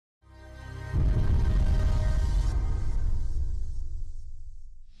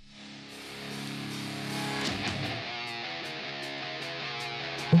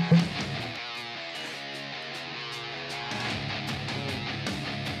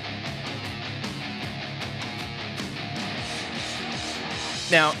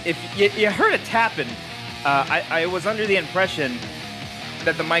Now, if you heard a tapping, I was under the impression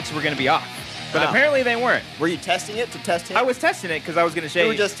that the mics were going to be off. But apparently they weren't. Were you testing it to test him? I was testing it because I was going to say. You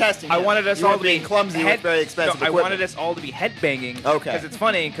were just testing it. I wanted us all to be clumsy with very expensive I wanted us all to be headbanging. Okay. Because it's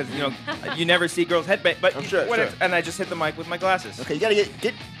funny because you never see girls headbang. But I'm sure. And I just hit the mic with my glasses. Okay, you got to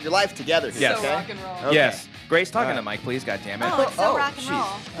get your life together here. Yes. So rock and roll. Okay. Yes. Grace, talking to the mic, please. God damn it. Oh, it's so rock and roll.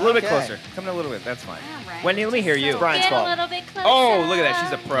 A little bit closer. Come in a little bit. That's fine. Right. Wendy, let me hear you. Brian's Get fault. a little bit closer. Oh, look at that.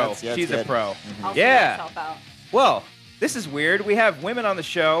 She's a pro. That's She's good. a pro. I'll see Yeah. myself out. Well, this is weird. We have women on the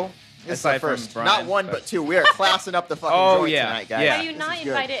show. This is aside the first. from Brian, Not one, but two. We are classing up the fucking joint tonight, guys. Yeah. Have you not This is good.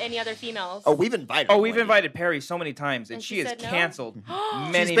 invited any other females? Oh, we've invited. Oh, her, we've Wendy. invited Perry so many times, and And she she has said no? canceled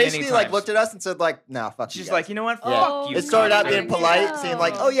She's many basically times. like looked at us and said like, "Nah, fuck you She's guys." like, you know what? Yeah. Fuck you. It started out being Yeah. polite, saying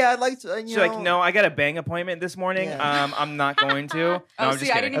like, "Oh yeah, I'd like to." She's like, no, I got a bang appointment this morning. Yeah. I'm not going to. No, Oh, I'm see,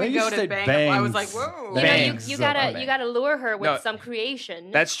 just I kidding. didn't even I go think you to said bang. I was bangs. like, whoa. You know, Bangs. you gotta lure her with No. some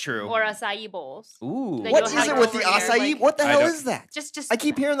creation. That's true. Or acai bowls. Ooh. That What you'll is have it her with the over here, acai? like- What the I hell don't- is that? Just I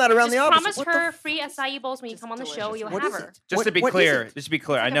keep hearing that around just the office. promise What the her f- free acai bowls when you Just come on the delicious. show. You'll What have is her. it? Just to be What is clear, it? just to be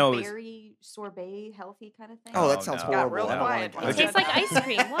clear, I Like know a it was. berry sorbet, healthy kind of thing. Oh, that sounds no. Got horrible. real I don't quiet. like It tastes like ice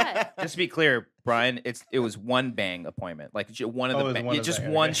cream. What? Just to be clear, Brian, it was one bang appointment, like one of Oh, it the was bang, one of just the-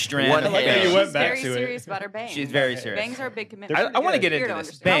 one okay. strand. One of hair. bangs. You went She's back very to it. serious about her bangs. She's very serious. Bangs are a big commitment. I want to get Weird into to this.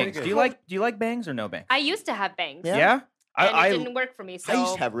 understand. Bangs. Pretty Do you like bangs or no bangs? I used to have bangs. Yeah? And I it didn't work for me, so I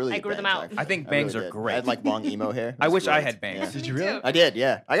used to have really I good grew them bangs, out. actually. I think I bangs really are did. great. I had like long emo hair. It I was wish I great. had bangs. Did you really? I did,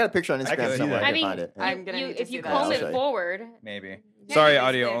 yeah. I got a picture on I could Instagram see somewhere. that. I I can mean, find it. Yeah. I'm gonna need to if see you that. comb I'll show it you. forward, Maybe. Yeah, Sorry, you can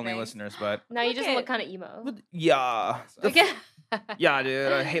audio just only bangs. listeners, but now you Look just at- look kind of emo. yeah, Okay. yeah,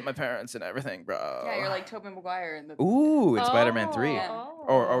 dude. I hate my parents and everything, bro. Yeah, you're like Tobey Maguire in the. Ooh, it's Spider-Man 3. Oh.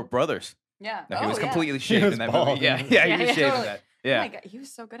 Or Brothers. Yeah. No, he was yeah. completely shaved was in that bald. movie. Yeah, he Yeah, was yeah. shaved in Totally. that. Oh Yeah. my god, he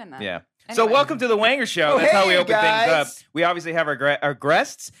was so good in that. Yeah. So Anyway. welcome to the Wanger Show. Oh, That's how we hey, open things up. guys. We obviously have our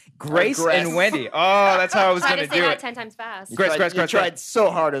guests, Grace guests. and Wendy. Oh, that's how I was Try going to to say do that it. 10 times fast. You Grace, tried- Grace, you Grace, tried Grace.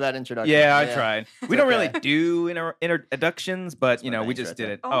 so hard with that introduction. Yeah, I tried. We don't really okay. do introductions, but my we bangs just right did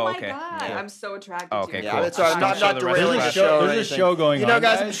there. it. Oh, my okay. god, Yeah. I'm so attracted Oh, to okay, you. Yeah, cool. that's all right. I'm Don't show not the rest of derailing the the show. show. or There's a anything. show going You know, on,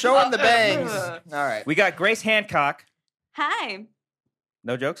 guys, I'm guys. showing the bangs. All right. We got Grace Hancock. Hi.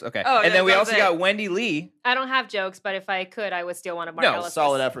 No jokes? Okay. Oh, and then yeah, we that also was it. got Wendy Lee. I don't have jokes, but if I could, I would steal one of No, Margella's.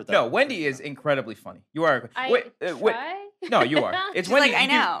 Solid effort, though. No, Wendy is incredibly funny. You are. I wait, wait. try. No, you are. It's She's Wendy. like, I you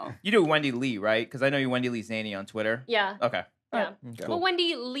do- know. You do Wendy Lee, right? Because I know you Wendy Lee Zaney on Twitter. Yeah. Okay. Yeah. Okay. Well,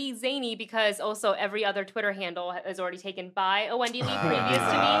 Wendy Lee Zaney, because also every other Twitter handle is already taken by a Wendy Lee previous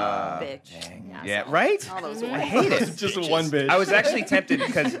to Bitch. Dang. Yeah, Yeah, so- right? All those Mhm. I white hate it. Just one bitch. I was actually tempted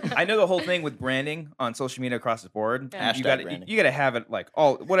because I know the whole thing with branding on social media across the board. Yeah. You Hashtag got branding. you got to have it like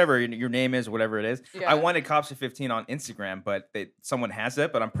all whatever your name is, whatever it is. Yeah. I wanted Cops of 15 on Instagram, but someone has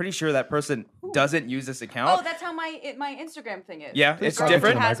it, but I'm pretty sure that person doesn't use this account. Oh, that's how my Instagram thing is. Yeah, Please it's talk into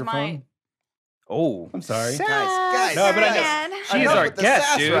different. the Has microphone. Oh, I'm sorry. Guys. No, but I know- Man. She I'm is up our with the guest,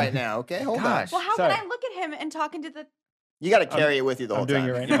 sass dude. right now. Okay, hold Gosh. Well, how Sorry. can I look at him and talk into the? on. You got to carry it with you the whole I'm doing time.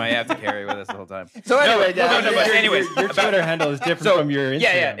 it right you now. might have to carry it with us the whole time. So anyway, no, guys. but anyways, Your about- Twitter handle is different So, from your Instagram.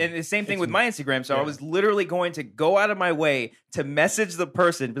 yeah, and the same thing with my Instagram. So I Yeah. was literally going to go out of my way to message the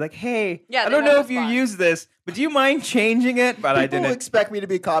person, be like, "Hey, Yeah, I they don't know won't if you respond. use this, but do you mind changing it?" But I People didn't. expect me to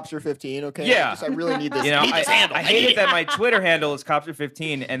be cops for 15, okay? Yeah. I really need this. You know, need this handle. I hate it that my Twitter handle is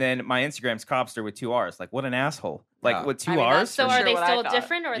Copster15 and then my Instagram's Copster with 2 R's. Like, what an asshole! Like Yeah. with 2 I mean, R's. that's So For are sure they what I still thought.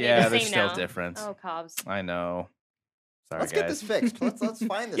 different, or are Yeah, they they're the same still now? different. Oh, Cobbs. I know. Sorry, Let's guys. get this fixed. Let's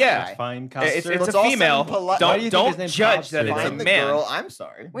find this Yeah. guy. Fine, It's Coster. Let's a all female. sound polite- Why do you think his Don't name's judge Copster that it's then? a Find the man. girl. I'm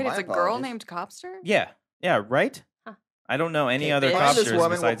sorry. Wait, My it's a girl apologies. named Copster? Yeah, right. Huh. I don't know any Okay, other find this Copsters woman. Will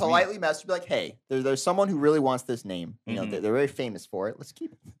besides me. politely message, be like, "Hey, there's someone who really wants this name. You know, Mhm. they're very famous for it. Let's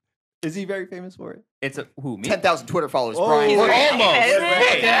keep it." Is he very famous for it? It's a who me? 10,000 Twitter followers, Oh, Brian. we're Almost.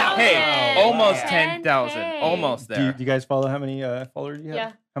 Hey, hey, Wow. almost Wow. 10,000. Almost Do there. you guys follow how many followers you have?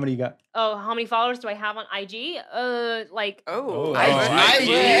 Yeah. How many you got? Oh, how many followers do I have on IG? Like, Oh,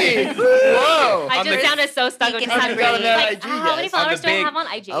 IG. Whoa. I On just the- sounded so stuck on Speaking just of reading. that Like, IG, how many guys. On followers the do I big- have on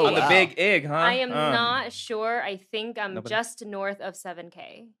IG? Oh, On the wow. big ig, huh? I am not sure. I think I'm Nobody- just north of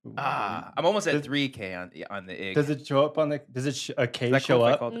 7K. I'm almost at 3K on the ig. Does it show up on the? Does it a K Is that show cool if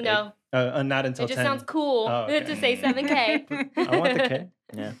I up? call it the ig? No, Not until it just 10. sounds cool Oh, okay. to say 7K. I want the K.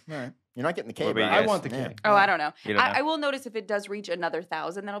 Yeah. All right. You're not getting the K, What about you Brian. guys? I want the Yeah. K. Oh, I don't know. You don't know. I will notice if it does reach another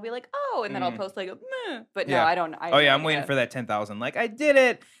 1,000, then I'll be like, oh, and then I'll Mm. post like, meh. But Yeah. no, I don't. Oh yeah, I'm waiting for that 10,000. Like I did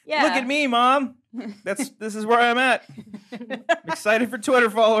it. Yeah. Look at me, mom. This is where I'm at. I'm excited for Twitter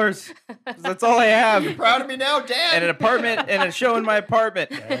followers. 'Cause that's all I have. Proud of me now, Dad. And an apartment and a show in my apartment.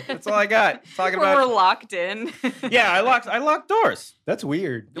 That's all I got. Talking We're about. locked in. Yeah, I locked doors. That's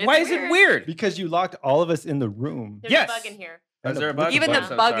weird. It's Why is it weird. weird? Because you locked all of us in the room. There's Yes. a bug in here. Is there a bug? Even I'm the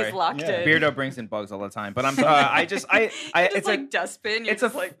so bug sorry. is locked Yeah. in. Beardo brings in bugs all the time, but I'm. It's It's like dustbin. You're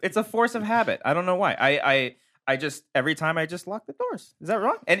just like it's a force of habit. I don't know why. I just every time I just lock the doors. Is that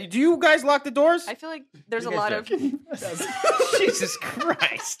wrong? And do you guys lock the doors? I feel like there's You a guys lot do. of Jesus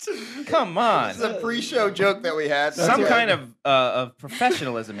Christ! Come on. This is a pre-show joke that we had. Some kind of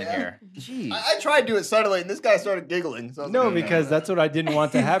professionalism in here. Jeez. I tried to do it subtly, and this guy started giggling. So I was No, like, because that's what I didn't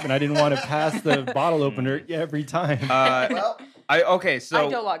want to happen. I didn't want to pass the bottle opener every time. well, I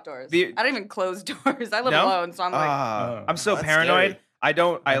don't lock doors. the- I don't even close doors. I live No? alone, so I'm like, I'm so That's paranoid. scary.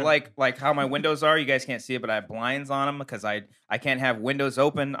 I like how my windows are. You guys can't see it, but I have blinds on them because I can't have windows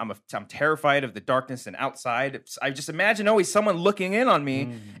open. I'm terrified of the darkness and outside. I just imagine always someone looking in on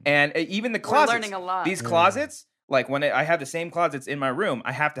me, and even the we're closets. learning a lot. These closets, like when I have the same closets in my room,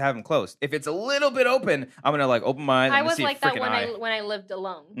 I have to have them closed. If it's a little bit open, I'm gonna like open my eyes. I I'm gonna was see like a that freaking when eye. I lived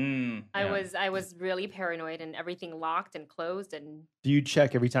alone. Yeah. I was really paranoid and everything locked and closed and Do you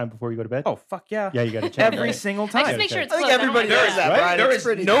check every time before you go to bed? Oh fuck yeah! Yeah, you got to check. Every right? single I time. just make sure it's I think closed. everybody don't does like that, Brian. There It's is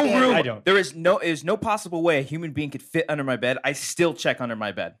pretty no standard. room. I don't. There is no possible way a human being could fit under my bed. I still check under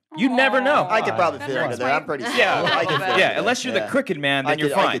my bed. You never know. I could probably That's fit under there. right. I'm pretty small. Yeah. I could fit under Yeah, there. unless you're the crooked man, then I you're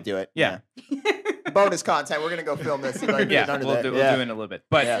could, fine. I could do it. Yeah. Bonus content. We're gonna go film this. See if I can get Yeah, under we'll there. do Yeah. it in a little bit.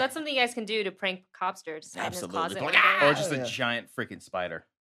 But So that's something you guys can do to prank Copster. Just hide in his Absolutely. closet one Like, day. or just Oh, a yeah. giant freaking spider.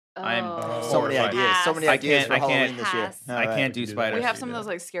 Oh. I'm So many horrified. ideas. So many I ideas can't- for I can't- Halloween this year. Pass. All I right. can't do we do that. spiders. we have some of those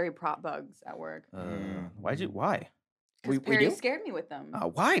like scary prop bugs at work. Why? Because we Perry do? scared me with them.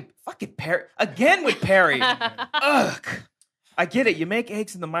 Why? Fucking Perry again with Perry. Ugh. I get it. You make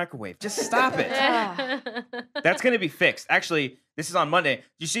eggs in the microwave. Just stop it. That's gonna be fixed. Actually, this is on Monday.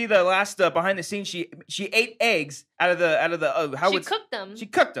 You see the last behind the scenes? She ate eggs out of the how She it's cooked them. she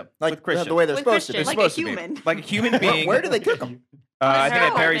cooked them Like with Christian. the way they're With supposed to They're be. Christian. Like a supposed to be. human. Like a human being. Where do they cook them? I think at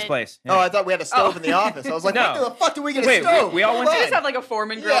Her Perry's oven. place. Oh, Yeah. I thought we had a stove in the office. I was like, No. where the fuck do we get Wait, a stove? we all went I to- just have like a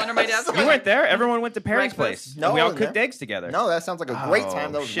foreman grill Yeah. under my desk. You weren't there. Everyone went to Perry's Breakfast. place. No, and we I all wasn't cooked there. eggs together. No, that sounds like a great Oh,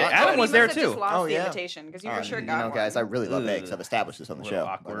 time. That was shit. not Adam You was must there have just too. lost Oh, the yeah. invitation because you for sure You got know, one. guys, I really love eggs. Ugh. I've established this on the A little show.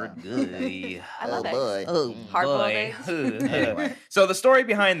 awkward. I love boy. eggs. Oh, Hard-boiled boy. eggs. Anyway. So the story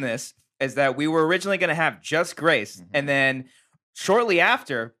behind this is that we were originally going to have just Grace, and then shortly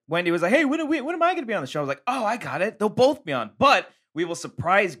after, Wendy was like, "Hey, when am I going to be on the show?" I was like, "Oh, I got it. They'll both be on, but we will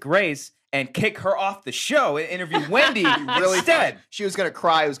surprise Grace and kick her off the show and interview Wendy Really instead." She was gonna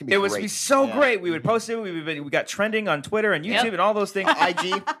cry. It was gonna be It was great. be so Yeah. great. We would post it. We got trending on Twitter and YouTube Yep. and all those things.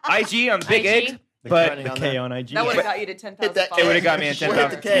 IG. IG on Big IG. Egg, The but the K on IG. That would have But- got you to 10,000 Hit that- followers. it would have got me in She hit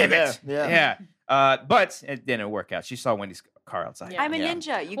 10,000. the K Damn it. there. Yeah. But it didn't work out. She saw Wendy's car outside. Yeah. I'm a Yeah.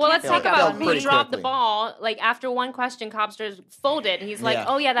 ninja. You Well, can't let's feel talk like I about felt who pretty dropped the quickly. ball. Like after one question, Copster's folded. He's like, Yeah.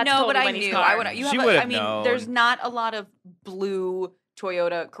 "Oh yeah, that's no, totally but I Wendy's knew. car." I would. You She have. would've I mean, known. there's not a lot of blue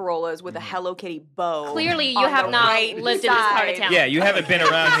Toyota Corollas with a Hello Kitty bow. Clearly, you on have the not right lived in this part of side. town. Yeah, you haven't been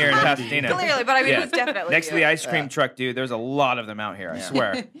around here in Pasadena. Clearly, but I mean, Yeah. it was definitely Next to you. the ice cream Yeah. truck, dude, there's a lot of them out here. I Yeah. swear.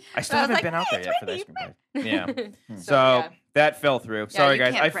 I still I was haven't like, been out there "Hey, yet for the it's ice cream place. Yeah. So, So yeah. that fell through. Sorry, you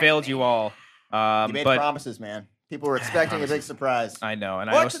guys. can't I prank failed me. you all. You made But promises, man. People were expecting a big surprise. I know,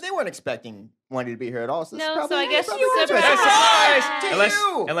 and Well, I was actually, they weren't expecting Wendy to be here at all. So this is No, probably, so I guess probably you good were choice. surprised. Surprise to unless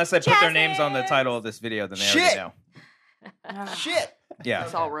you. unless I put their names on the title of this video, then they already Shit. know. Shit. Yeah.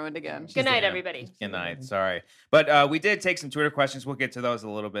 It's all ruined again. Good night, Yeah. everybody. Good night. Sorry, but we did take some Twitter questions. We'll get to those a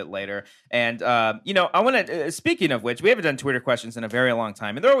little bit later. And I want to. Speaking of which, we haven't done Twitter questions in a very long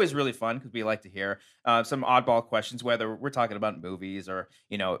time, and they're always really fun because we like to hear some oddball questions, whether we're talking about movies or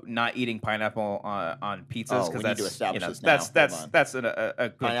not eating pineapple on pizzas. Oh, we need to establish this now. that's Hold on. that's a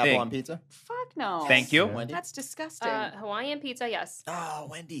good Pineapple thing. on pizza? Fuck no. Thank you. Wendy? That's disgusting. Hawaiian pizza, yes. Oh,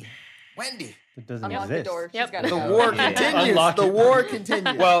 Wendy. Wendy. It doesn't Unlock the exist. door. She's Yep. gotta The go. war Yeah. continues. Unlock The it. war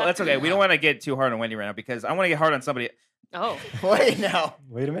continues. Well, that's okay. We don't want to get too hard on Wendy right now because I want to get hard on somebody. Oh, Wait now.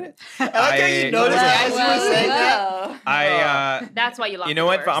 Wait a minute. I like how you noticed Well, as you were saying that. I that's why you locked you know the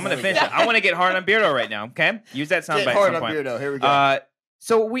what? doors. I'm gonna finish it. I want to get hard on Beardo right now. Okay, use that soundbite Get at hard some on point. Beardo. Here we go.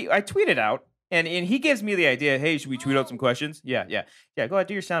 So I tweeted out, and he gives me the idea. Hey, should we tweet out some questions? Yeah. Go ahead,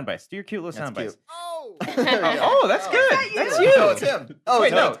 do your sound bites. Do your cute little That's sound bites. cute. Oh. Oh, that's good. That's you. No, it's him. Oh,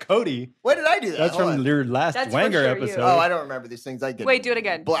 Wait, no. no. It's Cody. When did I do that? That's Hold from on. your last That's for Wanger sure you. episode. Oh, I don't remember these things. I get Wait, do it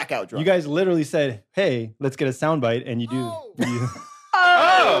again. blackout drunk. You guys literally said, "Hey, let's get a soundbite," and you do. Oh. you-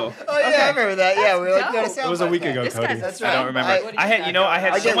 Oh, Oh yeah, I remember that. Yeah, we were like, dope. you gotta sound It was a like week that. ago, This Cody. guy's That's a right. I don't remember. What did I had, do? I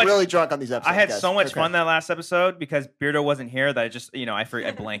had I so get much. really drunk on these episodes. I had guys. so much Okay. fun that last episode because Beardo wasn't here that I just,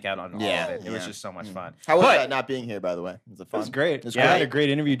 I blank out on all Yeah, of it. It was yeah. just so much fun. How was But- that not being here, by the way? Was it It fun? was great. It's I had great. a great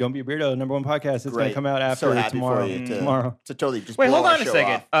interview. Don't be a Beardo, #1 podcast. It's going Great. to come out So after happy tomorrow. for you to, Tomorrow. to totally just Wait, blow hold our on a show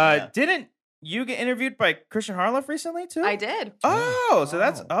second. off. Yeah. Didn't you get interviewed by Christian Harloff recently too? I did. Oh, so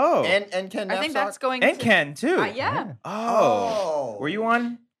that's And Ken I think Napzok? that's going. and to, Ken too. yeah. Oh. Were you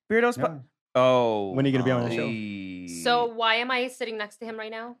on Beardo's? No. Oh. When are you gonna be on the show? So why am I sitting next to him right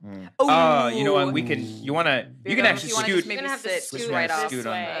now? You know what? We can. You want to? You can Beardo, actually if you wanna scoot. just maybe You're gonna have to sit scoot right off. Scoot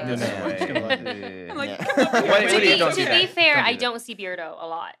on this this way. way. I'm like, Yeah. come up here. What To do you- be, don't do to that. be fair, Don't do I that. don't see Beardo a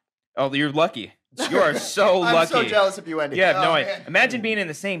lot. Oh, you're lucky. You are so I'm lucky. so jealous of you, Wendy. You have no Oh, idea. man. Imagine being in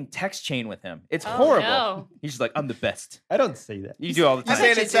the same text chain with him. It's Oh, horrible. no. He's just like, I'm the best. I don't say that. You do all the You time.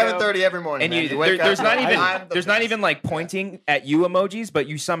 say it you at 7:30 every morning. And man. you, wake there's up, not I'm even the there's not best. even like pointing at you emojis, but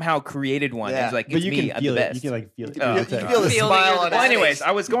you somehow created one. Yeah. It's like But it's you me. can I'm feel the it. best. You can like feel it. Oh, You okay. can feel the Feel that smile you're the on best. Well, his anyways, face.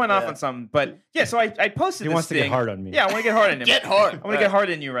 I was going off Yeah. on something, but yeah. So I posted He this wants to thing. get hard on me. Yeah, I want to get hard on him. Get hard. I want to get hard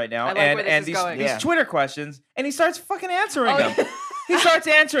on you right now. I like and where this and is these, going. these Yeah. Twitter questions, and he starts fucking answering Oh, them. yeah. He starts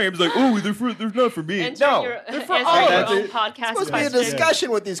answering. He's like, "Oh, they're not for me." Answering No, your, they're for answering all your of us. own podcast It's supposed to be a questions.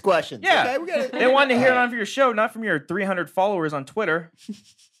 discussion with these questions. Yeah. Okay, we gotta, They wanted to hear it on for your show, not from your 300 followers on Twitter.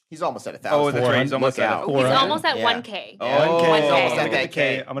 He's almost at 1,000. Oh, that's right. He's almost Look at out. it. He's 400. almost at Yeah. 1K. Oh, Yeah. he's almost almost at at that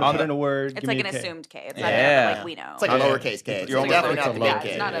K. I'm gonna On put the- in a word. It's Give like me an a K. assumed K. It's Yeah. not a, like we know. It's like a Yeah. lowercase K. It's You're almost definitely at not it. the yeah, big K.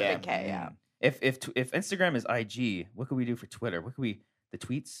 it's not a yeah. big K. Yeah. If Instagram is IG, what could we do for Twitter? What could we the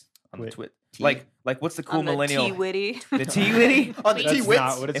tweets on the Twit. twit? T. Like what's the cool On the millennial? T-witty. The T witty? On the That's T-wits.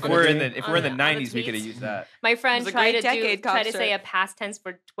 not what it's If gonna we're be. in the On the 90s, we could have tweets. used that. My friend It was a tried great to decade try to concert. say a past tense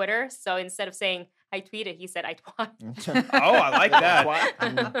for Twitter, so instead of saying I tweeted, he said I twat. Oh, I like that. What?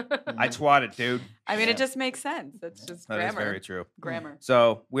 I twatted, dude. I mean, Yeah. it just makes sense. It's just That is grammar. very true. Grammar.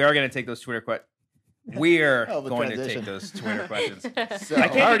 So we are going to take those Twitter questions. We're Hell of a going to transition. take those Twitter questions. So, I I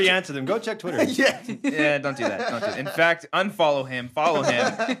can't already answered them. Go check Twitter. yeah. Yeah, don't do that. Don't do that. In fact, unfollow him, follow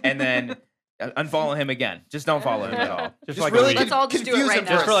him, and then unfollow him again. Just don't follow him at all. Just Just like really a week. Let's all just do it confuse right him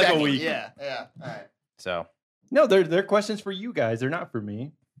now. Just for like a second. week. Yeah. Yeah. All right. So, No, they're questions for you guys. They're not for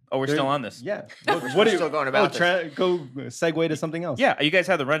me. oh, we're They're- still on this. Yeah. We're still going about this. Go segue to something else. Yeah, you guys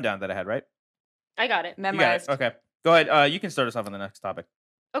had the rundown that I had, right? I got it. You got it. Memorized. Okay. Go ahead. You can start us off on the next topic.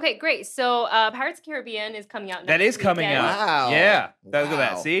 Okay, great. So Pirates of the Caribbean is coming out. That next is coming weekend. out. Wow. Yeah. Look at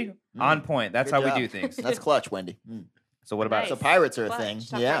that. Wow. See? On point. That's Good how job. we do things. That's clutch, Wendy. So what about Nice. So pirates are a Clutch. thing.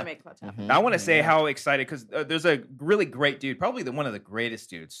 Stop trying Yeah. to make clutch happen. I want to say Yeah. how excited because there's a really great dude, probably one of the greatest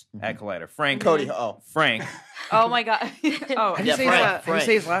dudes at Collider, Frank. Cody. Oh. Frank. Oh my god. How Oh, do you Yeah, say Frank, his, how do you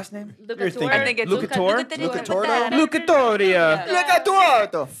say his last name? You're thinking- I think it's Lucator? Lucatordo? Lucatoria. Yeah. Look at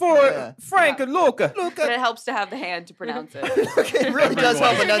Duardo. For Yeah. Frank and Luca. Look But at. it helps to have the hand to pronounce it. It really does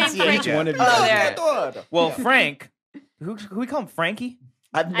help Everyone. enunciate. Each one of you. Oh, Look there. at Duardo. Well, Yeah. Frank, who we call him Frankie?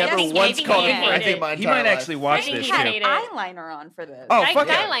 I've never think once maybe called he him hated Frankie it. in my He entire might life. actually watch I think this he I too. had hated it. eyeliner on for this. Oh, Guy- fuck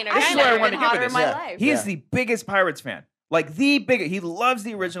yeah. guyliner, I This is where I never wanted been to get hotter with in this. my Yeah. life. He is Yeah. the biggest Pirates fan. Like the biggest. He loves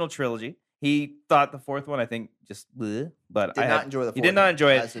the original trilogy. He thought the fourth one, I think, just bleh, but Did I not had, enjoy the he fourth did not one,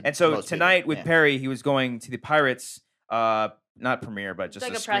 enjoy as it. did And so most people. tonight with Yeah. Perry, he was going to the Pirates, not premiere, but just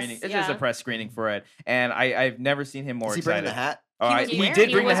Like a a press, screening. It's just a yeah. press screening for it. And I've never seen him more Is he bringing excited. the hat? Oh, He I- was he wearing- did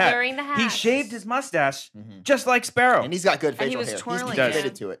he bring the was hat. wearing the He hat. shaved his mustache Mhm. just like Sparrow. And he's got good And he facial was hair. twirling He's it.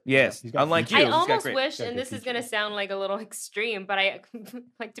 committed to it. Yes, He's got unlike you. features. I he's got almost great- wish, got and good this is going to features. sound like a little extreme, but I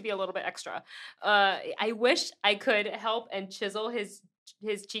like to be a little bit extra. I wish I could help and chisel his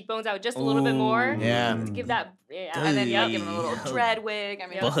cheekbones out just a little bit more. Yeah. To give that, yeah, And then yep. give him a little dread wig. I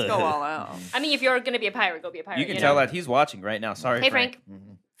mean, Yeah. let's go all out. I mean, if you're going to be a pirate, go be a pirate. You can know? tell that he's watching right now. Sorry, Hey, Frank.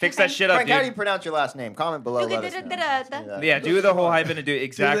 Mhm. Fix that shit up, Frank, how do you dude. pronounce your last name? Comment below. Let us know. Da-da-da-da-da. Yeah, do the whole hyphen and do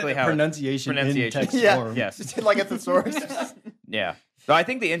exactly Do the how. pronunciation in Pronunciation. text Yeah. form. Yes. Just like a thesaurus. Yeah. So I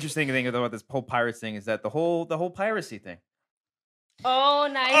think the interesting thing about this whole pirates thing is that the whole piracy thing. Oh,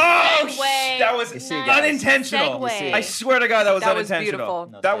 nice Oh, segue. that was You see, guys. unintentional. Segue. I swear to God, that was That was unintentional.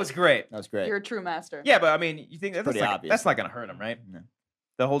 beautiful. That was great. That was great. You're a true master. Yeah, but I mean, you think that's Pretty like, obvious. that's not gonna hurt him, right? No.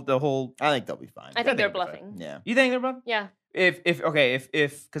 The whole. I think they'll be fine. I think they're think they're bluffing. Yeah. You think they're both? Yeah. If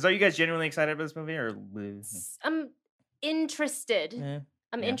because are you guys genuinely excited about this movie or? I'm interested. Yeah.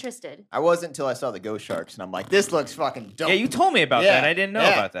 I'm Yeah. interested. I wasn't until I saw the ghost sharks, and I'm like, this looks fucking dope. Yeah, you told me about that. And I didn't know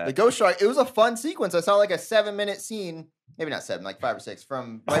yeah. about that. The ghost shark. It was a fun sequence. I saw like a 7-minute scene. Maybe not 7, like 5 or 6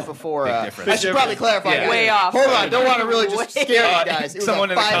 from right before. big difference. I should probably clarify. Yeah. guys. Way off. Hold on. Don't want to really just Way scare you off. guys. It was Someone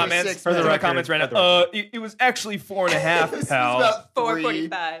a in the 5 or comments, 6 For the in the record, comments right for now. the It was actually 4.5, It was pal. about 3.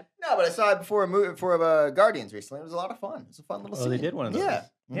 4:45. No, but I saw it before a movie for Guardians recently. It was a lot of fun. It was a fun little Oh, scene. they did one of those. Yeah.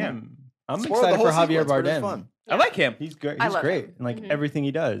 Yeah. Mm. I'm Spoiled the excited whole for Javier sequence, but it was Bardem. fun. I like him. He's great. I He's love great him. in like Mhm. everything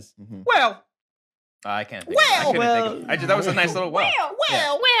he does. Mhm. Well, I can't. Think of it. I couldn't think of it. That was a nice little well.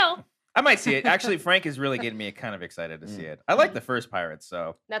 Yeah. Well, I might see it. Actually, Frank is really getting me kind of excited to see it. I like the first Pirates,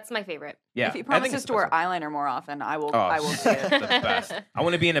 so that's my favorite. yeah. If he I think promises it's to the wear best one. eyeliner more often, I will. Oh, I will see it's it. the best. I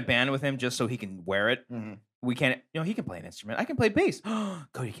want to be in a band with him just so he can wear it. Mhm. we can't. He can play an instrument. I can play bass.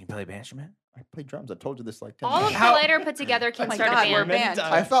 Cody can play an instrument. I play drums. I told you this like 10 All of times. How- Collider put together can my start God, a we're a band.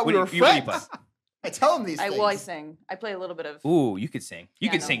 band. I thought we were What do you play? friends. I tell him these things. I sing. I play a little bit of Ooh, you could sing. You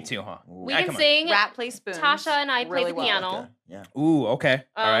Yeah, could no. sing too, huh? We Ah, can come on. sing. rap, play spoons. Tasha and I play really the well. piano. Okay, yeah. Ooh, okay.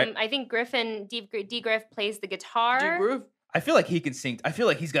 All right. I think D Griff plays the guitar. groove. I feel like he can sing. I feel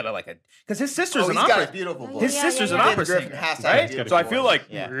like he's got because his sister's Oh, an he's got opera. a beautiful voice. His Yeah, sister's yeah, an yeah. opera Griffin singer, has to have a right? beautiful So I feel voice. like,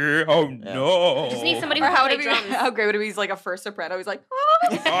 Yeah. oh no. Just need somebody Or who how can would play it be? drums. How great would it be? He's like a first soprano. He's like, Oh,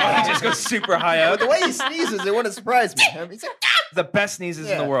 he just goes super high But up. the way he sneezes, it wouldn't surprise me. I mean, he's like, The best sneezes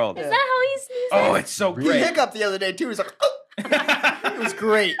in the Yeah. world. Is that how he sneezes? Oh, it's so he great. hiccuped the other day too. He's like, it was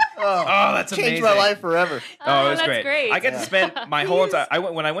great. Oh, that's changed amazing. my life forever. Oh, it was that's great. I get to spend my whole entire.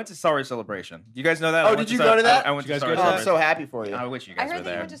 When I went to Star Wars Celebration. You guys know that? Oh, I did went you Star- go to that? I went to Did you Star guys Wars go Oh, to I'm Celebration. so happy for you. I wish you I guys were heard that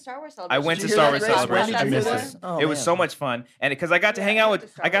you there. went to Star Wars I Celebration. went Did to you hear Star that, Wars Grace? Celebration. I missed Grace? it. Oh, It was man. so much fun, and because I got to hang out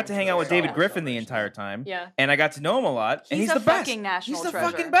with Star I got to Wars hang out with Celebration. David Griffin the entire time, Yeah. and I got to know him a lot. And He's he's a the best. fucking national He's the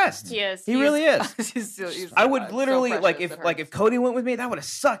treasure. fucking best. He is. He really is. He's I would so literally precious, if it like hurts. if Cody went with me, that would have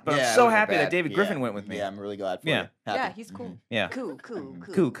sucked. But Yeah, I'm it so would've happy been that bad. David Yeah. Griffin went with me. Yeah, I'm really glad for Yeah. you. Happy. Yeah, he's cool. Yeah. Cool.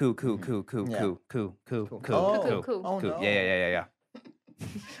 Cool, cool, cool, cool, cool, Yeah. cool, cool, cool, Oh, cool, cool. Oh, cool. no. Yeah.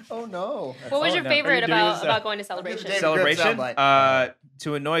 Oh no. What was Oh, your no. favorite Are you doing about this, about going to Celebration? David Griff Celebration. soundbite.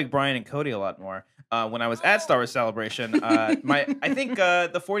 To annoy Brian and Cody a lot more. When I was at Star Wars Celebration, I think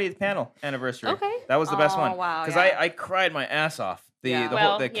the 40th panel anniversary. Okay. That was the best Oh, one. wow, Because yeah. I cried my ass off.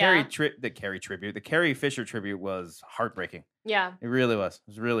 Yeah. The Carrie yeah. tribute, the Carrie Fisher tribute was heartbreaking. Yeah. It really was. It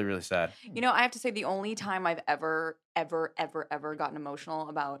was really, really sad. You know, I have to say the only time I've ever gotten emotional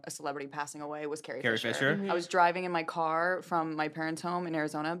about a celebrity passing away was Carrie Fisher. Mhm. I was driving in my car from my parents' home in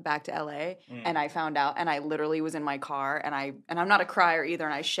Arizona back to LA, and I found out, and I literally was in my car, and I'm not a crier either,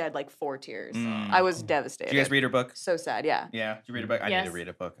 and I shed like 4 tears. I was dedevastated. Did you guys read her book? So sad, yeah. Yeah. Did you read a book? I need Yes. to read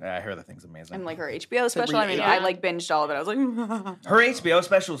a book. I heard the thing's amazing. And like her HBO special, read I mean, it. I Yeah. like binged all of it. I was like, Her HBO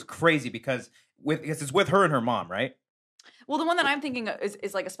special is crazy because it's with her and her mom, right? well, the one that I'm thinking of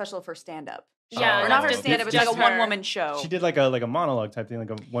is like a special for stand up. Yeah, Or not for just- stand up, it's just like a her. one woman show. She did like a monologue type thing, like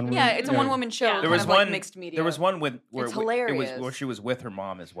a one. Yeah, it's a one woman show. Yeah. Kind There was of one like mixed media. There was one where It's it was hilarious. where she was with her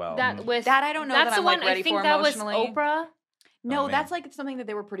mom as well. That with That I don't know That's that the I'm like one. ready I think for that was emotionally. Oprah. No, Oh, man. that's like something that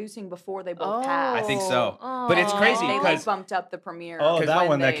they were producing before they both Oh. passed. I think so. But it's crazy They like because bumped up the premiere. Oh, that when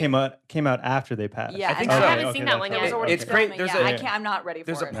one that they- came out after they passed. Yeah, I think and so. I haven't seen that that's one There yet. was right. already It's great. filming. There's yeah, a- I can't. I'm not ready for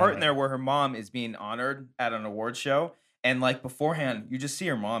there's a it. part in there where her mom is being honored at an award show, and like beforehand, you just see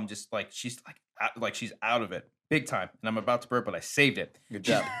her mom just like she's she's out of it big time. And I'm about to burp, but I saved it. Good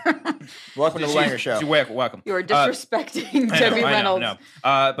job. Welcome to the Wanger Show. Welcome. You were disrespecting I know, Debbie I know, Reynolds.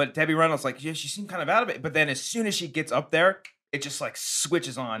 no. But Debbie Reynolds, like, yeah, she seemed kind of out of it. But then as soon as she gets up there, it just like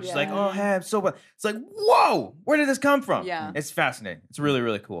switches on. She's like, Yeah. oh, hey, I'm so bad. It's like, whoa, where did this come from? Yeah. It's fascinating. It's really,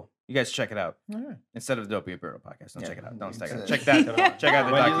 really cool. You guys check it out. All right. Instead of the Dopey Burrow podcast. Don't Yeah. check it out. Don't check it out. Yeah. Check that. Check out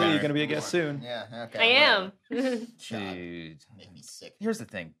the Wendy Lee, documentary. you're gonna be a guest soon. Yeah. Okay. I am. Dude. Make me sick. Here's the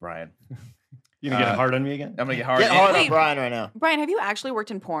thing, Brian. You gonna get Uh, hard on me again? I'm gonna get hard. Get hard on Wait. Brian right now. Brian, have you actually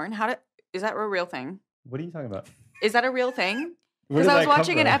worked in porn? Is that a real thing? What are you talking about? Is that a real thing? Where Because did I was that come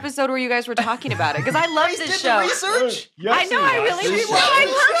watching an from? episode where you guys were talking about it. Because I love Grace this did show. the research. I know, I really do. I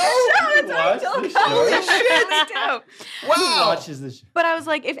love this show. That's how I Holy feel. I really do. Wow. Watches this. But I was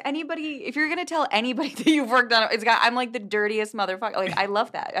like, if you're gonna tell anybody that you've worked on it, I'm like the dirtiest motherfucker. Like, I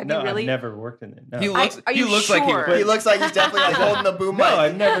love that. Have No, you really? I've never worked in it. No, He looks. are he you looks sure? like He looks like he's definitely like holding the boom no, mic.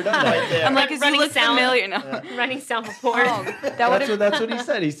 I've never done Right that. there. I'm like, because you Running look sound. familiar. No. Running sound report. Oh, that would have. That's what he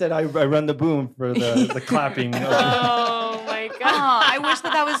said. He said I run the boom for the clapping. Oh my god. Oh, I wish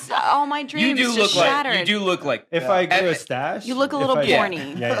that was all my dreams. You do just look shattered. like. You do look like. If I grew And- a stash, You look a if little I-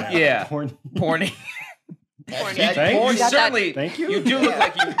 porny. Yeah. Yeah. Porny. Porny. Hashtag Thank Or you. got that- certainly. Thank you. You do look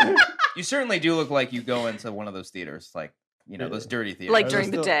like you. You certainly do look like you go into one of those theaters, like those dirty theaters. Like I during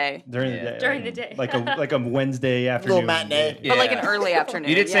the still- day, During Yeah. the day. During the day. Like a Wednesday afternoon. matinee. Yeah. but like an early afternoon.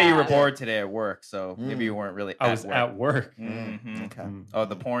 You did say you were yeah. bored today at work, so maybe you weren't really. I was work. at work. Mhm. Okay. Mm. Oh,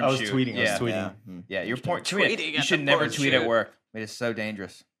 the porn I was shoot. tweeting. I Yeah. was tweeting. Yeah. Yeah, you're tweeting. Tweeting You at should the never porn tweet shoot. at work. It is so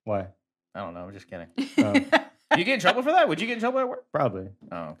dangerous. Why? I don't know. I'm just kidding. Oh, You get in trouble for that? Would you get in trouble at work? probably.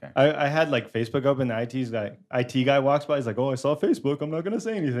 Oh, okay. I had like Facebook open. The IT guy walks by. He's like, "Oh, I saw Facebook. I'm not gonna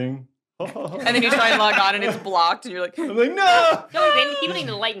say anything." And then you try and log on and it's blocked, and you're like, I'm like, "No." No, people need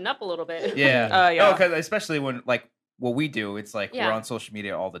to lighten up a little bit. Yeah. Yeah. Oh, because especially when like what we do, it's like Yeah. we're on social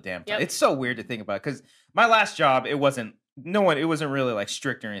media all the damn time. Yep. It's so weird to think about because my last job, it wasn't no one. It wasn't really like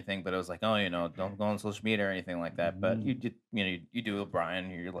strict or anything, but it was like, oh, don't go on social media or anything like that. But you did, you do it, Brian.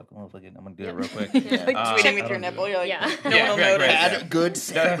 You're like, oh, look, I'm gonna do it real quick. Like tweeting with your don't nipple. do You're like, Yeah. no one will notice. Add good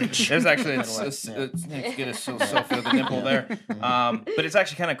sandwich. There's actually let's get a selfie of the nipple there. But it's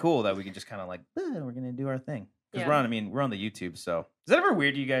actually kind of cool that we can just kind of like, we're gonna do our thing because we're on the YouTube. So is that ever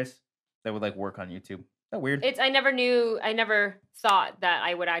weird to you guys that would like work on YouTube? Is that weird? I never thought that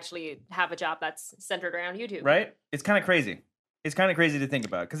I would actually have a job that's centered around YouTube. Right? It's kind of crazy. It's kind of crazy to think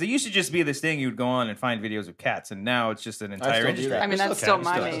about because it used to just be this thing you would go on and find videos of cats, and now it's just an entire still do industry. that. I mean, Still that's can. still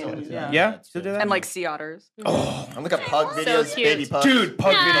my Still main. do Yeah. that. Yeah, That's still good. do that. And like sea otters. Oh, I'm looking at pug videos, cute. baby pugs. Dude,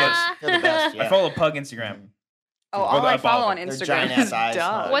 pug Nah. videos. They're the best. Yeah. I follow Pug Instagram. Oh, Or all the I follow on They're Instagram giant-ass is eyes.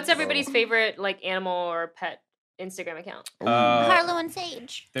 dogs. What's everybody's favorite like animal or pet Instagram account? Harlow and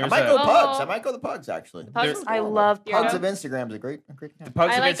Sage. I There's might go a, pugs. I might go the pugs actually. Pugs? I love Pugs pugs. of Instagram is a great the account.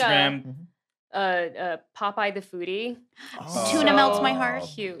 Pugs I of like Instagram. Popeye the foodie. Tuna melts my So heart.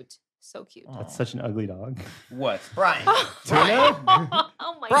 Cute. So cute. That's such an ugly dog. What? Brian. Tuna?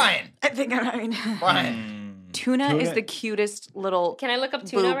 Oh my Brian. I think I mean. Brian. Tuna is Tuna- the cutest little. Can I look up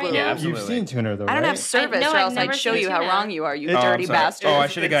tuna right Boo-boo. now? Yeah, absolutely. You've seen tuna though, I don't right? have service, no, or I've else I'd never show seen you how tuna. wrong you are, you Oh, I'm dirty sorry. bastard. Oh, I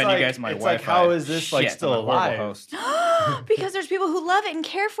should have It's gotten you like- guys my it's Wi-Fi. like, how is this, like, Shit, still I'm a horrible alive? host. Because there's people who love it and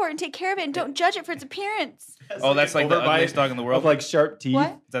care for it and take care of it and don't judge it for its appearance. Oh, that's like the Overbite ugliest dog in the world. Of like sharp teeth. What?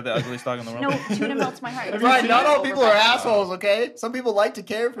 Is that the ugliest dog in the world? No, tuna melts my heart. Brian, not all people are assholes, okay? Some people like to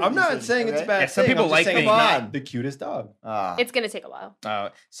care for I'm these not things, saying it's a okay? bad Yeah, some thing. people I'm just like saying things. it's Come not on. the cutest dog. It's gonna take a while. Oh,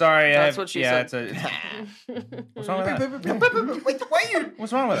 sorry. That's what she said. It's what's wrong with that? Wait, why are you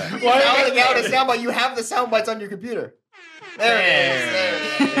What's wrong with that? yelling out a soundbite? You have the sound bites on your computer. There it is. There it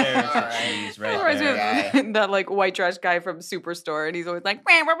is. There's All the right. cheese That right reminds me there. of that like white trash guy from Superstore, and he's always like,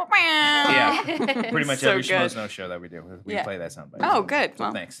 Yeah, pretty much So every good. Schmoes No show that we do, we Yeah. play that soundbite. Oh, good. So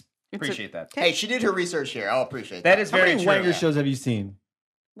Well, thanks. a- Appreciate that. Hey, she did her research here. I'll appreciate That that. is How very many true. Wanger shows have you seen?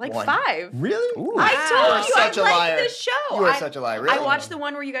 like One. 5. Really? Ooh. I You told are you such a I liar. like this show. You are I- such a liar. Really? I watched the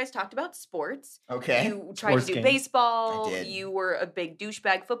one where you guys talked about sports. Okay. You tried Sports to do game. baseball. I did. You were a big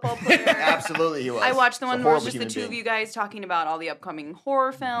douchebag football player. Absolutely, he was. I watched the He's a one where it was horrible just the human two of being. you guys talking about all the upcoming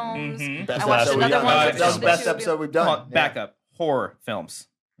horror films. Mhm. Best I watched episode another we've one done. with That was just the the best two of you. episode we've done. Hold on, back up. Horror films.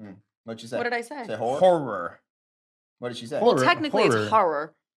 What'd you say? What did I say? Say horror? Horror. What did she say? Well, Horror. technically it's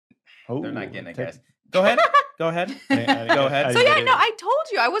horror. Oh, They're not getting it, tech- guys. Go ahead. Go ahead. Go ahead. So yeah, no, I told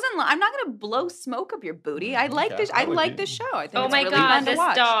you I wasn't. I'm not gonna blow smoke up your booty. I like Okay. this. I would like you? this show. I think Oh it's my really god, fun to this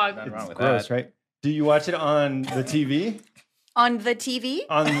watch. dog. Nothing wrong It's with gross, that. right? Do you watch it on the TV? On the TV?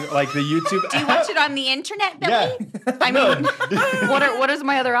 On like the YouTube? Do you watch it on the internet, Yeah. Billy? I mean, what is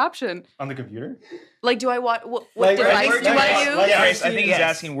my other option? On the computer? Like, do I watch what Like, device like, do I like, use? like- Yeah, I think he's Yes.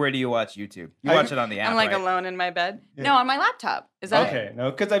 asking where do you watch YouTube? You I- watch it on the app, I'm like right? alone in my bed. Yeah. No, on my laptop. Is that Okay, no,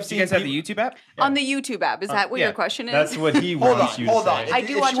 because I've Do seen. you guys have people- the YouTube app? on the YouTube app? Is that what yeah. your question is? That's what he Hold wants on, you to hold say. on. I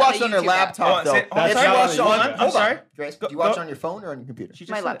do If watch she on watched the on her YouTube app. laptop, Hold on, though. say- If That's she not watched on the on, YouTube app. hold I'm sorry. on, Grace, Go- do you watch go- on your phone or on your computer? She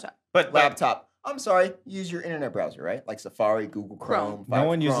just my said it. laptop. But Laptop. I'm sorry. Use your internet browser, right? Like Safari, Google Chrome. No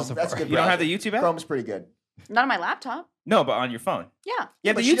one uses Chrome. Safari. That's a good. you don't have browser. the YouTube app? Chrome's pretty good. Not on my laptop. No, but on your phone. Yeah. You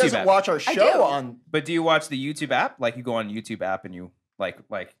have But the she YouTube doesn't app. watch our I show do. on. But do you watch the YouTube app? Like you go on YouTube app and you like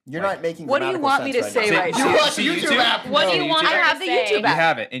You're like, not making. What do you grammatical want me sense to say right now. now? You watch See the YouTube YouTube? app. What No, do you want YouTube I her have to the say? YouTube you app.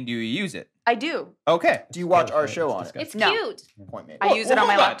 have it and do you use it? I do. Okay. Do you watch our Okay, show that's on it? It's No. cute. Point made. I use it on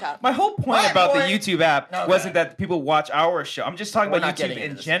my hold laptop. My whole point My about the point- YouTube app Okay. wasn't that people watch our show. I'm just talking We're about not YouTube getting in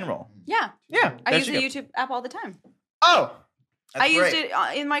into this. general. Yeah. Yeah. I there use she the goes. YouTube app all the time. Oh, that's I used great.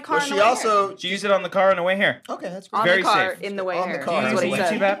 it in my car. Was on she the way also? here. She used it on the car on the way here. Okay, that's On great. Very the car safe. in the way On the here. car. Is Do what you he use the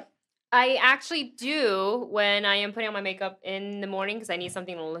said. YouTube app? I actually do when I am putting on my makeup in the morning because I need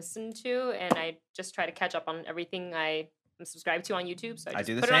something to listen to, and I just try to catch up on everything I am subscribed to on YouTube. So I I just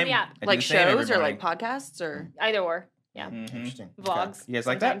do the put same. it on the app. I do Like the same every shows or like morning. podcasts or. Either or. Yeah. Mhm. Interesting. Vlogs. You guys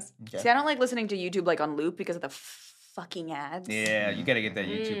like that? sometimes. Okay. See, I don't like listening to YouTube like on loop because of the fucking ads. Yeah, you got to get that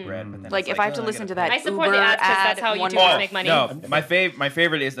YouTube Mm. bread. But then Like it's if I have to oh, listen gotta to pay. that I support Uber the ads 'cause that's ad how one YouTubers more- make money. No, my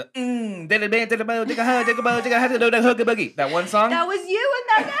favorite is the that one song. That was you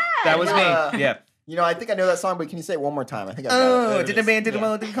in that ad. That was Uh, me. Yeah. You know, I think I know that song, but can you say it one more time? I think I got Oh, it. There it is. Yeah.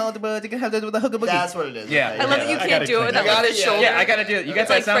 That's what it is. Yeah. Okay, I love that you I can't gotta do it clean without it up. with his Yeah, shoulder. Yeah, I gotta do it. You got It's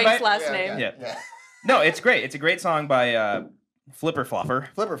that like sound Frank's bite? last Yeah, name. Yeah. No, it's great. It's a great song by Flipper Flopper.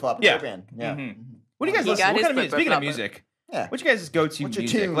 Flipper Flopper. Yeah. Great band. Yeah. Mhm. What do you guys He listen? got What his kind of music? Flipper Speaking of Flopper. music, Yeah. what you guys' go-to What's your music?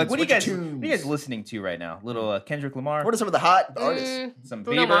 tunes? Like, what are you What's your guys? What are you guys tunes? listening to right now? Little Kendrick Lamar, What are some of the hot artists? some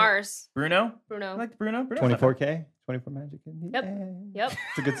Bruno Bieber, Mars. Bruno. Bruno. I like Bruno. Bruno's 24K? 24 Magic in the Yep. air. Yep.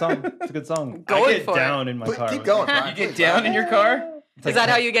 It's a good song. It's a good song. Going I get for it. down in my Please car. keep going. You Brian. get down in your car. It's Is that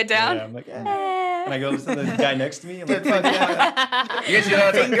how you get down? Yeah, I'm like, And I go listen to the guy next to me. I'm like, fuck yeah. You guys do that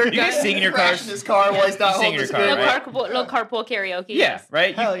all the time? You guys sing in your Crashing cars? his car while he's not You sing in holding your his car, steering right? wheel. Little carpool karaoke. Yeah, yes.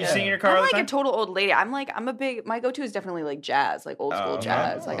 right? Hell You yeah. sing in your car I'm all the like time? a total old lady. I'm a big. My go-to is definitely like jazz, like old school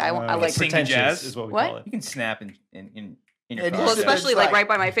jazz. Like I like. sing to pretentious jazz? is what we What? call it. You can snap in your And car. Well, It's especially like- like right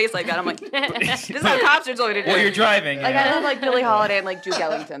by my face like that. I'm like, this is how cops are told to do. Well, you're driving. Like I have like Billie Holiday and like Duke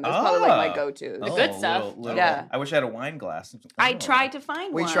Ellington. That's probably like my go-to. The good stuff. Yeah. I wish I had a wine glass. I tried to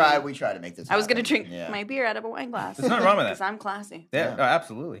find We one. tried to make this I was gonna happen. drink Yeah. my beer out of a wine glass. There's nothing wrong with that. Because I'm classy. Yeah, Yeah.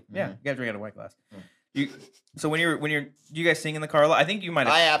 absolutely. Yeah, you gotta drink out of a wine glass. So when you're, do you guys sing in the car a lot? I think you might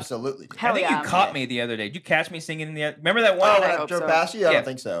have. I absolutely do. I Hell think yeah. you caught me the other day. Did you catch me singing in the? Remember that one? Oh, I when I hope drove so. past you? I Yeah. don't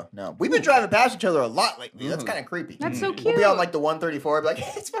think so. No. We've been driving past each other a lot lately. That's Ooh. kind of creepy. That's so cute. We'll be on like the 134, be like,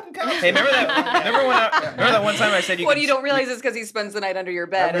 hey, it's fucking cops. Hey, remember that? Remember that one time I said you? What could you don't realize is because he spends the night under your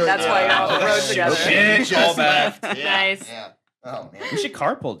bed, really and that's do. why you're Yeah. on the road Oh, together. shit. Just All bad. left. Yeah. Nice. Yeah. Oh man. We should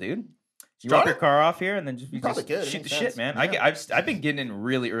carpool, dude. You Drop want your it? car off here and then just, Probably could. It shoot the makes shit, sense. man. Yeah. I've been getting in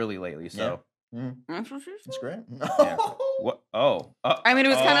really early lately, so. That's great. Yeah. What? Oh. I mean, it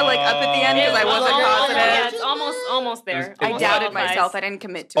was kind of like up at the end because I wasn't Yeah, confident. it's almost there. It I was doubted qualifies. myself. I didn't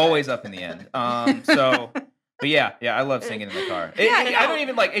commit to it. Always up in the end. But yeah, I love singing in the car. Yeah, I I know. don't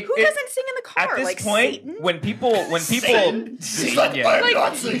even like. Who doesn't sing in the car? At this like point, Satan? when people, He's like, yeah. I'm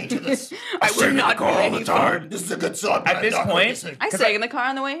not singing to this. I sing would in the not car be all any the time. This is a good song. but At I'm this not going to point- sing. I sang in the car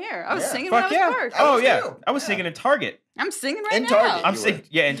on the way here. I was Yeah. singing fuck when I yeah. was parked. Oh was yeah, too. I was Yeah. singing in Target. I'm singing right In now. Target. I'm You singing, were.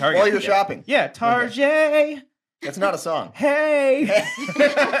 yeah, in Target. While you're yeah. shopping. Yeah, Target. That's not a song. Hey. That's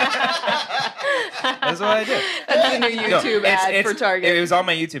what I did. That's the new No, YouTube ad for Target. It was on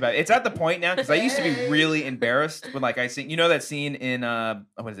my YouTube ad. It's at the point now because I used to be really embarrassed when like I sing. You know that scene in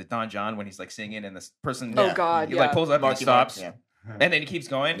what is it, Don John, when he's like singing and this person Oh, God, he yeah. like pulls up and Marky he Mark, stops yeah. and then he keeps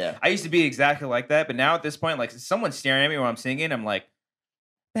going. Yeah. I used to be exactly like that, but now at this point, like someone's staring at me when I'm singing, I'm like,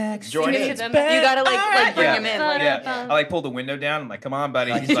 Join in. to them. You gotta like bring Yeah. him in. Like, Yeah, I like pull the window down. I'm like, come on,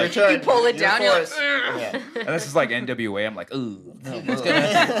 buddy. Like, He's it's your like, turn. You pull it You're down, you're like, forced. Yeah. and this is like NWA. I'm like, ooh, I'm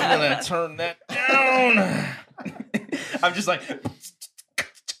gonna turn that down. I'm just like,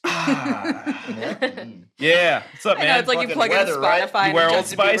 yeah. What's up, I know, man? it's like you Fucking plug in weather, right? Spotify You wear and Old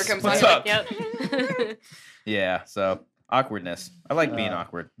Justin Bieber Spice? comes What's on. up? Yep. Yeah. So awkwardness. I like being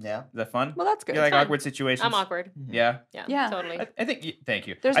awkward. Yeah. Is that fun? Well, that's good. You like fun. awkward situations? I'm awkward. Yeah. Yeah. Yeah. Totally. I think. Thank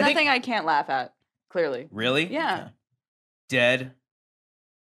you. There's I think- nothing I can't laugh at. Clearly. Really? Yeah. Dead.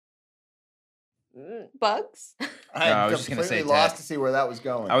 Bugs. I I was just gonna completely say lost Ted. to see where that was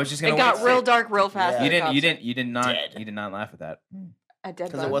going. I was just gonna. It got wait. real dark real fast. Yeah. You with the didn't. You cops. didn't. You did not. Dead. You did not laugh at that. A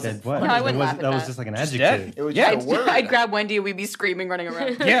dead 'Cause it bug. wasn't Dead what? funny. No, I wouldn't That was- laugh at That was that. just like an Just adjective. It was Yeah. just a word. I'd grab Wendy and we'd be screaming, running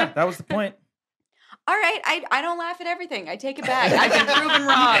around. Yeah, that was the point. All right, I don't laugh at everything. I take it back. I've been proven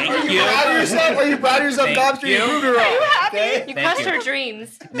wrong. Thank Are you. you proud of yourself? Are you proud of yourself, Thank Cops? Or you you. proved it wrong? Are you happy? Okay? You Thank crushed you. her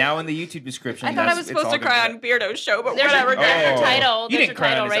dreams. Now in the YouTube description. I thought I was it's supposed all to gonna cry be on Beardo's show, but There's whatever. your- there's your Oh. title. You There's didn't your cry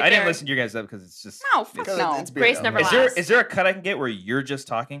on title this. right I didn't there. listen to you guys up because it's just. No, fuck Because no. it's Grace Beardo. never Is there a cut I can get where you're just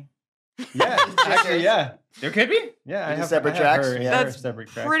talking? Yeah, actually, yeah. There could be. Yeah, Like I have separate I have tracks? her in Yeah. her separate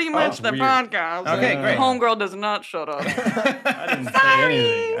track. Pretty Oh, much it's the weird. podcast. Okay, great. Homegirl does not shut up. I didn't say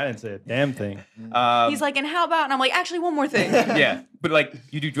anything. I didn't say a damn thing. He's like, and how about? And I'm like, actually, one more thing. yeah, but like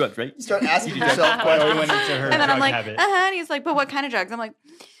you do drugs, right? You start asking You did yourself Well, we questions. went into her And then I'm drug like, habit. and he's like, but what kind of drugs? I'm like,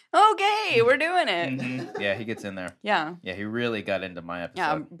 okay, we're doing it. Mhm. Yeah, he gets in there. Yeah. Yeah, he really got into my episode.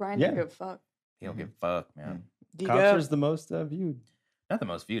 Yeah, Brian, Yeah. you give a fuck. He don't give a fuck, man. Do you Cops go? is the most viewed, Not the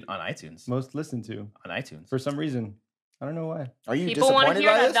most viewed on iTunes. most listened to On iTunes. for some reason. I don't know why. Are you People wanna disappointed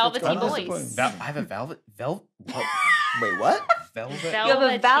hear by that this? What's velvety going on? voice. I have a velvet. Wait, what? Velvet. You have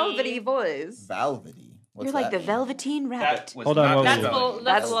a Velvety. velvety voice. Velvety. What's You're like that the mean? Velveteen Rabbit. That was Hold on, not what was That's it? velvet. full.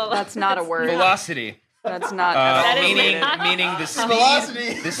 That's That's not a word. Velocity. That's not. That is meaning it. meaning the speed,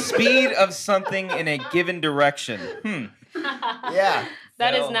 Velocity. the speed of something in a given direction. Yeah.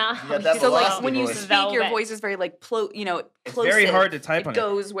 That Vel- is not. You got that So like velocity when you voice. speak, your Velvet. voice is very like It's very plosive. hard to type on It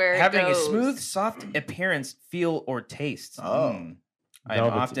goes where Having it goes. a smooth, soft appearance, feel, or taste. Oh. I am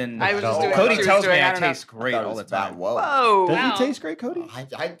Velvety. often. I was just doing what Cody she was tells me doing, I I don't know. taste great Thought it all was the time. Whoa. Whoa. Does Wow. he taste great, Cody?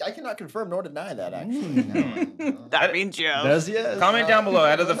 I cannot confirm nor deny that, actually. Mm. That means yes. Does he? Yes. Comment down below.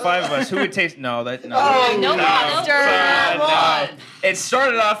 Out of the five of us, who would taste? No, that no. Oh, no, monster. no. It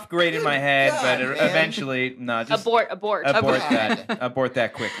started off great in my head, God, but man. eventually, no. Just Abort. abort Abort. that. Abort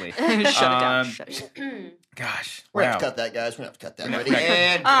that quickly. Shut it down. Um, Shut it down. Gosh. We're going Wow. to cut that, guys. We're going to have to cut that. No, Ready? no.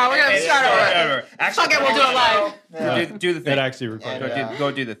 And Oh, we're gonna Hey, start over. Actually, Fuck it, we'll do it live. Yeah. Do the thing. It actually recorded. And,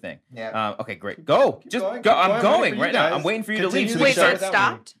 Go do the thing. Yeah. Okay, great. Go. Just going, go. keep I'm going. going Waiting for right you now. guys. I'm waiting for you Continue to to leave. Wait, so start it without me.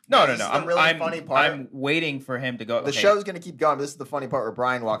 stopped? No, This is the I'm, really I'm, funny part. I'm waiting for him to go. The okay. show's going to keep going. This is the funny part where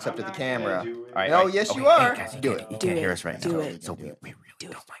Brian walks up to the camera. All right, No, all right. yes, Okay, you are. Hey, guys, you Do can't, it. You Do can't hear it. us right Do now. it. So Do we it. really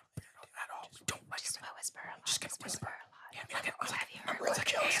don't like Beardo at all. We don't like gonna whisper.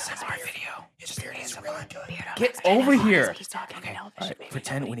 Get over here. Okay. All right.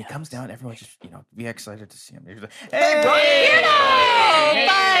 Pretend when he comes down, everyone just be excited to see him. Hey, what's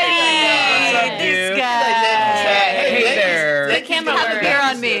up, dude? Hey there. The camera have a beer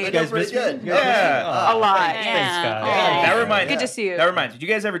on me. You guys pretty good. Yeah. A lot. Thanks, Yeah. guys. That reminds. Good to see you. That reminds. Did you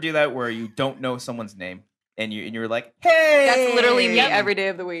guys ever do that where you don't know someone's name and you're like, hey? That's literally me every day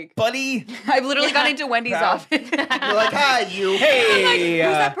of the week. buddy. I've literally gone into Wendy's Proud. office. You're like, hi, you. Hey.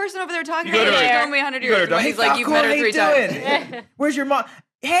 Who's that person over there talking you go to me? to- They've known me 100 You go years. to Wendy's hey, like, you've Falcon, met her how you 3 times. doing? Where's your mom?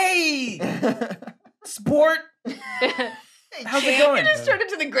 Hey, sport. How's it going? You just turned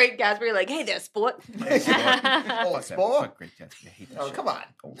into the Great Gatsby, like, hey there, sport. Oh, it's sport? Fuck Great Gatsby. I hate that Oh, shit. come on.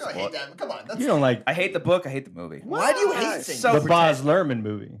 Oh, You don't hate sport. that. Come on. That's You don't like I hate the book. I hate the movie. Why do you hate It's things? so the pretend- Baz Luhrmann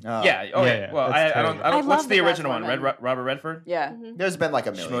movie. Yeah. Oh, Yeah, yeah. yeah, Well, that's I don't. I What's love the the Baz original one? Luhrmann. Robert Redford. Yeah. There's been like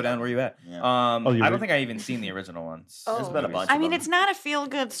a million. Schmodown, where you at? Yeah. Oh, you I re- don't think I even seen the original ones. Oh. There's been a bunch I of mean, them. it's not a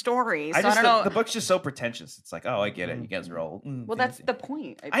feel-good story, so I, I just don't know. the book's just so pretentious. It's like, oh, I get it. You guys are all. Well, that's fancy. the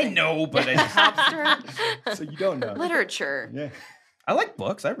point. I think. know, but I just, Hopster So you don't know. literature. Yeah. I like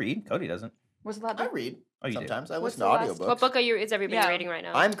books. I read. Cody doesn't. Was that I the read Oh, you do. sometimes. I What's listen to the last- audiobooks. What book is everybody Yeah. reading right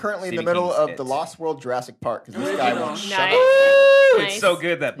now? I'm currently in the Stephen middle King's of It. The Lost World Jurassic Park because this Ooh. guy won't shut Nice. up. It's Nice. so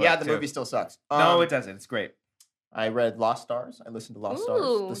good that book. Yeah, the too. movie still sucks. No, it doesn't. It's great. I read Lost Stars. I listened to Lost Stars,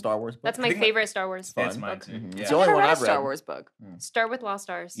 Ooh. the Star Wars book. That's my I think favorite Star Wars That's book. mine too. Mhm. Yeah. It's the only I've one read a I've Star read. Wars book. Start with Lost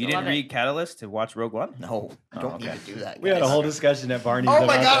Stars. You I didn't love read Catalyst to watch Rogue One? No, I don't okay. need to do that. We had a guys. whole discussion at Barney's. Oh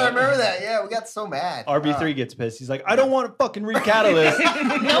my about god, I that. remember that. Yeah, we got so mad. RB3 gets pissed. He's like, I don't want to fucking read Catalyst.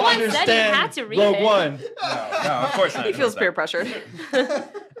 No one said you had to read Rogue it. One. No, of course not. He feels peer pressured.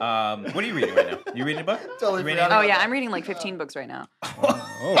 What are you reading right now? You reading a book? Totally You reading forgot Oh about yeah, that. I'm reading like 15 books right now.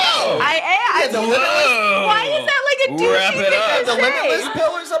 Oh. I am. The Limitless, Why is that like a douchey Wrap it thing up. to the say? Limitless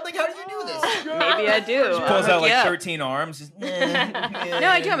pill or something? How do you do this? Maybe I do. Pulls out like Yeah. 13 arms. Just, No,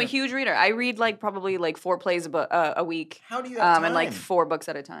 I do. I'm a huge reader. I read like probably like 4 plays a week. How do you have time? And like 4 books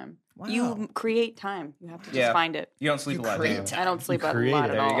at a time. Wow. You create time. You have to just Yeah. find it. You don't sleep You a lot. do create you? time. I don't sleep a create lot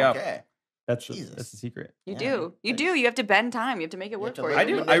it. at There you all. go. Okay. That's Jesus. the secret. You Yeah. do. You do. You have to bend time. You have to make it You work have to for you. I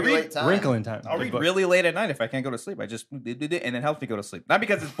do. I read manipulate time. Wrinkle in time. I'll Good read book. really late at night if I can't go to sleep. I just and it helps me go to sleep. Not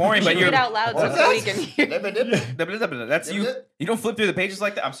because it's boring, but Read you're it out loud so What's Cody that? can hear. That's you. You don't flip through the pages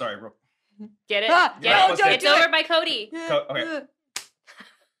like that. I'm sorry, bro. Get it? Ah, Get no, it? don't It's do over it. by Cody. Okay.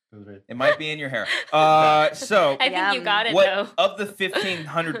 It might be in your hair. So I think you got it what though. of the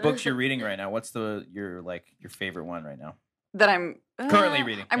 1,500 books you're reading right now? What's your favorite one right now? That I'm Currently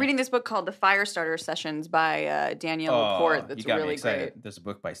reading. I'm reading this book called The Firestarter Sessions by Danielle Laporte. That's you got me really excited. great. There's a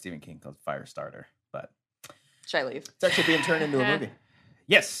book by Stephen King called Firestarter, but Should I leave? It's actually being turned into a movie.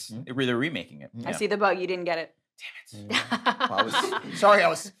 yes, they're remaking it. I see the bug. You didn't get it. I was sorry. I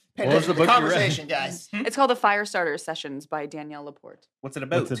was paying What was attention the to book you read? conversation, guys. It's called The Firestarter Sessions by Danielle Laporte. What's it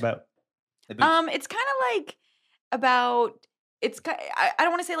about? What's it about? It's kind of like about. I don't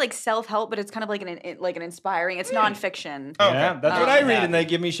want to say like self-help, but it's kind of like an inspiring. It's nonfiction. Oh, Yeah, okay. that's what Um, I read, and they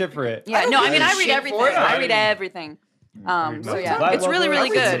give me shit for it. Yeah, don't no, I give mean a I read shit everything. for it. I read everything. So Malcolm yeah, Gladwell it's really book? really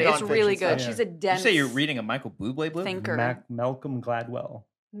I read some good. It's really nonfiction good. stuff. She's a You dense. say you're reading a Michael Bublé book? thinker. Malcolm Gladwell.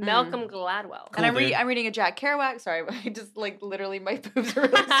 Malcolm Gladwell. And I'm, Cool, dude. I'm reading a Jack Kerouac. Sorry, I just like literally my boobs are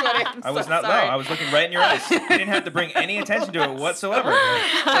really sweaty. I'm I was so not sorry. low. I was looking right in your eyes. You didn't have to bring any attention to it whatsoever.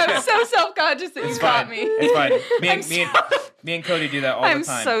 I'm so self-conscious that It's you fine. caught me. It's fine. I'm Me and Cody do that all I'm the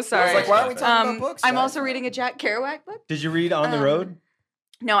time. so I was sorry. like, why are we talking about books? I'm guys? also reading a Jack Kerouac book. Did you read On the Road?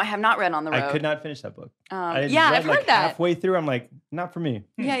 No, I have not read On the Road. I could not finish that book. I Yeah, read, I've like, heard that. Halfway through, I'm like, not for me.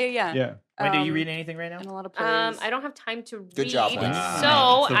 Yeah. Yeah. Wendy, you Um, read anything right now? And a lot of plays. I don't have time to read. Good job, Wendy.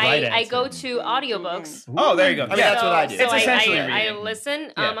 So It's the right I go answer. to audiobooks. Oh, there you go. I mean, that's what I do. So It's essentially I reading. listen.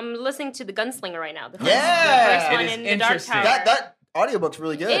 Yeah. I'm listening to The Gunslinger right now. The first, Yeah! the first It one is in the Dark interesting. Tower. That audiobook's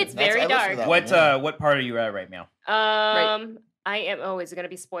really good. It's very I listened to dark. that one, What part are you at right now? I am. Oh, is it gonna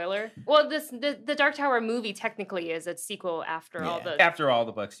be spoiler? Well, the Dark Tower movie technically is a sequel after all the. After all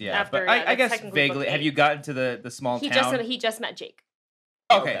the books, yeah. After, but yeah, I that's guess technically book vaguely. Have 8. you gotten to the small He town? just met Jake.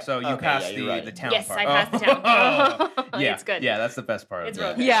 Okay, Okay. so you Okay, passed yeah, you're right. the town Yes, part. I passed the town. yeah, It's good. Yeah, that's the best part. It's of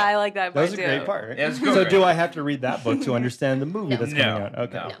real it. good. yeah, I like that That book was a too. great part. Yeah, it's So good. do I have to read that book to understand the movie that's No, coming out?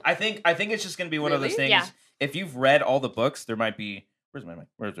 Okay. no. I think it's just gonna be one of those Really? things. Yeah. If you've read all the books, there might be. Where's my mic?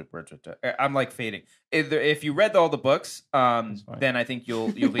 Where's it? I'm like fading. If you read all the books, fine. then I think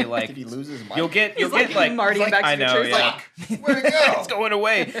you'll be like Did he lose his mic? you'll get like like Marty in Back to I the know, Future. He's yeah. like, where'd it go? It's going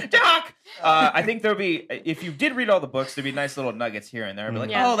away, Doc. I think there'll be if you did read all the books, there'd be nice little nuggets here and there. I'd be like,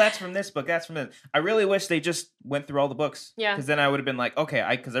 Yeah. oh, that's from this book, that's from this. I really wish they just went through all the books. Yeah. Because then I would have been like, okay,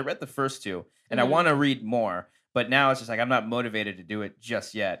 because I read the first two and I Mhm. want to read more. But now it's just like I'm not motivated to do it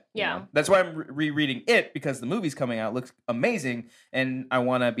just yet. you Yeah. know? That's why I'm rereading it, because the movie's coming out, looks amazing, and I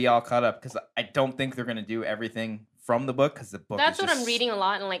want to be all caught up because I don't think they're going to do everything from the book, because the book That's is what just... I'm reading a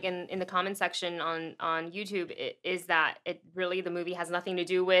lot, and like in the comment section on YouTube, is that it really, the movie has nothing to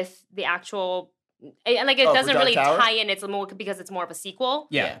do with the actual, and like it Oh, for doesn't Dark really Tower? tie in. It's more because it's more of a sequel.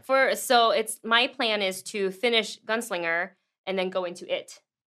 Yeah. So it's my plan is to finish Gunslinger and then go into it,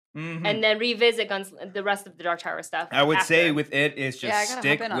 Mhm. and then revisit the rest of the Dark Tower stuff. I would say after. with it is just Yeah, I gotta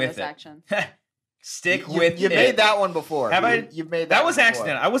stick hop in on with this it. action. Stick You with it. made that one before. Have I? You've made that. That was one before.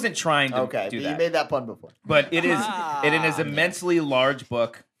 accidental. I wasn't trying to Okay, do but that. you made that pun before. But it is Ah. immensely large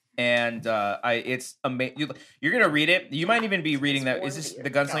book, and it's amazing. You're gonna read it. You might even be reading that. Is this the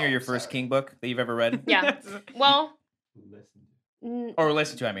Gunslinger your first King book that you've ever read? Yeah. Well. Or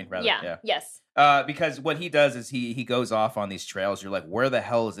listen to, I mean, rather. Yeah. Yes. Because what he does is he goes off on these trails. You're like, where the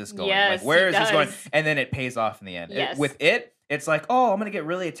hell is this going? Yes, like, where he is this going? does. And then it pays off in the end. Yes. With it, it's like, oh, I'm gonna get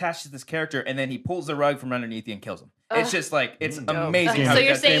really attached to this character, and then he pulls the rug from underneath you and kills him. It's just like it's amazing. So how he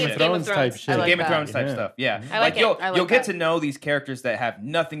you're does saying that it's shit. Game of Thrones. type shit. I like Game of that. Thrones type Yeah. stuff. Yeah, I like it. you'll I like you'll get that. to know these characters that have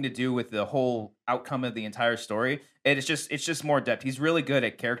nothing to do with the whole outcome of the entire story. And it's just more depth. He's really good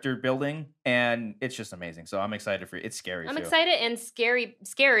at character building, and it's just amazing. So I'm excited for it. It's scary. I'm too. excited and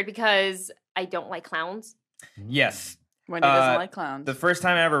scared because I don't like clowns. Yes. Wendy doesn't like clowns. The first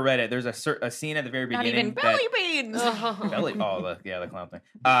time I ever read it, there's a scene at the very Not beginning. even belly beans. Belly. Oh, the clown thing.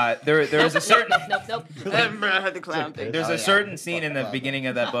 There is a certain. Nope. The clown thing. There's Oh, a yeah. certain scene in the Fuck. beginning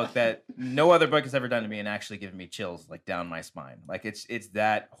of that book that no other book has ever done to me, and actually given me chills like down my spine. Like it's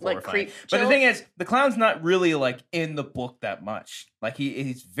that Like horrifying. creep But the chills? thing is, the clown's not really like in the book that much. Like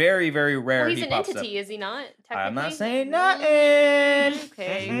he's very very rare. Well, he's he an pops up. entity, is he not? I'm not technically? saying nothing.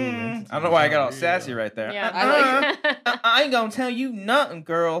 Okay. I don't know why I got all sassy right there. Yeah. I like I ain't gonna tell you nothing,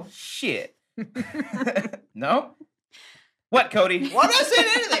 girl. Shit. No? What, Cody? Well, I'm not saying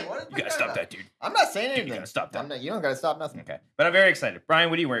anything. What You gotta stop that, dude. I'm not saying Dude, anything. you gotta stop that. I'm not, you don't gotta stop nothing. Okay. But I'm very excited. Brian,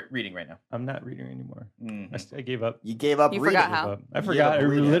 what are you reading right now? I'm not reading anymore. Mhm. I gave up. You gave up You reading. forgot how? I forgot. I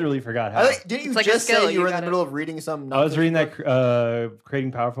reading. literally forgot how. I think, didn't you It's like a just skill, say you you were in the gotta- middle of reading some? I was reading nonfiction book? that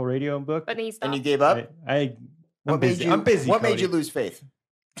Creating Powerful Radio book. But then he stopped. And you gave up. I'm What made busy. you? I'm busy. What made Cody. you lose faith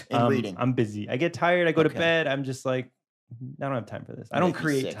in reading? I'm busy. I get tired. I go to Okay. bed. I'm just like, I don't have time for this. I You don't make me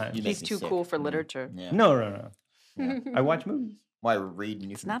create sick. time. You make He's me too sick. cool for literature. Yeah. No. Yeah. I watch movies. Why read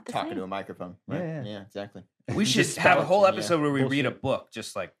and you not the talking same. to a microphone? Yeah, Right? yeah. Yeah, exactly. We should Just have a whole stalking, yeah. episode where we read a Bullshit. book,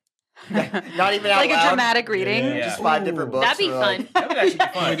 just like Not even out Like a loud. dramatic reading. Yeah. Just 5 different books. That'd be or like- fun. that would actually be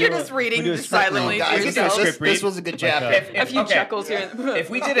fun. You're just reading we do a script silently read. to Guys, do a yourself. script this read. was a good Like, chapter. A few okay. chuckles here. If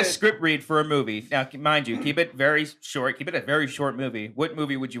we did a script read for a movie, now mind you, keep it very short. Keep it a very short movie. What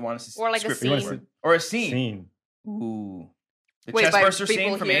movie would you want us to Or like a script read scene. for? Or a scene? Scene. Ooh, the Wait, chest by burster people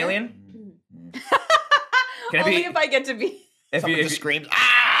scene from here? Alien. Can it Only be? if I get to be. If Someone you, just if, screams.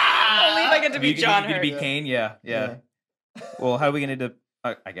 Ah! Only if I get to be you, John you, you Hurt. be Kane, yeah. Well, how are we gonna do?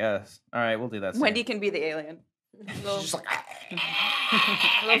 I guess. All right, we'll do that. Scene. Wendy can be the alien. Little, Just like,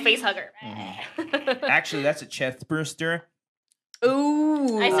 little face hugger. Actually, that's a chest burster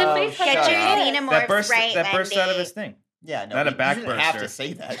Ooh. I said Oh, face shut hugger. Get your up. xenomorphs that bursts right, that bursts out of Wendy. his thing. yeah, no, Not a you back didn't have burster. to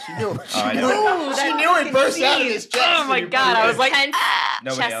say that. She knew. She I knew. know. Ooh, She that knew it fucking burst out of scene. his chest. Oh my and you god, I was like, Tense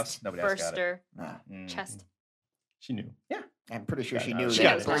Nobody chest else got it. burster. Ah, Mm. Chest. Hmm. She knew. I'm pretty sure Yeah, she no, knew she that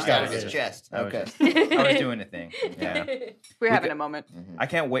got it it burst burst out out of of his it. chest. I was Okay. just- I was doing a thing. Yeah. we're having got- a moment. Mhm. I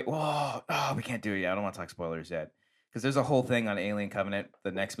can't wait. Whoa, oh, we can't do it yet. I don't want to talk spoilers yet. Because there's a whole thing on Alien Covenant,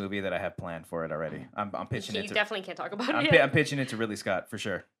 the next movie that I have planned for it already. I'm pitching You it to. definitely can't talk about I'm, it. I'm pitching it to Ridley Scott for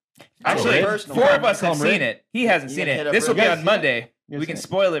sure. Oh, Actually, personal. 4 of us Call have him seen Rick. it. He hasn't You seen gonna hit it. up This will Rick? be You on guys Monday. You We guys can seen it?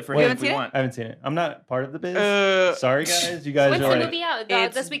 spoil it for Wait, him haven't if we seen it? want. I haven't seen it. I'm not part of the biz. Sorry, guys. You guys When's are the like, movie out?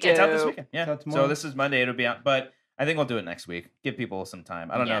 It's This weekend. It's out this dope. weekend. Yeah. It's out So tomorrow. this is Monday. It'll be out, but I think we'll do it next week. Give people some time.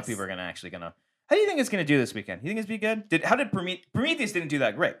 I don't know if Yes. people are gonna. How do you think it's gonna do this weekend? You think it's be good? How did Prometheus didn't do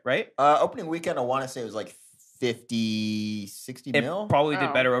that great, right? Opening weekend, I want to say it was like 50, 60 It mil. probably did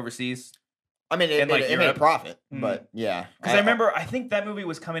Oh. better overseas. I mean, in, it like, made a Europe. profit, Mhm. but yeah. Because I remember, I think that movie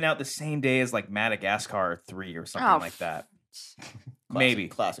was coming out the same day as like Madagascar 3 or something Oh, like that. Classic, Maybe.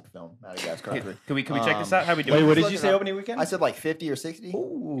 classic film, Madagascar Yeah. 3. Can we check this Um, out? How we doing? Wait, what did Look you it say up. opening weekend? I said like 50 or 60.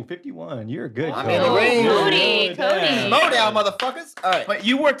 Ooh, 51. You're good. I'm Cody. in the range. Cody, Good, Cody. yeah. Slow down, motherfuckers. All right. But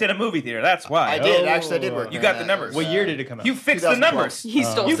you worked at a movie theater. That's why. I did. Oh. Actually, I did work. You on got that. the numbers. It was, What year did it come out? You fixed the 2012. numbers. He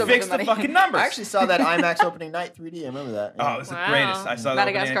stole You some fixed of the the money. fucking numbers. I actually saw that IMAX opening night 3D. I remember that. Oh, it was the Wow. greatest. I saw that.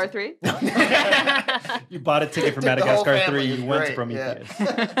 Madagascar 3? You bought a ticket for Took the whole Madagascar family. 3. It was You went to great, yeah.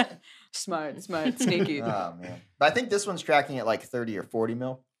 Prometheus. Smart, sneaky. Oh man! But I think this one's tracking at like 30 or 40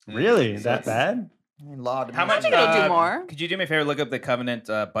 mil. Really? So That it's- bad? How much? I think it'll do more. Could you do me a favor? Look up the Covenant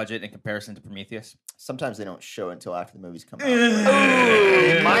budget in comparison to Prometheus. Sometimes they don't show it until after the movies come out. Ooh,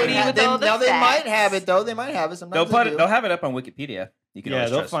 They might Cody have, with they, all the now they might facts. have it though. They might have it. Sometimes they do. They'll have it up on Wikipedia. You can Yeah,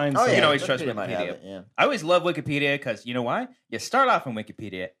 always they'll trust. find. Oh, some- yeah. You can always trust Wikipedia might have Wikipedia. it, yeah. I always love Wikipedia because you know why? You start off in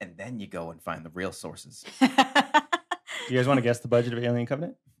Wikipedia and then you go and find the real sources. Do you guys want to guess the budget of Alien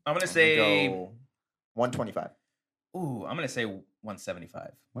Covenant? I'm gonna say, Go 125. I'm gonna say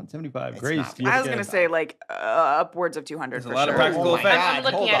 175. 175. It's Grace, not do you have I a was gonna guess? say like upwards of 200. There's a for lot of sure. practical Oh my effects. God, I'm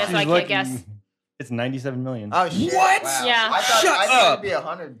looking hold at it, on. so I She's can't lucky. guess. It's 97 million. Oh shit! What? Wow. Yeah. I thought Shut it up. would be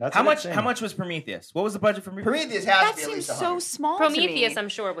 100. That's How what it's much? saying. How much was Prometheus? What was the budget for Prometheus has That to be at seems least so 100. small. Prometheus, to me. I'm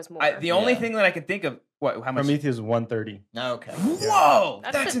sure was more. The only Yeah. thing that I can think of, how much? Prometheus 130. Okay. Whoa,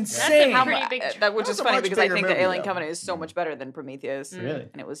 That's that's a- insane. that's a pretty big- That which That is was a funny much because I bigger think the movie, Alien though. Covenant is so much better than Prometheus, Really?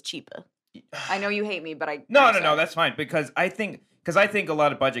 and it was cheaper. I know you hate me, but I No, I'm no, no, sorry. that's fine because I think a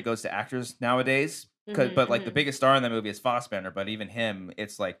lot of budget goes to actors nowadays. But like the biggest star in that movie is Fassbender, but even him,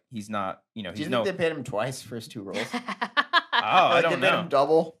 it's like he's not. Do you He's think they paid him twice for his two roles? Oh, I Like, don't they paid know. him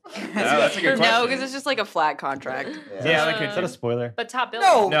double. that's a good question. No, because it's just like a flat contract. Yeah, that Is could. that a spoiler? But top bill.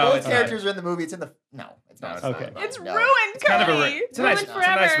 No, No, both it's not. characters are in the movie. It's in the it's No, not. it's not. Okay. It's No. ruined, It's kind of a. Cody. It's a nice. Ruined It's a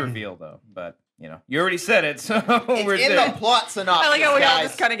nice forever. reveal though, but you already said it, so It's we're in there. the plot synopsis. I like how we all guys.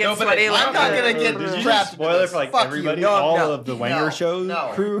 just kind of get No, but sweaty. I'm like, I'm not gonna get Did you trapped just into spoil it this. for like Fuck you. everybody? No, all no, of the no, Wanger Show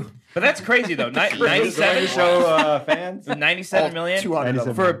no. crew? But that's crazy though. The Wanger 97 Show fans? 97 million 200 of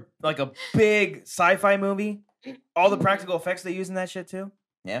them. for like a big sci-fi movie. All the practical effects they use in that shit too.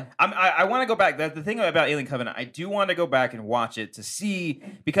 Yeah. I want to go back. The thing about Alien Covenant, I do want to go back and watch it to see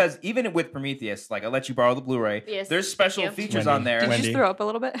because even with Prometheus, like I let you borrow the Blu-ray. Yes, There's thank special you. features Wendy. on there. Did you Wendy. just throw up a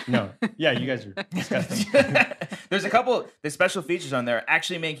little bit? No. Yeah, you guys are disgusting. There's a couple. The special features on there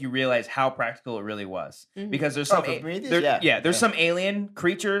actually make you realize how practical it really was. Because there's some, for Prometheus? there's Yeah. some alien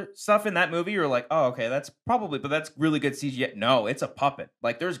creature stuff in that movie. You're like, oh, okay, that's really good CGI. No, it's a puppet.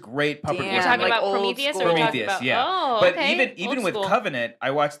 Like there's great puppet Damn. work. We're talking like about old Prometheus school. or we're talking Prometheus, about, yeah. Oh, But okay. even Old with school. Covenant,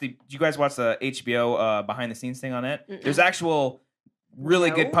 I watched the. Did you guys watch the HBO behind the scenes thing on it? There's actual really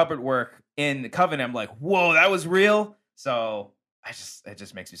No. good puppet work in Covenant. I'm like, whoa, that was real. So it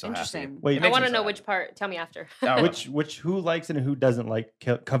just makes me so happy. Interesting. Wait, It I makes want me to so know happy. which part. Tell me after. Oh, who likes it and who doesn't like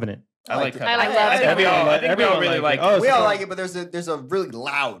Covenant? I like it. Covenant. I like I think we all. I think we all Everyone really like. liked it. it. We all so- like it, but there's a really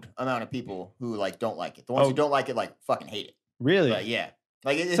loud amount of people who like don't like it. The ones Oh. who don't like it like fucking hate it. Really? But yeah,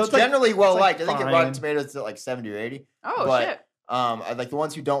 like it's So it's like- generally well it's like liked. I think it Rotten fine. Tomatoes is at like 70 or 80. Oh But- shit. Like the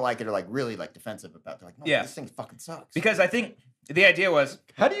ones who don't like it are like really like defensive about it. They're like, no, Yeah. this thing fucking sucks. Because I think the idea was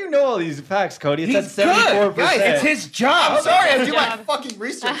How do you know all these facts, Cody? It he's said 74%. good. Guys, it's his job. I'm sorry, I do my Job. fucking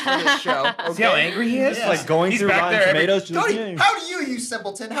research for this show. Okay? See how angry he is? Yeah. Like going He's through back Rotten there every- Tomatoes. just Cody, kidding. how do you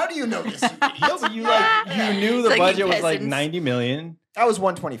simpleton? How do you know this? You No, idiot? but you knew the It's like budget you was like peasants. 90 million. That was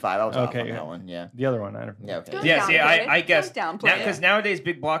 125. I was off Okay, on yeah. that one. Yeah. The other one, I don't know. Yeah. Okay. Don't Yeah, see, downplay it. I guess Don't downplay it. because nowadays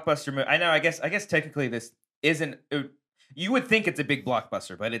big blockbuster. I know. I guess technically this isn't. You would think it's a big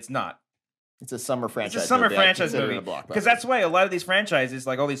blockbuster, but it's not. It's a summer franchise. It's a summer movie. I franchise consider it movie a blockbuster. because that's why a lot of these franchises,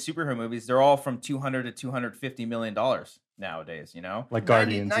 like all these superhero movies, they're all from $200 to $250 million nowadays. You know, Like 90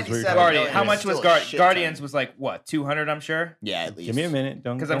 Guardians is where you're 97 going. Guardian. How is much was still a shit ton. Guardians? Was like what 200? I'm sure. Yeah, at least. Give me a minute.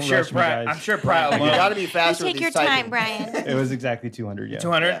 Don't. Because I'm don't sure rush me, Pratt. guys. I'm sure Pratt You alone. got to be You faster. take with your these typing. time, Brian. It was exactly 200. Yeah.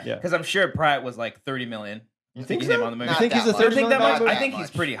 200. Yeah. Because I'm sure Pratt was like 30 million. You think him so? on the movie. You Not think he's that a much. 30 think that million much? dollar I movie? think he's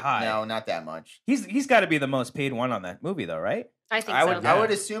pretty high. No, not that much. He's got to be the most paid one on that movie, though, right? I think I so. would I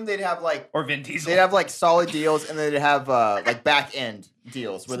would assume they'd have like Or Vin Diesel. they'd have like solid deals, and then they'd have like back end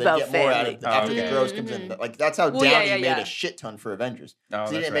deals where It's they about get more out of family. after okay. the gross comes in. Like that's how Well, Downey yeah, made yeah. a shit ton for Avengers. Oh, So he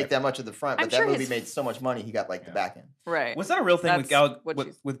that's didn't right. make that much at the front, but I'm that sure movie his- made so much money he got like the back end. Right. Was that a real thing with That's Gal? what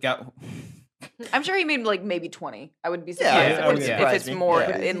she's- With Gal? I'm sure he made like maybe 20. I would be Yeah, surprised I would if surprise it's me. more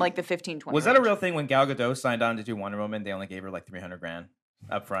Yeah. in like the 15, 20. Was that a range. real thing when Gal Gadot signed on to do Wonder Woman? They only gave her like $300,000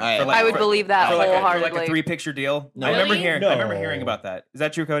 up front. I- For, like, I would for- believe that for like a wholeheartedly. 3-picture deal. No. I remember Really? hearing. No. I remember hearing about that. Is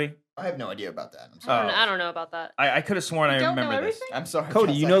that true, Cody? I have no idea about that. I'm I sorry. don't, I don't know about that. I could have sworn I Don't know remember this. everything? I'm sorry.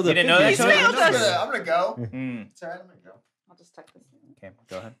 Cody, you know the. You didn't know that, figures. Cody? I'm gonna go. Mm, It's all right, I'm gonna go. I'll just tuck this in. okay,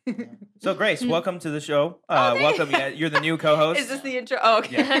 go ahead. So, Grace, welcome to the show. Oh, thanks. Welcome. Yeah, you're the new co-host. Is this the intro? Oh,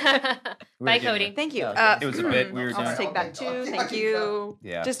 okay. We were Bye, getting Cody. there. Thank you. Yeah, It was a bit weird. I'll just doing take that too. Thank you.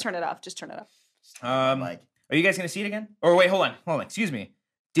 Yeah. Just turn it off. Just turn it off. Mike. Are you guys gonna see it again? Or wait, hold on. Excuse me.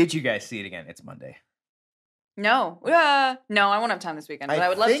 Did you guys see it again? It's Monday. No. No, I won't have time this weekend, but I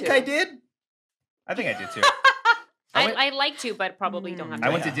would love think to. I did. I think I did too. I'd like to, but probably don't have I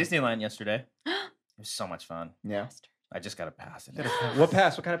to. went to Yeah. Disneyland yesterday. It was so much fun. Yeah. I just got a pass. What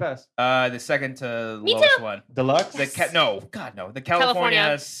pass? What kind of pass? The second to Me lowest too. one. Deluxe. The no, God no. The California.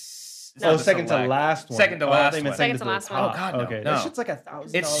 California It's not the second to select. last one. Second to Oh, last they meant one. Second to last one. Oh God, no. Okay, no. that shit's like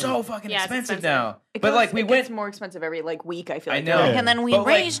 $1,000. It's so fucking Yeah, it's expensive expensive. now. It But goes- like we it went, gets more expensive every like week. I feel I like. know. They're like, And then we But, like,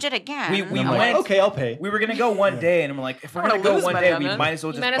 raised it again. we And I'm went. like, okay, I'll pay. We were gonna go one day, and I'm like, if we're I don't gonna go wanna lose one money day, on we this. might as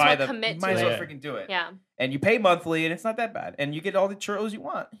well You just might as buy well the. commit Might to as well it. freaking do it. Yeah. And you pay monthly, and it's not that bad, and you get all the churros you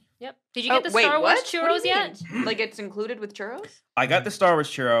want. Yep. Did you get the Star Wars what? What churros do you yet? mean? Like it's included with churros? I got the Star Wars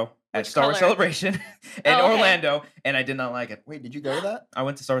churro at Which Star Wars color? Celebration in Oh, okay. Orlando, and I did not like it. Wait, did you go to that? I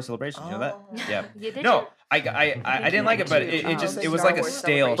went to Star Wars Celebration. You know that? Oh. Yeah. You did No, you? I didn't like it, but it Oh, just the it was Star like a Wars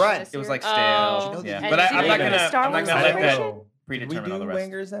stale. Celebration It was like Oh. stale. Did you Yeah, know but that- I'm Did not you go to gonna. Star I'm not Wars gonna let that Celebration? Did we predetermine do all the rest.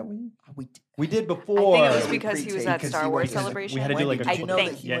 Wangers that week? We, We did I before. think it was Yeah. because he was Because at he Star went- Wars because Celebration. we had to do like Wendy, a did you know think.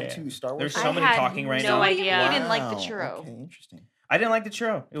 that he Yeah, went yeah. to Star Wars? There's I so many had talking right no now. idea. He didn't like the Wow, churro. Okay, interesting. I didn't like the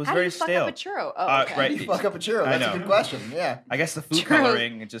churro. It was How do very you fuck stale. up a churro? Oh, okay. Right. How do you fuck up a churro? I That's a know. good question. Yeah. I guess the food Churros-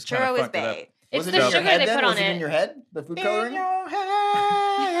 coloring it just kind Churro of is fucked it up. bad. It's Was it the in your sugar head they then? put Was on it in it. your head? The food coloring? your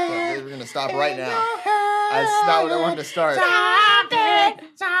We're gonna stop right now. That's not what I wanted to start. We're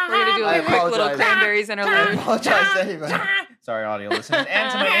gonna do I a quick little apologize. cranberries I interlude. apologize to anybody. Sorry, audio listeners,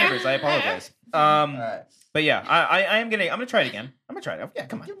 and to my neighbors. I apologize. All right. But yeah, I'm gonna try it again. I'm gonna try it. Yeah,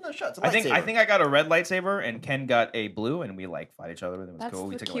 come on. Give them a shot. It's a I think lightsaber. I got a red lightsaber and Ken got a blue, and we like fight each other with it. It was That's cool.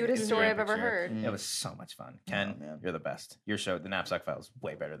 We the took, like, an cutest story Instagram I've ever picture. heard. It was so much fun. Ken, man. you're the best. Your show, the Knapsack Files, is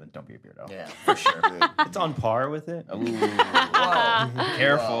way better than Don't Be a Beardo. Yeah, for sure, dude. It's on par with it. Ooh, Whoa.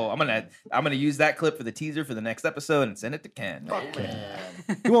 careful! Wow. I'm gonna use that clip for the teaser for the next episode and send it to Ken. Man.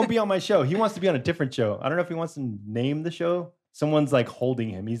 He won't be on my show. He wants to be on a different show. I don't know if he wants to name the show. Someone's like holding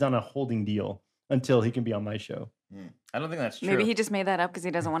him. He's on a holding deal until he can be on my show. I don't think that's true. Maybe he just made that up because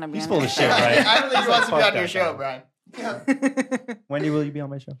he doesn't want to be He's on full your of show. shit, right? I don't think he wants to be Fuck on your that show, guy. Brian. Wendy, will you be on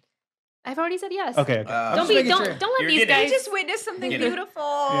my show? I've already said yes. Okay. Okay. I'm Don't just be making don't sure. don't let You're these getting- guys. I just witnessed something Get it. beautiful.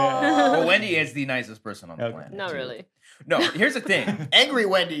 Yeah. Well, Wendy is the nicest person on the Okay. planet. Not really. No, here's the thing. Angry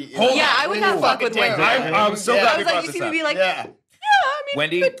Wendy. is- Hold Yeah, I would not fuck with Wendy. I'm so Yeah. glad I we was like, brought you this see me up. be like, Yeah.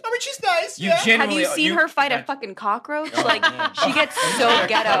 Wendy, she's nice. you yeah. have genuinely you seen her fight a fucking cockroach? Like, she gets so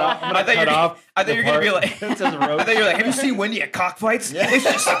ghetto. I thought you were gonna be like, It says I thought you were like, have you seen Wendy at cockfights? Yeah. It's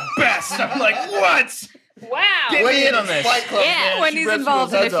just the best. I'm like, what? Wow. Get me in on this. Fight Club, Yeah. man. She Wendy's rips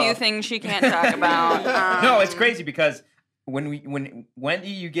involved in people's a few heads off. things she can't talk about. No, it's crazy because when Wendy,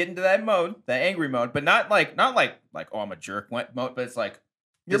 you get into that mode, that angry mode, but not like oh, I'm a jerk mode, but it's like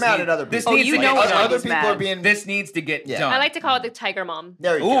You're this mad needs- at other people. This Oh, needs you to know get when done. Other Wendy's people mad. are being. This needs to get Yeah. done. I like to call it the tiger mom.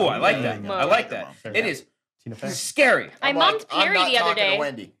 There you Ooh, go. I like that. Yeah. I like that. Yeah. It is Tina Fey. scary. I I'm mommed like, I'm Perry not the other talking to day,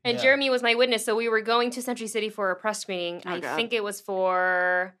 Wendy. and Yeah. Jeremy was my witness. So we were going to Century City for a press screening. Oh, I God. think it was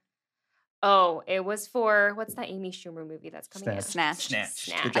for. Oh, it was for what's that Amy Schumer movie that's coming out? Snatch. Snatch.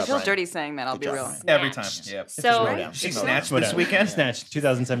 Good I job, feel Brian. dirty saying that, I'll Good be job, real. Brian. Every time. Snatched. Yep. So slow down. She Slow down. snatched this Whatever. weekend. Snatch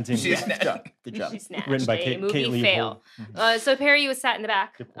 2017. She Yeah. snatched. Good job. Good job. she snatched Written by a Kate movie Leopold. fail. So Perry was sat in the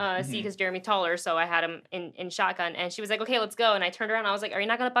back, Mm-hmm. see, because Jeremy taller, so I had him in shotgun, and she was like, "Okay, let's go." And I turned around, I was like, "Are you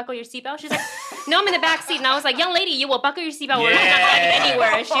not gonna buckle your seatbelt?" She's like, "No, I'm in the back seat." And I was like, "Young lady, you will buckle your seatbelt. We're not going Yeah.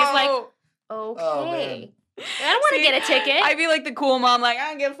 anywhere." And she's like, Oh. "Okay." I don't want to See, get a ticket. I'd be like the cool mom, like, I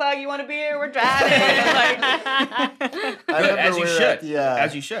don't give a fuck, you want a beer? We're driving. Like, I remember As you we were should. at the,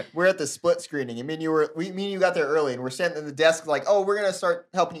 As you should. we're at the split screening. I mean, me and you got there early, and we're sitting at the desk like, oh, we're gonna start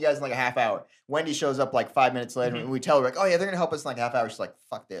helping you guys in like a half hour. Wendy shows up like 5 minutes later, and we tell her like, oh yeah, they're gonna help us in like a half hour. She's like,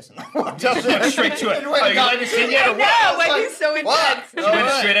 fuck this, and I walked up there. Straight to it. And Wendy Oh, you got- letting us in yet or what? no, I was Wendy's so what? intense. She went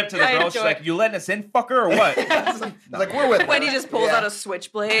straight up to the I girl. She's enjoy like, it. "You letting us in, fucker, or what?" I was like, we're with her. Wendy just pulls Yeah. out a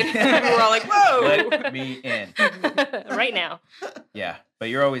switchblade. We're all like, whoa. Let me in. right now. Yeah, but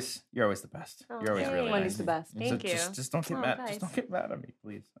you're always the best. Oh, You're always yay. really Wendy's nice. the best. Thank So you. Just don't get Oh, mad. nice. Just don't get mad at me,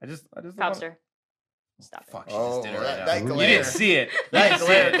 please. I just don't wanna- Copster. Stop it. Fuck, she Oh, just did it right that- now. that You glare. didn't see it. You That didn't see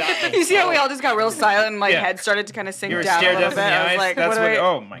glare it. got me. You see how we all just got real silent and my Yeah. head started to kind of sink You were down a scared little up bit. in the I was eyes. like, That's what do what. I...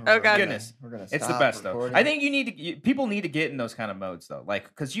 Oh my Oh, God. goodness. We're gonna It's the stop best though. recording. I think people need to get in those kind of modes though, like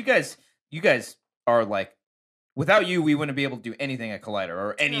because you guys are like, without you, we wouldn't be able to do anything at Collider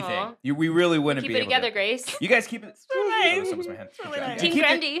or anything. Aw. We really wouldn't Keep be it able together, to. Grace. You guys keep it. nice. That was my hand. Good really job. nice. You Team keep it-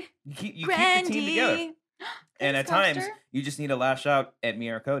 Grandy. You keep the team together. And at Thanks, times, Copster. you just need to lash out at me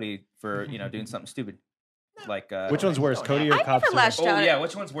or Cody for doing something stupid. Like Which one's worse, Cody or I never Copster? lashed Oh out. yeah,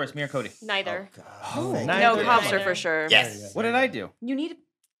 which one's worse, me or Cody? Neither. Oh, thank No, you. No, Copster Neither. for sure. Yes. What did I do? You need...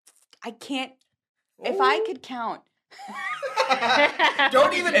 I can't... If I could count...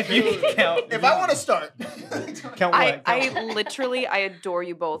 Don't even. If you can count. If I want to start. Count what? I adore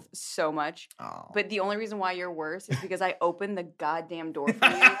you both so much. Oh. But the only reason why you're worse is because I open the goddamn door for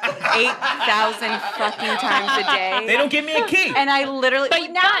you 8,000 fucking times a day. They don't give me a key. And I literally. But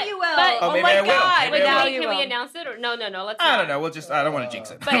now you will. Oh, maybe my I will. God. Maybe I Now will. you Can will. we announce it or no? Let's. I don't not. know. We'll just. I don't want to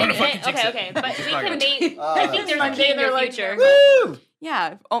jinx it. But I don't want to fucking jinx okay, it. okay. But It's we not can good. make. I think there's a Monday, key in they're your like, future. Woo!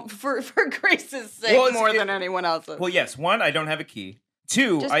 Yeah, for Grace's sake, Well, more than anyone else's. Well, yes. One, I don't have a key.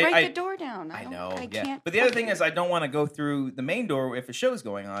 Two, Just break the door down. I don't- know. I Yeah. can't. But the other thing is, I don't want to go through the main door if a show's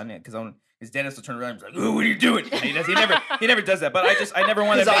going on because Dennis will turn around and be like, "Ooh, what are you doing?" And he never does that. But I never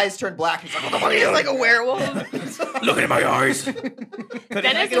want His to. eyes turn black. He's like, what the fuck are you He's doing? like a werewolf. Looking at my eyes.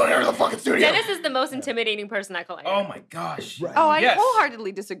 Dennis Get over to the fucking studio. Dennis is the most intimidating person at Collider. Oh my gosh. Right. Oh, I Yes.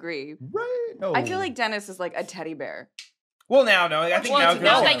 wholeheartedly disagree. Right? No. I feel like Dennis is like a teddy bear. Well, now, no. I think Well, now it's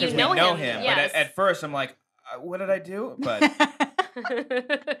now that you because we know know him, him. yes. But at first, I'm like, what did I do? But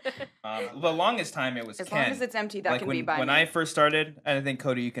the longest time it was As Ken. long as it's empty, that like can when, be by when me. I first started, and I think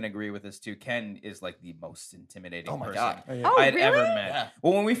Cody, you can agree with this too. Ken is like the most intimidating Oh my person God. Oh, yeah. Oh, I had really? ever met. Yeah.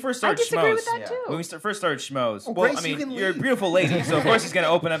 Well, when we first I started disagree with Schmoes, that Yeah. too. when we first started Schmoes, Oh, well, Grace, I you mean, can you're a leave. beautiful lady, so of course he's gonna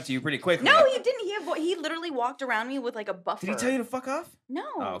open up to you pretty quickly. No, he didn't. He literally walked around me with like a buffer. Did he tell you to fuck off? No.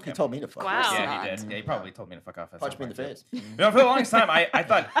 Oh, okay. He told me to fuck. Wow. course Yeah, not. he did. Yeah, he probably told me to fuck off. At Punch some me in the point, too. face. No, for the longest time, I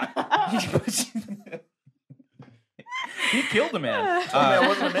thought he killed a man. Oh, man, I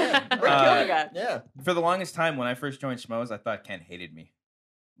wasn't a man. We're killing it. Yeah. For the longest time, when I first joined Schmoes, I thought Ken hated me.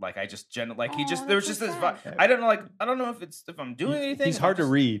 Like I just Aw, there was that's just so this sad. vibe. I don't know if I'm doing anything. He's hard to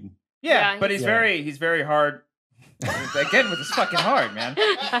read. Yeah, Yeah, but he's Yeah. he's very hard. Again, with his fucking hard, man.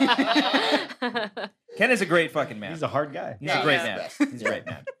 Ken is a great fucking man. He's a hard guy. He's Yeah, a great he's the man. best. He's a great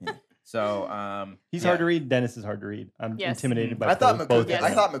man. So, He's yeah. hard to read. Dennis is hard to read. I'm Yes. intimidated by I thought both Makuga. of I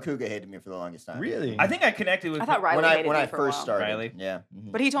them. thought Makuga hated me for the longest time. Really? I think I connected with. I thought Riley When hated I me for a first while. started. Riley? Yeah.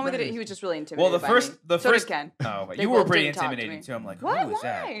 Mhm. But he told me that Riley's- he was just really Well, intimidated. the by first, me. the so first. did Ken. Oh, They you were both pretty didn't talk to intimidating me. too. I'm like, What? who is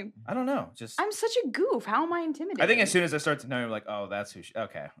that? Why? I don't know. Just. I'm such a goof. How am I intimidated? I think as soon as I start to know, I'm like, oh, that's who.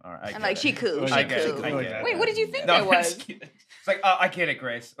 Okay, all right. I I'm get like, it. she cool. She I get it. cool. I get it. Wait, what did you think No, I I'm was? just kidding. It's like, I get it,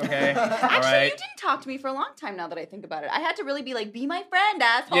 Grace. Okay, all Actually, right. you didn't talk to me for a long time. Now that I think about it, I had to really be like, "Be my friend,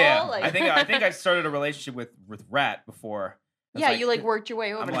 asshole." Yeah, Like, I think I started a relationship with Rat before. I was yeah, you like worked your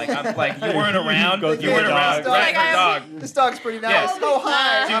way over. I'm to like, me. you weren't around. Go You through weren't the around. dog. Rat's Like, her dog. This dog's pretty nice. Yes. Oh,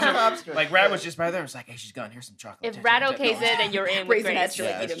 hi. She was I'm a- lobster. Like Rat was just by there. It's like, hey, she's gone. Here's some chocolate. If Rat okays it, then you're in with Raising Grace. that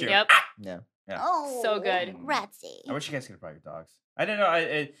Yeah, shit. that's true. Yep. Yeah. Yeah. Oh, So good. Ratsy. I wish you guys could have brought your dogs. I didn't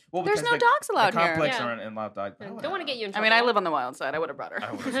know. Well, There's because no dogs allowed the here. complex Yeah. aren't allowed dogs. Don't want to get you in I trouble. mean, I live on the wild side. I would have brought her. I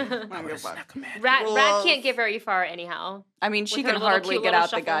I would've- don't I give a would've fuck. snuck 'em in. Rat can't get very far anyhow. I mean, she With her can little hardly cute get little out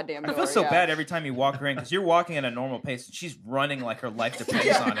the shuffle. goddamn I door. feel so yeah. bad every time you walk her in because you're walking at a normal pace and she's running like her life depends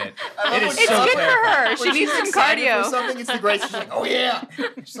Yeah. on it. I love It is when It's so good for terrifying. her. She When needs she's some excited cardio. For something, it's the great. She's like, oh yeah.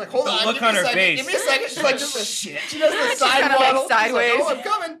 She's like, hold The on. look give me on a her second, face. Give me a second. She's like, just Shit. She does the She's side kinda, like, waddle. She's sideways. oh, I'm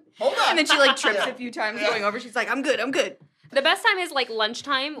coming. Hold on. And then she like trips Yeah. a few times Yeah. going over. She's like, "I'm good. I'm good." The best time is like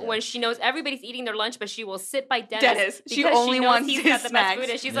lunchtime when she knows everybody's eating their lunch, but she will sit by Dennis. Dennis. She because only knows wants he's his got the snacks. best food,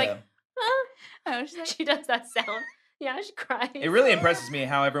 and she's Yeah. like, huh? Oh, she's like, She does that sound. Yeah, she cries. It really impresses me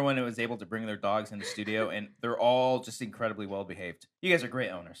how everyone was able to bring their dogs in the studio and they're all just incredibly well behaved. You guys are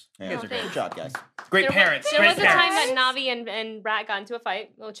great owners. You Yeah. guys are great. Good job, guys. Great There parents. There great was a time parents. that Navi and Rat got into a fight,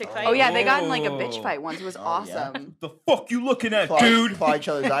 a little chick fight. "Oh yeah, they got in like a bitch Oh. fight once. It was Oh, awesome." The fuck you looking at, Claw, dude? claw each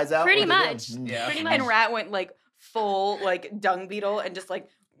other's eyes out. Pretty What are they much. doing? Yeah. Pretty much. And Rat went like full like dung beetle and just like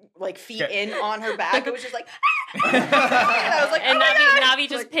feet Okay. in on her back. It was just like, and I was like, And "Oh my God." Navi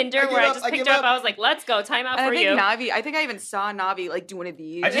just Like, pinned I her give where I up, just I picked give her up. up. I was like, let's go. Time out And for I think you. Navi. I think I even saw Navi like do one of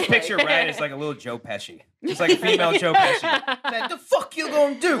these. I just like- picture Rat as like a little Joe Pesci. Just like a female Joe Pesci. Man, the fuck you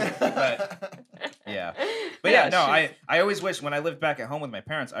gonna do? But yeah. But yeah, Yeah, no, she's- I always wish when I lived back at home with my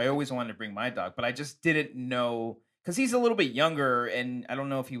parents, I always wanted to bring my dog, but I just didn't know because he's a little bit younger and I don't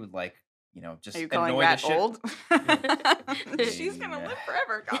know if he would like, just Are you calling annoy the Rat shit. old? She's gonna live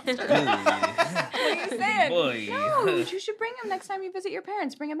forever. What Boy. are you saying? Boy. No, you should bring him next time you visit your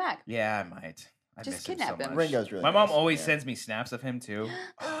parents. Bring him back. Yeah, I might. I Just miss him kidnap so him. much. Ringo's really My mom nice. always Yeah. sends me snaps of him too.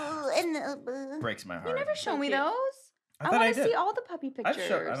 Oh, and Breaks my heart. You never show me cute. those. I I thought I want to did. see all the puppy I've pictures.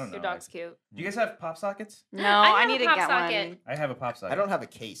 shown- I don't know. Your dog's cute. Do you guys have pop sockets? No, I I, have need a to pop get socket. one. I have a pop socket. I don't have a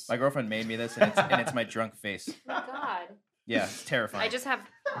case. My girlfriend made me this, and it's my drunk face. Oh my God. Yeah, it's terrifying. I just have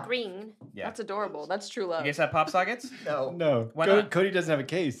Green. Yeah. That's adorable. That's true love. You guys have pop sockets? No. No, Why not? Cody doesn't have a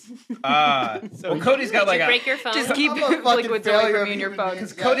case. Well, Cody's got Did like you a. break your phone? Just keep I'm a fucking liquids away failure from of me and your human phone.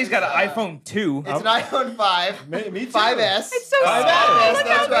 beings. Cody's got an It's, iPhone 2. It's an iPhone 5. Me too. 5S. It's so 5S, small. Look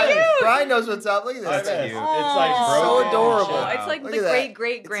That's how right. cute. Brian knows what's up. Look at this. That's It's cute. like Aw. broken. adorable. Wow. It's like Look the at that. great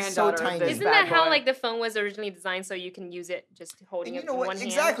great It's granddaughter so of tiny. this Isn't bad that how boy. like the phone was originally designed so you can use it just holding And it you know in what? one hand?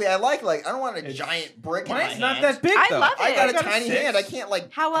 Exactly. I like I don't want a giant brick in my Mine's not hand. that big I though. love I it. got a got a tiny 6. hand. I can't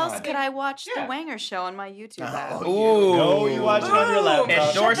like. How else Oh. could I watch Yeah. the Wanger Show on my YouTube app? Ooh. No, you watch it on your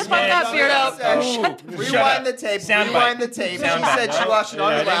laptop. Shut the fuck up, Beardo. Ooh. Rewind the tape. Sound Rewind bite. the tape. She Sound said bite. she watched it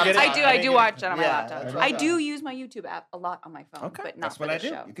on Yeah, her I didn't get laptop. it. I do watch it on my Yeah, laptop. that's I right. do use my YouTube app a lot on my phone, Okay, but not that's for what I this do.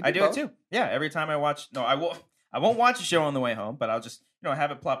 show. You can I do do it both. too. Yeah, every time I watch. No, I won't watch a show on the way home, but I'll just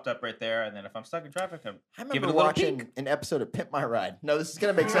have it plopped up right there, and then if I'm stuck in traffic, I give it a remember little watching peek. an episode of Pimp My Ride. No, this is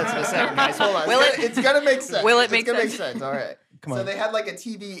gonna make sense in a second, guys. Hold on. Will It's gonna make sense. Will it It's make gonna sense? make sense. All right. Come So on. they had like a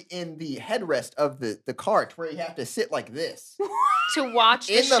TV in the headrest of the car to where you have to sit like this To watch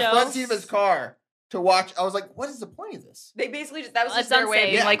the in the show. front seat of his car to watch. I was like, what is the point of this? They basically that was Well, just it's their way of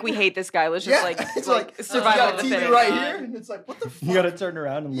being unsafe. like, we hate this guy. Let's just it's like survival you of got the a TV fittest. right here, and it's like, what the fuck? You gotta turn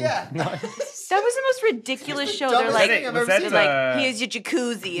around and Yeah. That was the most ridiculous It's the show. They're dumbest like, thing I've was ever that, seen. like, here's your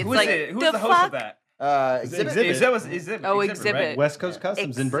jacuzzi. It's Who's like, it? Who's the the host fuck? of that? Exhibit. Exhibit. That was Exhibit. Oh, Right? Exhibit. West Coast Yeah.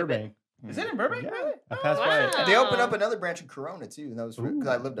 Customs in Exhibit. Burbank. Is it in Burbank? Yeah. Really? I passed by it. Wow. They opened up another branch in Corona too, and that was because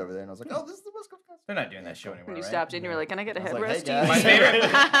I lived over there, and I was like, oh, this is the West Coast. They're not doing that show anymore. When you right? stopped in, you were like, can I get a I was like, headrest? hey, to guys.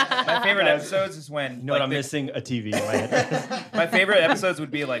 use?" My favorite episodes is when You know what? like, I'm the- missing a TV in my head. My favorite episodes would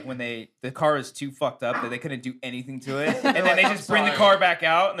be like when the car is too fucked up that they couldn't do anything to it, and then they I'm just bring the sorry. car back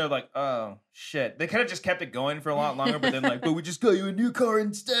out, and they're like, "Oh shit!" They could have just kept it going for a lot longer, but then like, "But we just got you a new car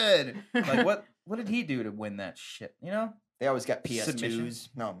instead." Like, what did he do to win that shit? You know? They always got PS2s. Submission.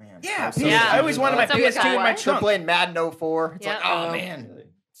 No man. Yeah, So Yeah. I always wanted my What's up PS2 with in that? my What? They're trunk. playing Madden 04. It's like, Yeah. oh man,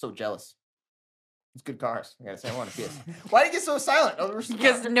 so jealous. It's good cars. I gotta say, I want a PS. Why did you get so silent? Oh, we're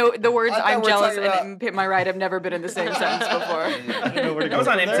Because no, the words I thought "I'm we're jealous" talking about- and "Pit My Ride" have never been in the same sentence before. I don't know where to That go was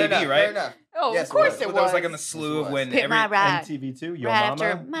on from MTV, there. Fair enough, right? Fair enough. Oh, Yes, of course it it That was. was like on the slew Yes, of it when was. Pit every My Ride. MTV too. Yo Right Mama.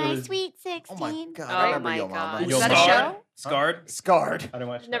 after My It was- Sweet Oh 16. my god, Oh I remember my Yo God. Mama. Yo Is that a Mama. show? Scarred Scarred. I didn't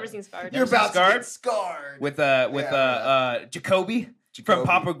watch. Never that. seen Scarred. You're about Scarred? to get scarred. with Jacoby. From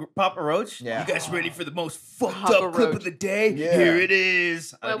Jacoby. Papa Roach. Yeah. You guys ready for the most fucked Papa up clip Roach. of the day? Yeah. Here it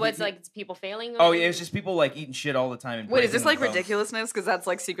is. Well, what's like it's people failing? Oh yeah, it's just people like eating shit all the time. And Wait, is this breaking like their bones. ridiculousness? Because that's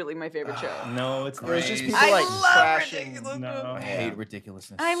like secretly my favorite show. No, it's Or it's just Crazy. people I like love crashing. ridiculous. No. I hate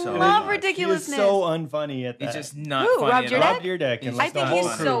ridiculousness. I so love much. ridiculousness. He is so unfunny at that. It's just not Who, funny Rob at Dyrdek? all. Rob Dyrdek and He's- like I think the he's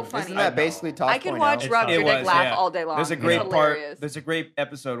whole so crew. funny. Isn't that basically Tosh I can point watch out? Rob It Dyrdek was, laugh yeah. all day long. There's a It's great hilarious. part. There's a great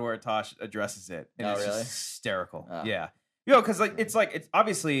episode where Tosh addresses it, and Oh, it's really? just hysterical. Oh. Yeah, because it's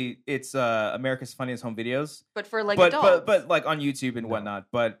obviously it's America's Funniest Home Videos, But for like but adults. but like on YouTube and No. whatnot.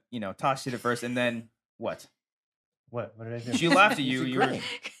 But Tosh did it first, and then what? What? What did I do? She laughed at you. She's You were grinning.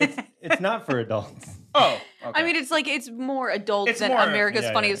 It's not for adults. oh. Okay. I mean, it's more adult It's than more- America's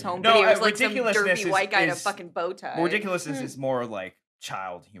yeah, Funniest yeah, Home yeah. No, Videos. Like some ridiculousness derpy white guy in a is- fucking bow tie. ridiculousness is more like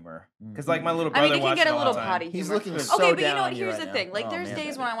child humor because like my little brother. I mean, it can watched get a all little the time. potty He's humor. looking so Okay, but you down know on what? you Here's right the now. thing. Like, Oh, there's man.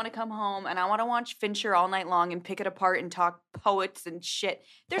 days when I want to come home and I want to watch Fincher all night long and pick it apart and talk poets and shit.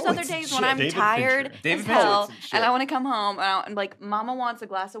 There's Poets other and days when shit. I'm David tired Fincher. David as Fincher. hell Poets and shit. and I want to come home and like, Mama wants a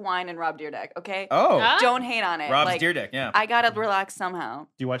glass of wine and Rob Dyrdek. Okay, Oh, Huh? don't hate on it. Rob's like, Dyrdek. Yeah. I gotta relax somehow. Do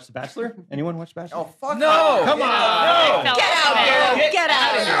you watch The Bachelor? Anyone watch Bachelor? Oh fuck! No! off. Come Get on! out. No! Get out, Get girl! Get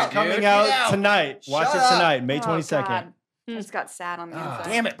out! Get out. Coming dude. out Get out. tonight. Watch Shut it up. tonight, May Oh, 22nd. God. I just got sad on the Ah, inside.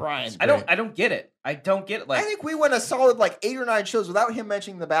 Damn it, Brian. I don't get it. I don't get it. Like, I think we went a solid like 8 or 9 shows without him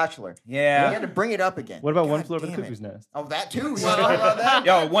mentioning The Bachelor. We yeah. had to bring it up again. What about One God Flew Over the damn it. Cuckoo's Nest? Oh, that too. You wanna talk about that?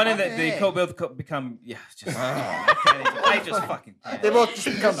 Yo, one of the Fucking they A. both become just. I just fucking. They both just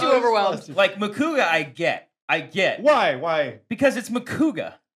become Too overwhelmed. Like Makuga. I get Why? Why? because it's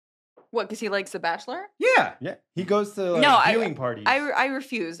Makuga. What? Because he likes The Bachelor? Yeah. Yeah, he goes to like, No, I- viewing parties. I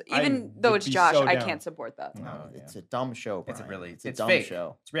refuse. I Even though would it's be Josh, so I down. can't support that. No, Oh, yeah. it's a dumb show. It's a Brian. really. a It's dumb fake.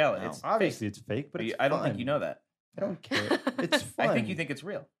 show. It's reality. No. It's Obviously, it's fake, but it's I don't think fun. you know that. I don't care. It's fun. I think you think it's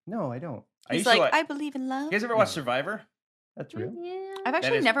real. No, I don't. I He's used to like, like. I believe in love. You guys ever watch Survivor? That's real. Yeah. I've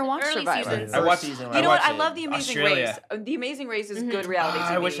actually is never watched early Survivor. seasons. I watched. Season when You know what? watched I it. love The Amazing Australia. Race. The Amazing Race is Mhm. good reality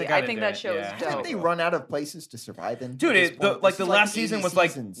Ah, I TV. wish I got think into that it, show yeah. is Didn't dope. they run out of places to survive in? Dude, at this point? like This the is last 80 season was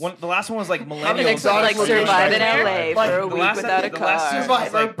like seasons. the last one was like many millennials. It's like exotic survive in locations? LA Like, for a the week last without a episode- the last car. season-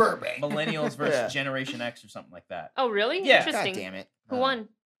 Survivor like- Burbank. Millennials versus Yeah. Generation X or something like that. Oh, really? Yeah. God Interesting. damn it. Who won?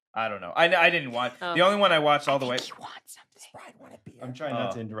 I don't know. I didn't watch. Oh. The only one I watched all the way. You want something? Brian, want a beer? I'm trying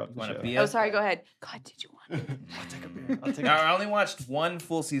not to interrupt the want a show. beer? Oh, sorry. Go ahead. God, did you want it? I'll take a beer. I'll take I only watched one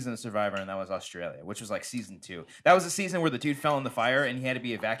full season of Survivor, and that was Australia, which was like season 2. That was a season where the dude fell in the fire and he had to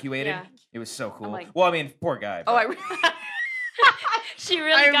be evacuated. Yeah. It was so cool. like- Well, I mean, poor guy. Oh, but- She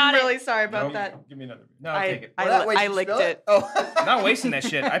really got I'm really it. sorry about Nope. that. Give me another beer. No, I'll take it. I licked it. Oh, I'm not wasting that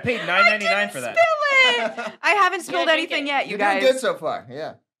shit. I paid $9.99 for that. I haven't spilled drink anything it. yet, you you're guys. doing good so far.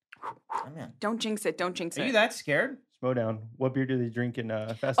 Yeah. Oh, man. Don't jinx it. Don't jinx Are it. you that scared? Slow down. What beer do they drink in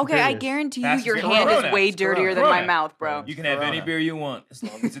Fast and Okay, I Furious? guarantee you Fast your and hand Corona. is way It's dirtier than Corona. my mouth, bro. You can have any Corona. beer you want as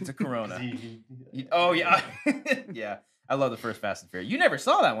long as it's a Corona. Z- Oh, yeah. Yeah. I love the first Fast and Furious. You never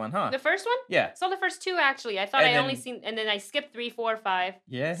saw that one, huh? The first one? Yeah. Saw the first 2 actually. I thought And I only then- seen, and then I skipped 3, 4, 5,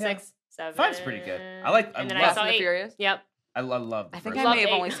 Yeah. 6, 7. 5's pretty good. I like- I And then love- I Fast saw and the 8. Furious. Yep. I love the I think first I one. may have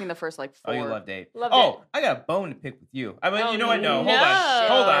Loved only 8. seen the first like 4. Oh, you loved 8. Loved Oh, I got a bone to pick with you. I mean, Oh, you know what? No, no.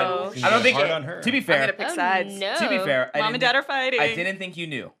 hold on. She's I don't think. hard on her. To be I'm fair, gonna pick Oh, sides. no. to be fair, Mom and dad are fighting. I didn't think you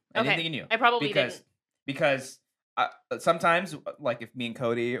knew. I didn't Okay. think you knew. I probably because didn't. sometimes, like if me and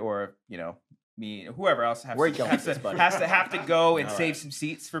Cody or me whoever else Where you going has with to this, buddy? have to go and All save right. some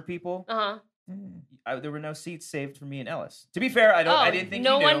seats for people. Uh-huh. There were no seats saved for me and Ellis. To be fair, I didn't think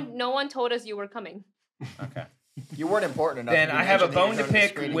no you knew. one no one told us you were coming. Okay. You weren't important enough. Then to be I have a mentioned that bone you're to going pick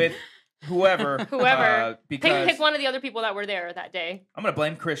screening. with whoever. Whoever. Because Pick one of the other people that were there that day. I'm gonna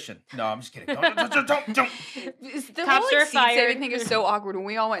blame Christian. No, I'm just kidding. Don't. The Cops whole are seat fired. saving thing is so awkward. When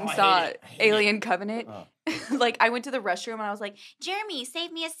we all went and Oh, I saw hate it. I hate Alien Covenant, Oh. like I went to the restroom and I was like, Jeremy,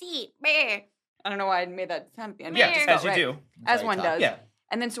 save me a seat. Brr. I don't know why I made that sound at the end. Yeah, but it just as felt you right. do. As Very one tough. does. Yeah.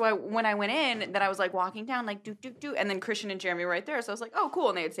 And then so when I went in, then I was like walking down, like do, and then Christian and Jeremy were right there. So I was like, oh, cool.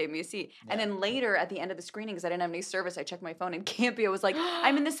 And they had saved me a seat. And then later at the end of the screening, because I didn't have any service, I checked my phone and Campia was like,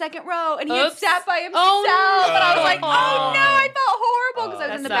 I'm in the second row. And he had Oops. sat by himself. Oh, and I was no. like, oh no, I felt horrible because I was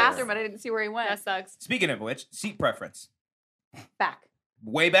That in the sucks. bathroom, but I didn't see where he went. That sucks. Speaking of which, seat preference. Back.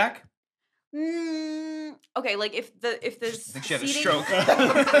 Way back. Okay, like if the I think she had a seating- stroke.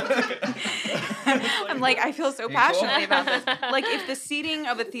 I'm like, I feel so You cool? passionately about this. Like, if the seating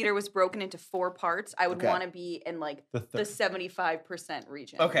of a theater was broken into 4 parts, I would Okay. want to be in like The the 75%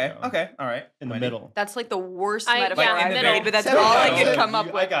 region. Okay. Okay. All right. in the Wendy? middle. That's like the worst I- metaphor yeah, I've middle. made, but that's Seven all I middle. could come up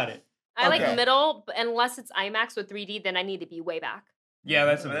I with. got it. I like Okay. middle, but unless it's IMAX with 3D, then I need to be way back. Yeah,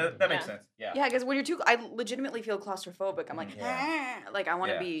 that makes Yeah. sense. Yeah. Yeah, because when you're I legitimately feel claustrophobic. I'm like, like I want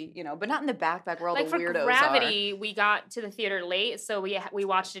to Yeah. be, but not in the back where all Like the for weirdos Gravity, we got to the theater late, so we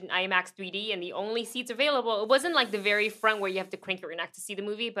watched it in IMAX 3D, and the only seats available. It wasn't like the very front where you have to crank your neck to see the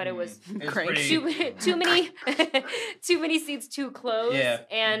movie, but it was It's Crank. pretty- too many too many seats too close. Yeah.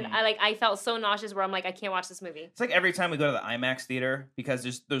 And I felt so nauseous where I'm like, I can't watch this movie. It's like every time we go to the IMAX theater because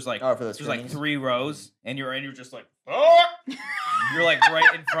there's like Oh, for the there's like screenings? 3 rows and you're just like oh you're like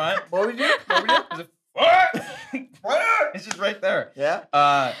right in front. What would you do? What would you do? There's a- it's just right there. Yeah.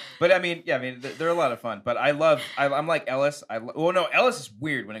 But I mean, they're a lot of fun. But I'm like Ellis. Well, no, Ellis is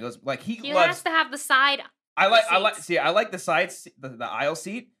weird when it goes like he He loves. has to have the side. I like seats. see. I like the side, the aisle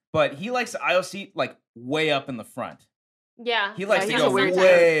seat, but he likes the aisle seat like way up in the front. Yeah. He likes he's to a go weird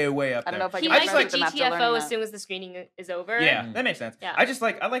way up I don't there. know if I He can likes respect the them after learning GTFO as that. soon as the screening is over. Yeah, that makes sense. Yeah.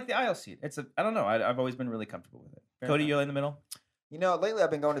 I like the aisle seat. I don't know. I've always been really comfortable with it. Cody, you're in the middle. Lately I've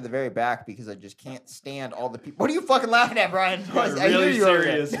been going to the very back because I just can't stand all the people. What are you fucking laughing at, Brian? Got I hear really you over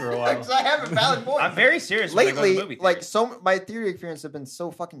serious there. for a while. 'Cause I have a valid point. I'm very serious. When I go to Lately, the movie theater. my theater experience have been so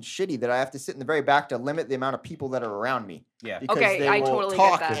fucking shitty that I have to sit in the very back to limit the amount of people that are around me. Yeah. Because Okay, they I will totally get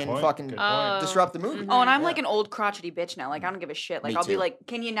talk that. Good and point, fucking good point. disrupt the movie. Mhm. Oh, and I'm Yeah. like an old crotchety bitch now. Like I don't give a shit. Like Me I'll be too. like,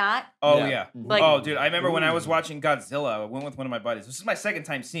 can you not? Oh Yeah. yeah. Like- Oh dude, I remember when I was watching Godzilla. I went with one of my buddies. This is my second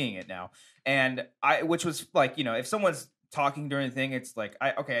time seeing it now, and which was like if someone's talking during the thing, it's like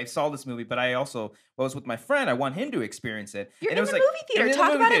I saw this movie, but I also was with my friend. I want him to experience it. You're and in it was the like, movie theater. in the Talk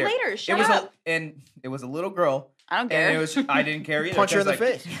movie about theater. it later. Shut it was up. and it was a little girl. I don't And care. it was I didn't care either. Punch her in the 'cause,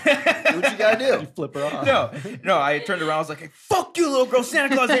 like- face. Do what you gotta do. You flip her off. No, I turned around. I was like, "Fuck you, little girl!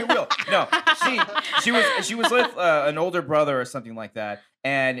 Santa Claus ain't real." No, she was with an older brother or something like that,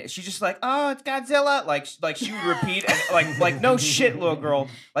 and she's just like, "Oh, it's Godzilla!" Like she would repeat, and like no shit, little girl.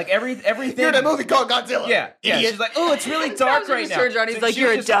 Like everything. You're in a movie called Godzilla. Yeah. Idiot. She's like, "Oh, it's really dark right now." Turns around, he's So like, she you're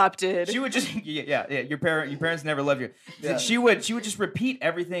would just- adopted. She would just yeah. Your parents never love you. Yeah. She would just repeat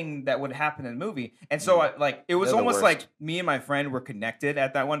everything that would happen in the movie, and so it was They're the almost worst. like me and my friend were connected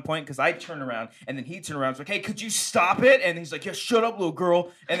at that one point because I turned around and then he turned around and was like, "Hey, could you stop it?" And he's like, "Yeah, shut up, little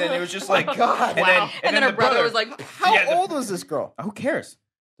girl." And then it was just like, God. and Wow. and then her the brother was like, How Yeah, the- old was this girl? "Who cares?"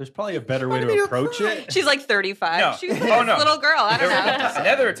 There's probably a better way Why do to you approach cry? it. she's like 35. No. She's like Oh, this no. little girl. I don't There know. was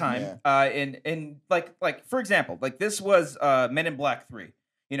another time, in like for example, like this was Men in Black 3.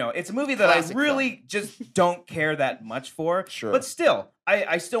 You know, it's a movie that Classic I really just don't care that much for. Sure. But still,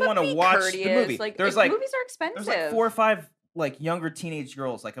 I still But want to be watch courteous. the movie. Like, There's movies are expensive. there's like 4 or 5 like younger teenage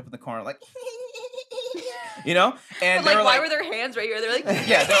girls like up in the corner like you know, and But like, they're why like were their hands right here? They're like,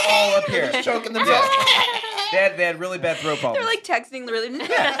 yeah, they're all up here. choking themselves. They had really bad throat problems. they're like texting really.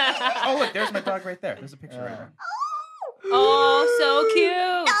 Oh look, there's my dog right there. There's a picture right there. Oh, so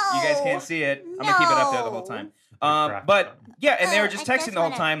cute. You guys can't see it. I'm gonna keep it up there the whole time. Crap. But yeah, and they were Oh, just I texting the whole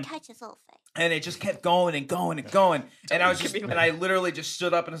wanna time, Touch his little face. and it just kept going and going and going. And I was just, and I literally just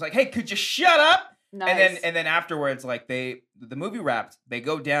stood up and was like, "Hey, could you shut up?" Nice. And then afterwards, like the movie wrapped, they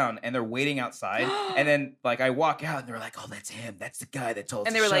go down and they're waiting outside, and then like I walk out and they're like, "Oh, that's him. That's the guy that told us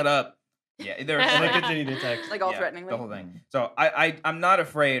And they to were shut like- up." Yeah, they're And they like, continue to text. like all yeah, threatening. the whole thing. So I'm not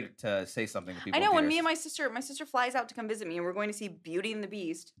afraid to say something to people. I know in when me theaters. and my sister flies out to come visit me, and we're going to see Beauty and the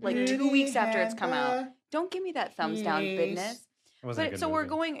Beast like 2 weeks after it's come out. Don't give me that thumbs down business. It wasn't a But good so we're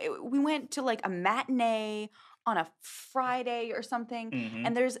movie. going. We went to like a matinee on a Friday or something, Mhm.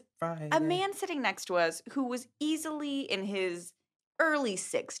 and there's Friday. a man sitting next to us who was easily in his early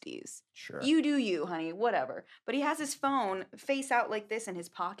 60s. Sure. You do you, honey, whatever. But he has his phone face out like this in his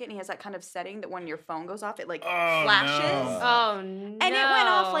pocket, and he has that kind of setting that when your phone goes off, it like Oh, flashes. no. Oh no. And it went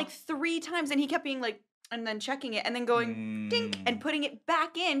off like 3 times, and he kept being like, and then checking it, and then going dink, and putting it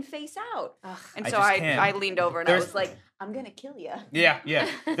back in face out. Ugh. And I so just I can't. leaned over and There's- I was like, I'm gonna kill you. Yeah.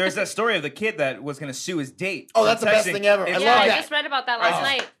 There's that story of the kid that was gonna sue his date. Oh, for that's the best texting. thing ever. I It's Yeah, love I that. just read about that last just-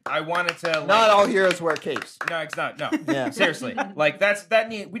 night. I wanted to. Like, Not all heroes wear capes. No, it's not. No. Yeah. Seriously, like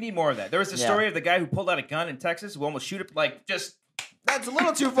we need more of that. There was a Yeah. story of the guy who pulled out a gun in Texas who almost shoot it, like just. That's a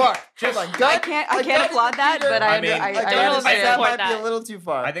little too far. Just- Hold on, gun? I can't Like, applaud that, Peter? but I I mean, I Like, I that don't is- know if I that support might be a that. little too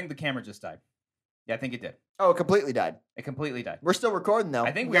far. I think the camera just died. Yeah, I think it did. Oh, it completely died. It completely died. We're still recording though.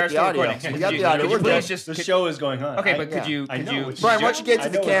 I think we got are the still audio. recording. We got Could the you- audio. could We're you good. please just The could- show is going on. Okay, I- but yeah. could you? I Could know, you? which is Brian, ju- why don't you get I to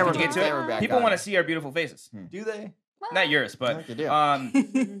the know camera? it's Did you Put get the to camera back People on. want to see our beautiful faces. Do they? Not yours, but I think they do.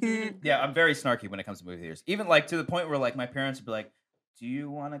 yeah, I'm very snarky when it comes to movie theaters. Even like to the point where like my parents would be like, "Do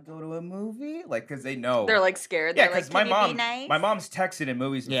you want to go to a movie?" Like because they know. they're like scared. yeah, They're like, because my "Can you be mom, nice?" my mom's texted in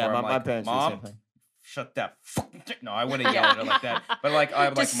movies before. Yeah, I'm my like, parents do the Mom, same thing. shut that. No, I wouldn't yell at her like that. But like I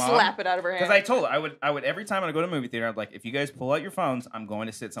would just like, Mom, slap it out of her hand. because I told her I would every time I go to a movie theater, I'd like, if you guys pull out your phones, I'm going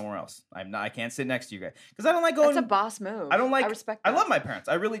to sit somewhere else. I can't sit next to you guys because I don't like going. That's a boss move. I don't like. I respect. I that. love my parents.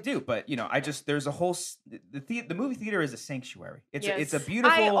 I really do. But you know, I just there's a whole the movie theater is a sanctuary. It's a Yes.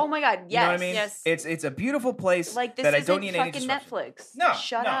 beautiful. Oh my god, yes. You know what I mean? Yes. It's a beautiful place Like this that I isn't don't need any fucking disruption. Netflix. No,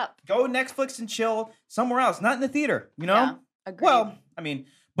 shut no. up. Go Netflix and chill somewhere else, not in the theater. You know. Yeah, agreed. Well, I mean,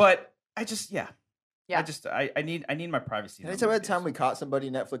 but I just Yeah. I need my privacy. in Can I the tell you movie about the time we theaters. caught somebody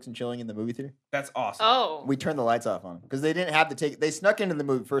Netflix and chilling in the movie theater? That's awesome. Oh. We turned the lights off on them because they didn't have to take. They snuck into the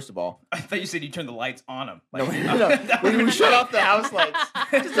movie first of all. I thought you said you turned the lights on them. No, we shut off the house lights.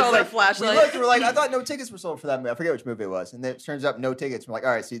 Just all their flashlights. We looked. We're like, I thought no tickets were sold for that movie. I forget which movie it was, and then it turns up no tickets. We're like,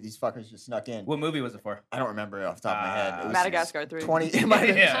 all right, see, these fuckers just snuck in. What movie was it for? I don't remember it off the top of my head. It was Madagascar 3. 20. It might have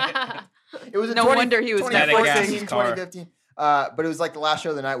been- Yeah. It was in No 20 wonder he was 2014, Madagascar. 2015. But it was like the last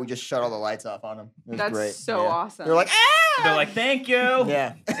show of the night. We just shut all the lights off on them. It was That's great. so Yeah. awesome. They're like, ah! They're like, thank you.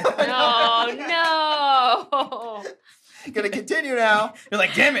 yeah. Oh no. Gonna continue now. You're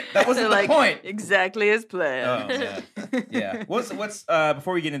like, damn it, that wasn't They're the like, point. exactly as Oh planned. man. Yeah. What's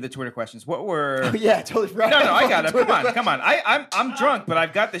before we get into Twitter questions, what were Oh, yeah, totally forgot. No, I got it. Come on. I'm drunk, but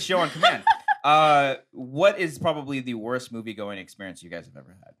I've got the show on command. What is probably the worst movie going experience you guys have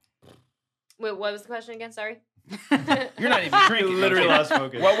ever had? Wait, what was the question again? Sorry. You're not even You drinking. literally lost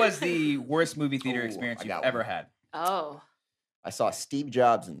focus. What was the worst movie theater Ooh, experience I you've got ever one. had? Oh. I saw Steve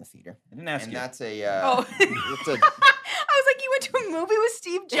Jobs in the theater. I didn't ask And you. that's a. Oh. It's a I was like, you went to a movie with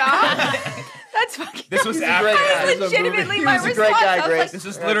Steve Jobs? That's fucking. This was He's a after. great guy. That It was was a movie. legitimately He my was a response. great guy, I was Grace. like, This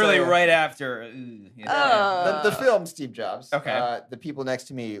was That's literally a- right after. You know. the film Steve Jobs. Okay. The people next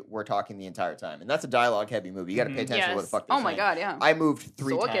to me were talking the entire time, and that's a dialogue-heavy movie. You got to pay Mhm. attention to what the Yes. fuck they're oh my saying. god, yeah. I moved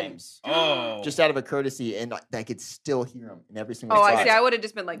 3 Sorkin. times Oh, just out of a courtesy, and I could still hear him in every single. Oh, spot. I see. I would have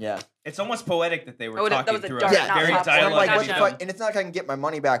just been like, Yeah. it's almost poetic that they were Oh, that talking was a through dark, a not very pop. And I'm dialogue. like, what heavy the Gotcha. fuck? And it's not like I can get my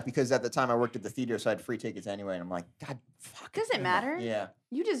money back because at the time I worked at the theater, so I had free tickets anyway. And I'm like, God, fuck. does it matter? Yeah.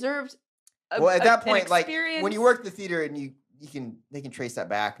 You deserved. Well, at that an point, like experience. when you work at the theater and they can trace that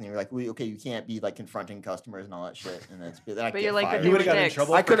back, and you're like, okay, you can't be like confronting customers and all that shit. And then I But you're like, but fired. they You were would have gotten in dicks.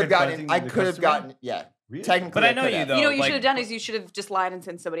 trouble. I for could have confronting gotten. I the could have customer? gotten. Yeah. Really? Technically, But I know could you have. though. You know what you like- should have done is you should have just lied and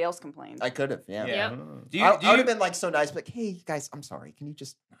said somebody else complained. I could have. Yeah. Yeah. Yep. Do you, I do would you have been like so nice, but like, hey guys, I'm sorry. Can you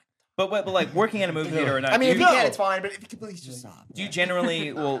just? but like working in a movie theater or not? I mean, do if you, you can, it's fine. But if you could please just stop. do you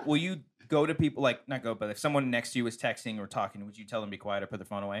generally will you go to people like not go, but if someone next to you is texting or talking, would you tell them to be quiet or put their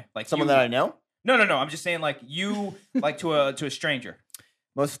phone away? Like Someone you, that I know? No. I'm just saying like you like to a stranger.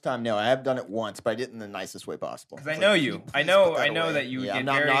 Most of the time, no. I have done it once, but I did it in the nicest way possible. Because I It's know like, you. "Can I please know. put that I know away?" that you Yeah, get I'm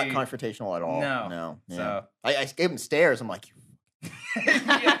not very confrontational at all. No. No. Yeah. So I gave him stares. I'm like, it's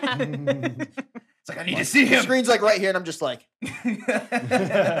like I need to see the him. screen's like right here, and I'm just like,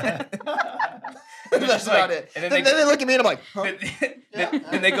 that's about it. And Then they look at me, and I'm like, huh?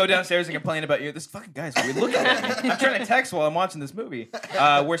 Then they go downstairs and complain about you. This fucking guy's weird. Look at me. I'm trying to text while I'm watching this movie.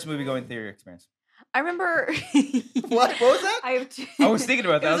 Worst movie going theater experience. I remember. What was that? I have two. I was thinking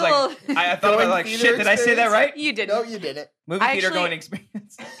about that. I It was was a like, little- I thought about like, Going shit. theater Did I say that experience? right? You didn't. No, you didn't. Movie I theater actually- going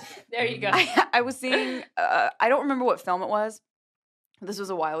experience. There you go. I was seeing. I don't remember what film it was. This was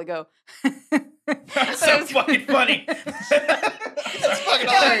a while ago. That's so fucking funny. That's fucking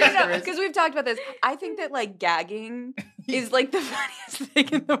hilarious. Chris. Because we've talked about this. I think that like gagging is like the funniest thing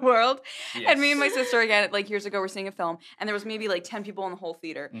in the world. And me and my sister again, like years ago, were seeing a film, and there was maybe like 10 people in the whole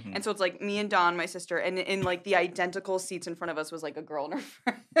theater, Mhm. and so it's like me and Dawn, my sister, and in like the identical seats in front of us was like a girl and her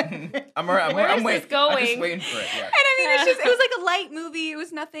friend. I'm Where is waiting. this I'm just going? waiting for it. Yeah. And I mean, it was like a light movie. It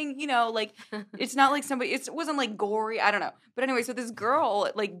was nothing, like it's not like somebody. It wasn't like gory. I don't know. But anyway, so this girl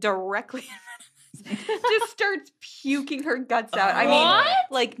like directly just starts puking her guts out. I mean, What?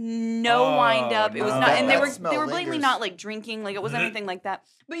 like no Oh, wind up. It was no. not, and they That were smell blatantly lingers. not like drinking. Like it wasn't anything like that.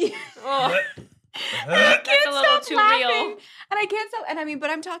 But yeah. Oh, I that's can't a little stop too laughing. real. And I can't stop. And I mean, but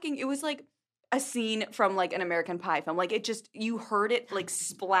I'm talking. It was like a scene from like an American Pie film. Like it just, you heard it like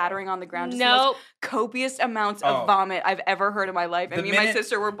splattering on the ground. Just the most Nope. copious amounts Oh. of vomit I've ever heard in my life. And The me and my minute-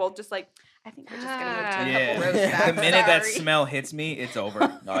 sister were both just like, I think we're just gonna go take Yeah. a couple rows back. The minute that Sorry. smell hits me, it's over. I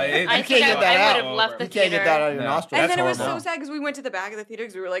can't think get that I out. would have left the You can't theater. get that out of your No. nostrils. And That's then it was horrible. so sad because we went to the back of the theater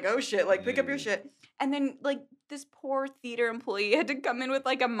because we were like, oh shit, like pick up your shit. And then like this poor theater employee had to come in with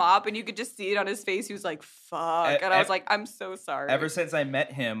like a mop, and you could just see it on his face. He was like, fuck. And I was like, I'm so sorry. Ever since I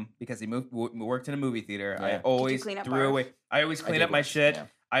met him, because he worked in a movie theater, I Yeah. always clean up threw bars? away. I always clean did up my once, shit. yeah.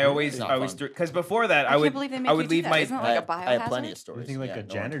 I always, It's not fun. threw, because before that, I I would, can't believe they make I you would do leave that. my. Isn't it like a I have plenty biohazard? of stories. You think like Yeah, a no one-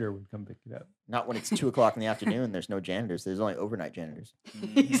 janitor would come pick it up? Not when it's 2:00 in the afternoon. There's no janitors. There's only overnight janitors.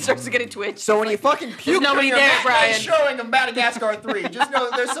 He starts to get a twitch. So when you fucking puke nobody during there, a Brian. showing of Madagascar 3, just know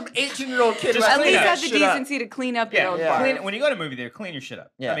there's some 18-year-old kid who Just has At to least clean that have the shit up. decency to clean up your Yeah, own Yeah. bar. clean, when you go to a movie theater, clean your shit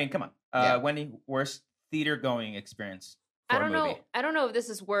up. Yeah. I mean, come on. Yeah. Wendy, worst theater going experience for I a don't movie. know. I don't know if this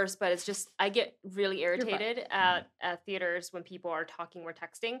is worse, but it's just I get really irritated at theaters when people are talking or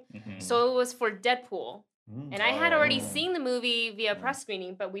texting. Mhm. So it was for Deadpool. And I had already Oh. seen the movie via press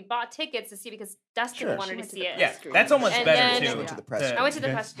screening, but we bought tickets to see because Dustin Sure. wanted She to went to see the it. Yeah, that's almost And better then- too. I went to the press To- I went to the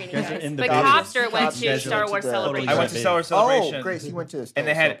You press guys- screening, you guys are guys. in the But Cops- Copster went Cops to guys Star went to Wars the- Celebration. I went to Star Wars Celebration. Oh, Grace, you went to and Star they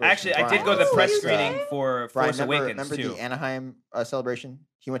Wars had Celebration. actually, I did Brian go to the also press went to that. screening for Brian, Force Awakens remember too. the Anaheim celebration?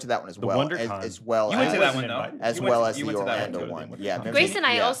 He went to that one as The well. WonderCon. As well You went as to that wasn't one though. invited. as You well went as to- you the went to that Orlando one, too. one. Yeah, remember Grace the- and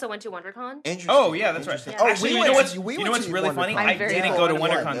I yeah. also went to WonderCon. Interesting. Oh yeah, that's right. Interesting. Yeah. Actually, we you went know what's to- we you know went what's to really WonderCon. funny? I'm I very didn't go to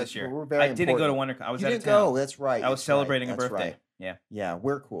important. WonderCon That's- this year. we're very I didn't go to important. WonderCon. I was You out didn't of town. go. That's right. I was that's celebrating right, a that's birthday. right. Yeah. Yeah,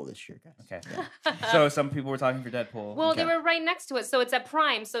 we're cool this year, guys. Okay. Yeah. So some people were talking for Deadpool. Well, they Okay. were right next to it, so it's at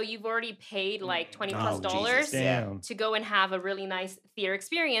Prime. So you've already paid like $20 plus Oh, dollars Jesus. Yeah. Damn. to go and have a really nice theater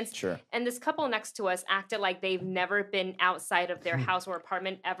experience. Sure. And this couple next to us acted like they've never been outside of their house or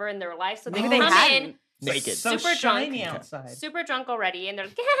apartment ever in their life. So they Maybe they come hadn't. in Naked. So super shiny drunk. outside. super drunk already, and they're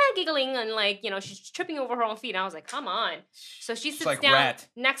like, giggling and like, she's tripping over her own feet. And I was like, come on. So she sits like down Rat.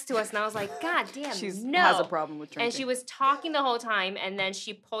 next to us, and I was like, God damn, She no. has a problem with drinking. And she was talking the whole time, and then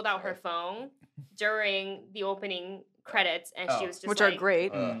she pulled out her phone during the opening credits, and she Oh. was just which like, are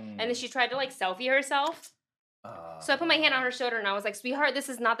great. And then she tried to like selfie herself. So I put my hand on her shoulder, and I was like, sweetheart, this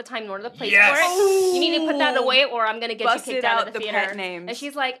is not the time nor the place Yes! for it. You need to put that away, or I'm gonna get you Busted kicked out out of the the theater. parent names. And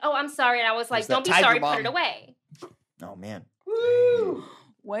she's like, oh, I'm sorry. And I was like, that don't be Tiger sorry, Mom. put it away. Oh man.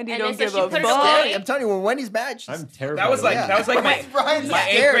 Wendy And don't then so give she a put it fuck. away. I'm telling you, when Wendy's mad, she's I'm terrified. That was of like Yeah. that was like my Brian's my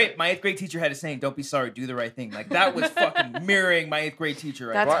scared. eighth grade teacher had a saying, "Don't be sorry, do the right thing." Like that was fucking mirroring my eighth grade teacher.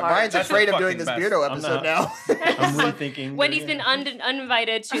 Right That's there. hard. Brian's That's afraid the of doing fucking this best. Beardo I'm episode not. now. I'm rethinking. Wendy's been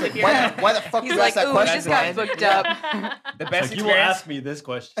uninvited to the beer. Why the fuck He's you like, ask that ooh, question, just got Brian? booked up. The It's best like, you will experience. ask me this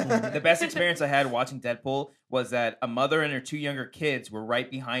question. The best experience I had watching Deadpool was that a mother and her two younger kids were right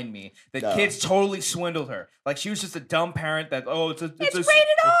behind me. The Oh. kids totally swindled her. Like she was just a dumb parent that It's rated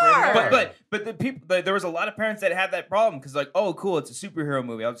R. But the people there was a lot of parents that had that problem because like, oh cool, it's a superhero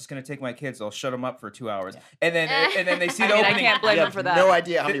movie. I'm just gonna take my kids. I'll shut them up for 2 hours, and then they see I the mean, I opening. can't blame You her have for that. no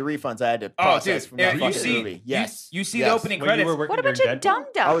idea how many refunds I had to Oh, process dude, from that you fucking see, movie. Yes, you see yes. the opening When credits. you were working What a bunch during of Deadpool? dum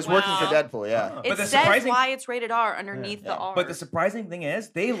dums. I was working for Wow. Deadpool. Yeah. Oh. It But the says surprising- why it's rated R underneath the Yeah. R. But the surprising thing is,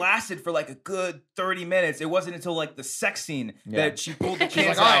 they lasted for like a good 30 minutes. It wasn't until like the sex scene Yeah. that she pulled the She's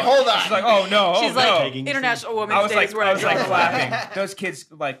kids like, "All right, out. hold on." She's like, oh no, She's oh, like, no. Taking International Women's I was Day like, is where I was like draw the line. laughing. Those kids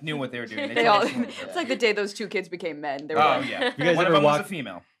like knew what they were doing. They all, totally knew. it's like the day those two kids became men. They were Oh like, yeah. You guys One of ever them was a walked-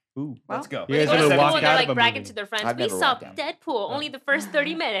 female. Ooh. Let's go. You guys They ever go to walked school and they're out like of a bragging movie? to their friends. I've We never saw walked out. Deadpool. Only the first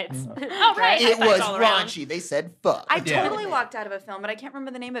 30 minutes. All right. It high fives was all around. raunchy. They said fuck. I Yeah. totally walked out of a film, but I can't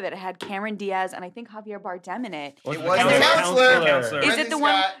remember the name of it. It had Cameron Diaz and I think Javier Bardem in it. It was Counselor. the counselor. Counselor. Is Wendy it the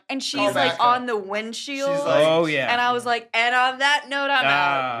one? Scott, And she's call like back. on the windshield. She's like- Oh yeah. and I was like, and on that note, I'm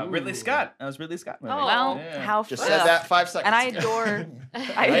out. Ridley Scott. That was Ridley Scott movie. Oh. Well, Yeah. how Just ugh. said that 5 seconds. And I ago. adore, I Right,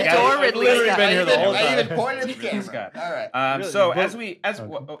 guys, adore I've Ridley literally Scott. been here the whole I time. even pointed at the camera. Scott. All right. Really? So Both- as we Oh,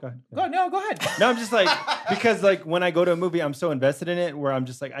 go go ahead. go ahead. No, I'm just like because like when I go to a movie, I'm so invested in it where I'm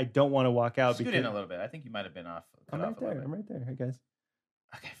just like I don't want to walk out Scoot because in a little bit. I think you might have been off. I'm cut right off a little there. bit. I'm right there. Hey guys.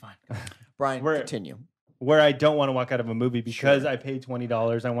 Okay, fine. Go ahead. Brian, We're- continue. Where I don't want to walk out of a movie because Sure. I paid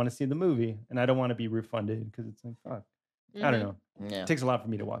 $20. I want to see the movie and I don't want to be refunded because it's like fuck. I don't know. Yeah. It takes a lot for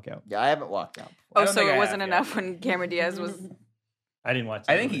me to walk out. Yeah, I haven't walked out. Oh, I don't so think it I wasn't have yet. enough when Cameron Diaz was. I didn't watch.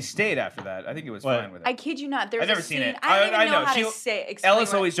 I the think he movie. stayed after that. I think it was What? fine with it. I kid you not. There's I've never a seen scene. it. I don't even I know know. how She- to say. Explain Ellis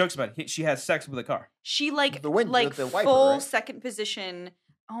what- always jokes about it. She has sex with a car. She like The wind- like the wiper, full right? second position.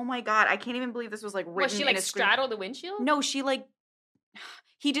 Oh my god, I can't even believe this was like written Was she in like a screen. straddled the windshield? No, she like.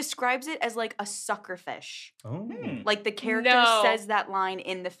 He describes it as like a sucker fish. Oh. Like the character No. says that line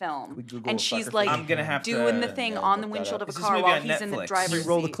in the film, we Google and she's sucker like fish? I'm gonna have doing to the thing yeah, on the look that windshield up. of a Is this car movie while on he's in the Netflix? driver's You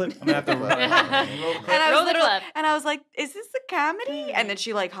roll the seat. clip. I'm gonna have to. And I Roll was the like, clip. and I was like, "Is this a comedy?" And then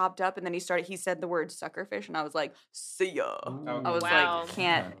she like hopped up, and then he said the word suckerfish, and I was like, "See ya." I was Wow. like,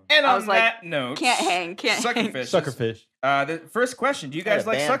 "Can't, And I on was like, that note, can't hang, can't hang." Suckerfish. Suckerfish. The first question: do you guys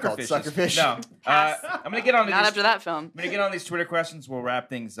I like had a band called suckerfish? Suckerfish. No. I'm gonna get on. Not after that film. I'm gonna get on these Twitter questions. We'll wrap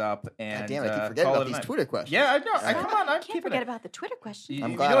things up and God damn, I keep forgetting call about it a these night. Twitter questions. Yeah, I know. Yeah. Come on, I'm Can't keeping forget it. about the Twitter question. You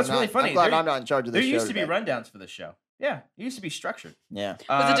I'm know glad, what's I'm, really not, funny? I'm glad There- I'm not in charge of There this show used to be today. rundowns for this show. Yeah, it used to be structured. Yeah.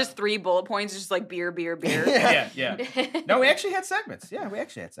 Was it just 3 bullet points, just like beer, beer, beer? Yeah. No, we actually had segments. Yeah, we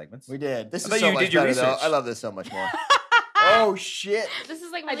actually had segments. We did. This I is thought so you much did your better, though. research. I love this so much more. Oh, shit. This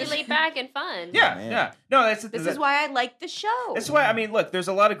is like really laid back and fun. Yeah, man. yeah. No, that's This is why I like the show. That's why I mean, look, there's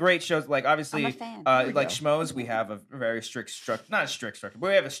a lot of great shows. Like obviously, I'm a fan. like Schmoes, we have a very strict structure. Not a strict structure, but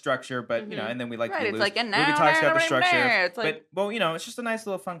we have a structure. But you know, and then we like Right, to it's lose. like, and Movie now Talks got the everybody structure. there. It's like- But well, you know, it's just a nice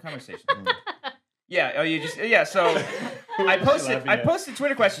little fun conversation. Yeah. Oh, you just So I posted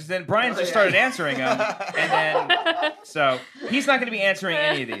Twitter questions. Then Brian just started answering them, and then so he's not going to be answering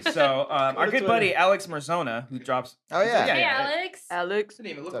any of these. So our good buddy Alex Marzona, who drops. Oh, yeah. Hey, Alex. Alex. Doesn't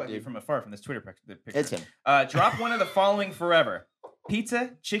even look What's up, like you dude? from afar from this Twitter picture. It's him. Drop one of the following forever: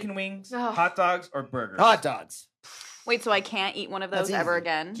 pizza, chicken wings, Oh. hot dogs, or burgers. Hot dogs. Wait, so I can't eat one of those That's ever easy.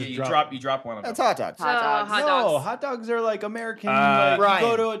 again? Yeah, you Drop- drop one of them. That's hot dogs. Hot dogs. Hot No, dogs. hot dogs are like American. Uh, like, Brian.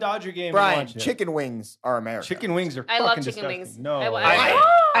 you go to a Dodger game Brian, and watch it. chicken wings are American. Chicken wings are I fucking love chicken disgusting. wings. No.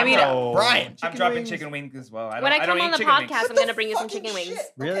 I mean, No. Brian. I'm Chicken dropping wings. chicken wings as well. I When I don't come eat on the chicken podcast, wings. I'm gonna bring you some chicken wings.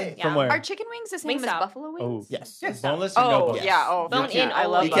 Really? Okay. From Yeah. where? Are chicken wings the same as Wingstop. buffalo Oh, wings? Yes. Yes. Boneless or no Oh, boneless? yeah. Oh, Bone yeah, in, I all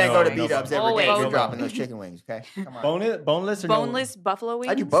love You over. can't go to No, beat ups no, every day. always. You're No, dropping those chicken wings, okay? Come on. Boneless or no? Boneless buffalo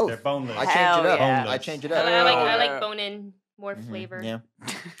wings? I do both. They're boneless. I change Hell it up. yeah. I change it I up. Yeah. like bone in, more flavor. Yeah.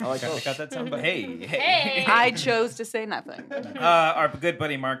 I like I both. got that sound, but Hey, Hey. I chose to say nothing. Our good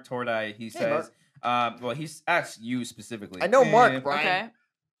buddy Mark Tordai, he Mark. says, well, he's asked you specifically. I know Mark, Yeah. Brian. Okay.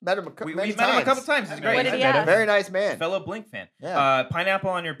 Met him We've many met him a couple times. He's I great. What did met he him. ask? Very nice man. Fellow Blink fan. Yeah.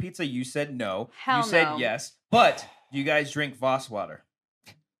 Pineapple on your pizza, you said no. Hell you said no. yes. But do you guys drink Voss water?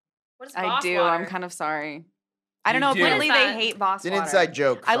 What is I Voss do. water? I'm kind of sorry. I don't You know. do. Apparently, What is they that? hate Voss It's an water. inside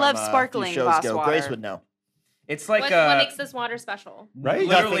joke. I love from, sparkling a few shows Voss ago. water. Grace would know. It's like What makes this water special? right?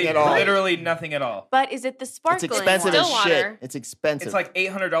 literally, Nothing at all. literally nothing at all. But is it the It's sparkling expensive one? as Still shit. water. It's expensive. It's like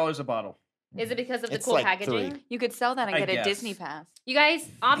 $800 a bottle. Is it because of the It's cool like packaging? 3. You could sell that and I get a guess. Disney pass. You guys,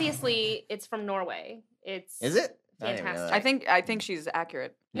 obviously, it's from Norway. It's Is it? I didn't Fantastic. know that. I think she's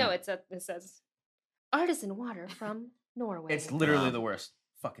accurate. No, it says artisan water from Norway. It's literally Wow. the worst.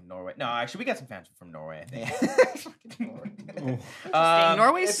 Fucking Norway. No, actually, we got some fans from Norway, I think.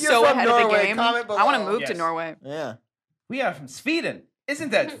 Norway's if you're so from ahead of the Norway, game. comment I want to below. move to Yes. Norway. Yeah. We are from Sweden.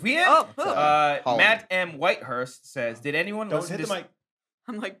 Isn't that weird? Oh, Holland. Matt M. Whitehurst says, did anyone Don't listen hit to the mic.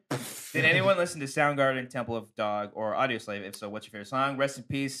 I'm like, Did anyone listen to Soundgarden, Temple of Dog, or Audioslave? If so, what's your favorite song? Rest in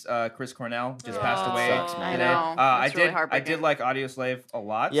peace, Chris Cornell just passed Oh, away sucks, man. I today. know. I It's really did heartbreaking. like Audioslave a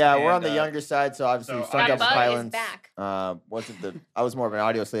lot. Yeah, we're and, on the younger side, so obviously so Stone Audio Temple Slave Pilots. back. Wasn't the? I was more of an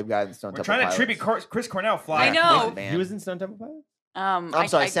audio slave guy than Stone We're Temple trying to Pilots. tribute Chris Cornell. Fly. I know. Listen, man. He was in Stone Temple Pilots? I'm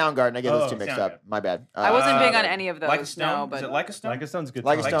sorry, Soundgarden. I get those Oh, two mixed Soundgarden. up. My bad. I wasn't big on Uh, any of those. Like a Stone? No, Is but it Like a Stone? Like a Stone's a good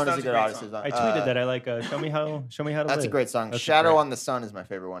Like a song. Stone is a Stone's a good great artist. song. I tweeted that I like Show Me How to That's Live. a great song. That's Shadow great. on the Sun is my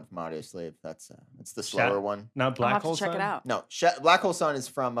favorite one from Audio Slave. That's the slower one. Not I'll Black have Hole to check Sun? it out. No, Black Hole Sun is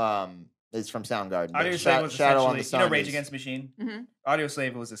from is from Soundgarden. Audio The Slave was Shadow on the essentially, Sun Rage is- Against the Machine. Mhm. Audio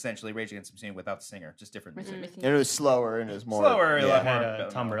Slave was essentially Rage Against the Machine without the singer, just different music. And it was slower and it was more Slower, a Yeah. lot Had more.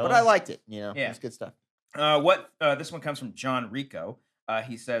 Tom But Morello. I liked it. Yeah. It's good stuff. This one comes from John Rico.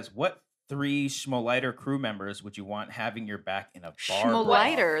 He says, "What 3 Schmoliter crew members would you want having your back in a bar?"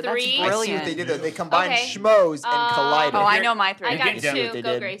 Schmoliter. That's 3? I see what brilliant. they did there. They combined Okay. schmoes and collider. Oh, I know my 3. I You're got getting down. what 2. they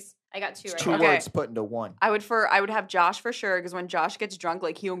Go, did. Grace. I got 2 It's right 2 now. Okay. words put into one. I would have Josh for sure because when Josh gets drunk,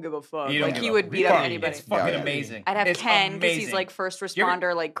 like he don't give a fuck. You don't Like give he a would beat up fuck. anybody. It's fucking Yeah. amazing. I'd have It's Ken because he's amazing. like first You're-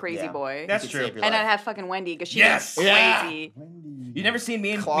 responder, like crazy Yeah. boy. That's You could true. save your And life. I'd have fucking Wendy because she's Yes. crazy. You never seen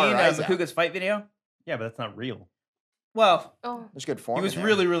me and Claw her eyes out. Makuga's fight video? Yeah, but that's not real. Well, Oh. There's good form. he was in there.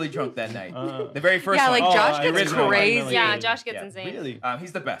 really, really drunk that night. Uh, The very first Yeah, one. like Josh I gets original one, crazy. Yeah, Josh gets Yeah. insane. Really?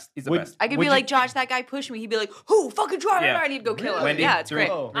 He's the best. He's the Would- best. I could Would be you- like, Josh, that guy pushed me. He'd be like, who? Fucking drive Yeah. and he'd go kill him. Wendy, Yeah, it's three. great.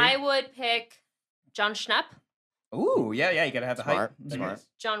 Oh, I would pick John Schnapp, Ooh, yeah, you gotta have the Smart. height. Smart.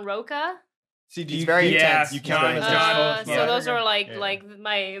 John Roca. See, do He's you, very Yeah, intense. you He's count very him as intense. Josh? So Yeah. those are Yeah. like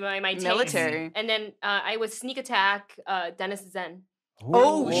my takes. Military. And then I would sneak attack Dennis Zen.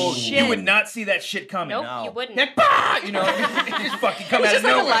 Oh, Ooh. shit. You would not see that shit coming. Nope, no. you wouldn't. Like, bah! You know, you just fucking come It's out just of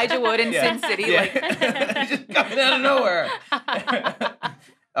like nowhere. Elijah Wood in Yeah. Sin City. Yeah. Like, just coming out of nowhere.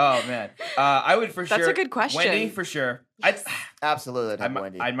 Oh man, I would for sure. That's a good question. Wendy for sure. Absolutely. I'd have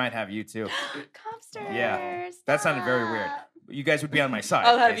Wendy. I might have you too. Copsters. Yeah. That sounded very weird. You guys would be on my side.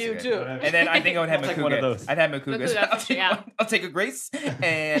 I'll have you basically. too. And then I think I would have I'll take Makuga. one of those. I'd have Makuga. Makuga, for sure, yeah. I'll take a Grace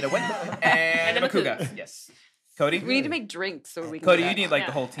and a Wendy and a And a Makuga. Makuga. Yes. Cody. We need to make drinks so we can. Cody, do you that. need like Yeah.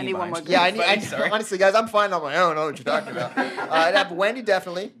 the whole team. I need one behind more you. Yeah, group. I Sorry. honestly, guys, I'm fine on my own. I don't know what you're talking about. I'd have Wendy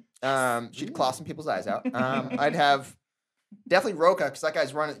definitely. She'd claw some people's eyes out. I'd have definitely Roka because that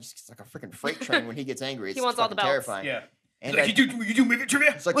guy's running. He's like a freaking freight train when he gets angry. It's He wants all the fucking belts. terrifying. Yeah. And Like, I'd- you do movie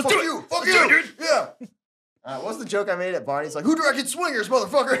trivia? it's like Let's fuck do it. you, fuck Let's do you, it, dude. yeah. What was the joke I made at Barney? It's like, who directed Swingers,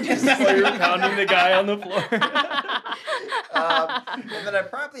 motherfucker? While you're pounding the guy on the floor. And then I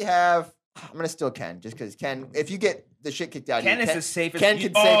probably have. I'm gonna steal Ken just because Ken. If you get the shit kicked out of you, Ken is the safest. Ken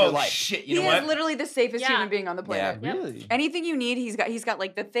can save your life. Shit, He you know is what? literally the safest Yeah. human being on the planet. Yeah. Yep. Really? Anything you need, he's got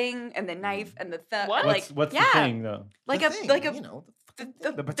like the thing and the knife and the What? like What's yeah, the thing though? like The a thing, like a you know.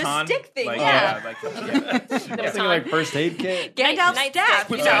 The baton, stick thing, like, yeah. like, The I was thinking baton. like first aid kit. Gandalf's Night staff.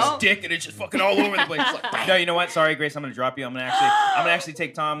 puts You out know, his dick and it's just fucking all over the place. Like, no, you know what? Sorry, Grace. I'm gonna drop you. I'm gonna actually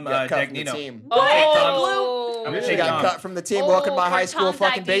take Tom Got cut from the Dagnino. team. Oh, I'm gonna She take got Tom. cut from the team. Oh, Welcome to my for high school Tom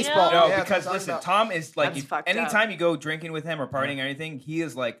fucking Dagnino? baseball. No, Yeah, that's because what I'm listen, talking Tom is like, That's if, fucked up. anytime you go drinking with him or partying or anything, he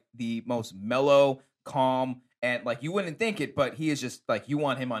is like the most mellow, calm, and like you wouldn't think it, but he is just like you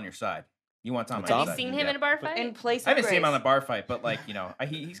want him on your side. You want Tom on Tom? your Have side. you seen him Yeah. in a bar fight? in place. I haven't of seen him on Grace. a bar fight, but like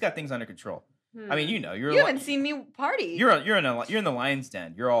he's got things under control. I mean, you know, You haven't seen me party. you're in the lion's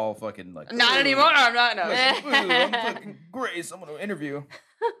den. You're all fucking like not "Ooh, anymore. I'm not. No. like, "Ooh, I'm fucking Grace. I'm gonna interview.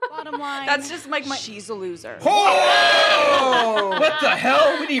 Bottom line. That's just like my. She's a loser. Oh! What the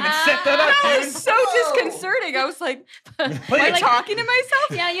hell? We didn't even set that up, That dude. was so disconcerting. I was like, Play am I the- talking to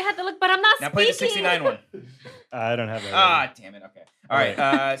myself? Yeah, you had to look, but I'm not Now play the speaking. 69 one. I don't have that. Ah, damn it. Okay. All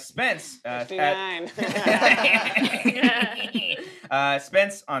right. Spence.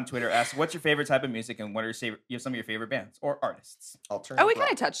 Spence on Twitter asks, "What's your favorite type of music, and what are some of your favorite bands or artists?" Alternative Oh, we rock.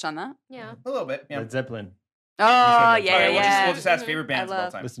 kind of touched on that. Yeah. A little bit. Yeah. Led Zeppelin. Oh, All yeah, right, yeah, We'll just ask Mhm. favorite bands of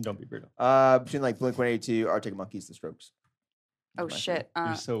all time. Listen, don't be brutal. Between like Blink-182, Arctic Monkeys, The Strokes. Oh My shit.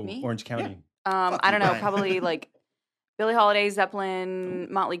 You're so Me? Orange County. Fuck I you, don't know. Brian. Probably like Billie Holiday,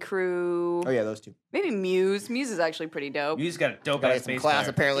 Zeppelin, Motley Crue. Oh yeah, those two. Maybe Muse. Muse is actually pretty dope. You just got a dope Gotta ass get some bass class player.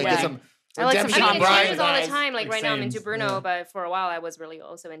 apparently. Yeah. Get some I like some redemption I Tom mean, on it Bryan. changes all the guys. time. Like Like right now, I'm into Sames, Bruno, yeah. but for a while, I was really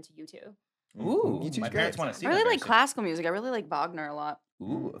also into U2. Ooh, You two's my great. parents want to see I really that like very classical music. I really like Wagner a lot. soon.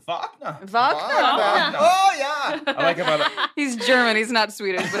 Ooh, Wagner. Wagner. Wagner. Oh yeah. I like about it. He's German. He's not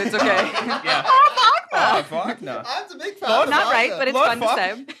Swedish, but it's okay. Yeah. Oh, Oh, Wagner. I'm a big fan. Lord, of Not right, Wagner. but it's Lord fun Fuck.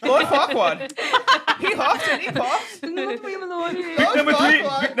 to say. Lord Farquaad. He hops and he pops. Lord Number three,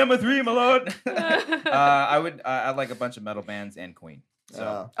 Farquaad. pick number 3, my lord. I like a bunch of metal bands and Queen.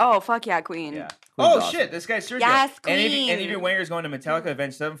 So Oh, fuck yeah, Queen. yeah. Queen's Oh awesome. shit, this guy's Sergio. Yes, Any Queen. of your Wangers going to Metallica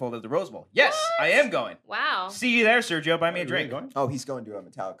Avenged Sevenfold at the Rose Bowl? Yes, I am going. Wow. See you there, Sergio. Buy me a Are you really drink. going? Oh, he's going to a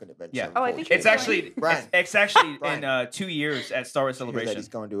Metallica event. Yeah. Oh, I think It's He's actually Brian. it's actually Brian. in 2 years at Star Wars He's Celebration.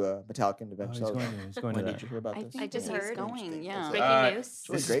 going to a Metallica Oh, event. he's so going to when that. did you hear about I this? think I just he's heard. going, yeah. Breaking news.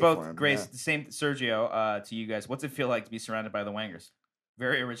 really This is great both for him, Grace, yeah. the same Sergio, to you guys. What's it feel like to be surrounded by the Wangers?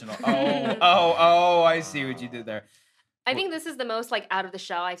 Very original. Oh, I see what you did there. I think this is the most like out of the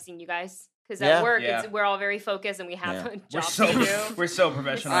shell I've seen you guys. Because Yeah. at work, Yeah. we're all very focused and we have Yeah. jobs we're to do. so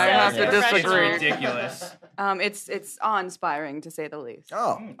professional. I have to It's disagree. ridiculous. It's awe-inspiring to say the least,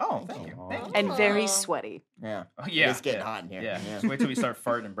 Oh, Thank you. Thank you. and very Oh. sweaty. yeah. Oh, yeah, It's getting yeah, hot in here. Yeah. Yeah. Just wait till we start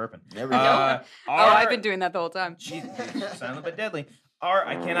farting and burping. There we go. I've been doing that the whole time. Jesus, silent but deadly.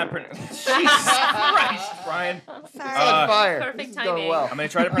 I cannot pronounce. Jesus Christ, Brian. It's on fire. Perfect This is going timing. well. I'm gonna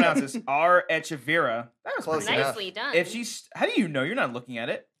try to pronounce this. R. Echevera. That was close enough. Nicely done. If she's, how do you know? You're not looking at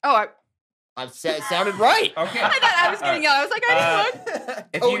it. Oh, It sounded right. Okay. I thought I was getting yelled. I was like, I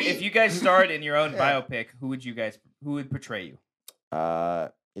didn't look. If you guys starred in your own Yeah. biopic, who would portray you?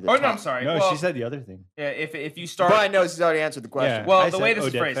 Either Oh no, Tom- I'm sorry. No, Well, she said the other thing. yeah, if you start. Brian knows he's already answered the question. Yeah. Well, I the said way this is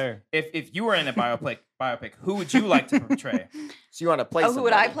Odette phrased, Fair. if you were in a biopic, who would you like to portray? So you want to play Oh, who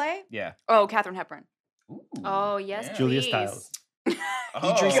would I somebody. play? Yeah. Oh, Katherine Hepburn. Ooh. Oh yes, Yeah. Julia please. Stiles.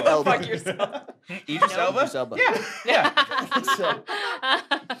 Idris Oh. Elba. Fuck yourself. Idris Elba? Idris Elba. Yeah. Yeah. So-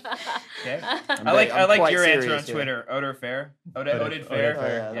 Okay. I'm I like quite your answer on serious here. Twitter. Odor Fair. Oded Oded Fair. Oh,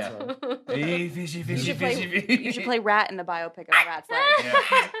 yeah, Yeah. that's right. Hey, fishy, You fishy, should, fishy, play, fishy. you should play Rat in the biopic of Rat's Leg.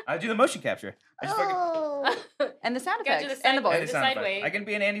 Yeah. I do the motion capture. I just fucking And the sound Gotta do effects. the And the side- and voice. the sound effect. sideways. I can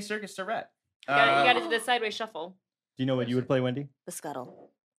be an Andy Serkis to Rat. You gotta do the sideways shuffle. Do you know what you would play, Wendy? The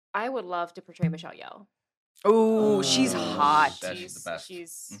scuttle. I would love to portray Michelle Yeoh. Ooh, she's hot. That's She's the best.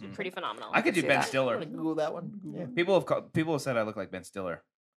 she's Mhm. pretty phenomenal. I could do see Ben that. I'm Stiller. gonna Google that one. Yeah. People have said I look like Ben Stiller,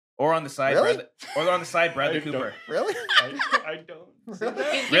 or on the side, Really? or on the side, Bradley I don't- Cooper. Really? I don't. Really?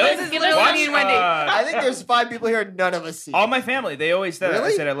 Really? Give us Watch, Wendy and Wendy. I think there's 5 people here none of us see. all my family. They always said I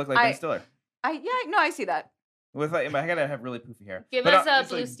Really? said I look like Ben Stiller. I see that. With like, I gotta have really poofy hair. Give But us a It's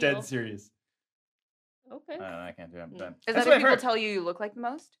blue like steel. dead serious. Okay. I don't know. I can't do it. I'm done. Is That's that what if I've people heard. tell you look like the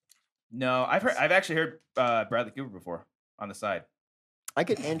most? No, I've actually heard Bradley Cooper before on the side. I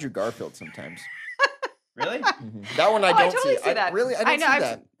get Andrew Garfield sometimes. Really? That one I Oh, I don't totally see. see that. Really, I I don't know, see I've-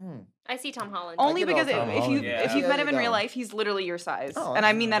 that. I see Tom Holland. Only get it all because the time. if you Yeah. if you've Yeah, met him in you real don't. life, he's literally your size, Oh, and I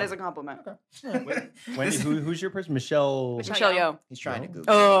okay. mean that as a compliment. Wendy, who's your person? Michelle. Michelle Michelle Yeoh. He's trying to Google.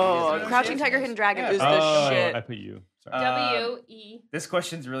 Oh, Yeah. Crouching Tiger, Hidden Dragon Yeah. is the Oh, shit. I put you. Sorry. W-E. This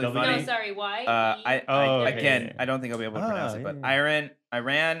question's really W. funny. No, sorry, Y. Oh, okay, Again, yeah, yeah. I don't think I'll be able to pronounce Ah, it, but yeah,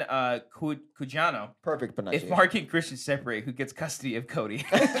 Iran Cujano. Perfect If pronunciation. Mark and Christian separate, who gets custody of Cody?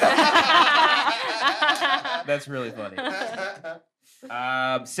 That's really funny.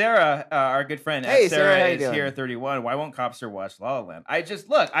 Sarah, our good friend, Hey, Sarah, Sarah, how you is doing? here at 31. Why won't Copster watch La La Land? I don't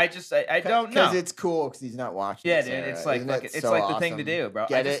know. Because it's cool because he's not watching. Yeah, it, dude, Sarah. it's like Isn't fucking- it it's so like the thing to awesome? do, bro.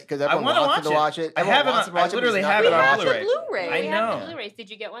 Get I it? just- Because I everyone wanna wants watch to watch it. I Everyone have it wants on- to watch I it, but literally he's not have it gonna on watch Blu-ray. Blu-ray. I We know. have the Blu-rays. Did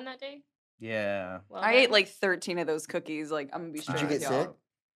you get one that day? Yeah. Well, I ate like 13 of those cookies. Like I'm gonna be straight Did you with get y'all. sick?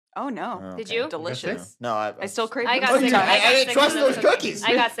 Oh no, Oh, Did okay. you? delicious. No, I still crave. I them got sick. sometimes. I got I didn't sick trust from those those cookies.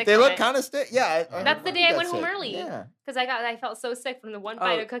 I got sick They from look it. kind of stiff. Yeah. That's the day I went home early. Yeah. Because I felt so sick from the one Oh,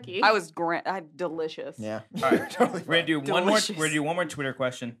 bite of cookie. I was delicious. Yeah. All right, Totally we're gonna do one more. Delicious. We're gonna do one more Twitter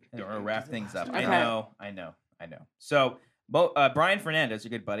question, and we're gonna wrap things up. Okay. I know. So, Brian Fernandez, a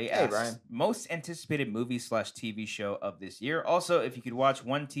good buddy, Hey, asks, Brian. most anticipated movie / TV show of this year. Also, if you could watch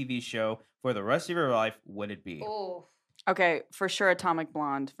one TV show for the rest of your life, what would it be? Oh. Okay, for sure, Atomic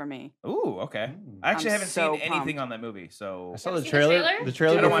Blonde for me. Ooh, okay. I actually I'm haven't so seen anything pumped. on that movie, so I saw Have the you seen the trailer. trailer? The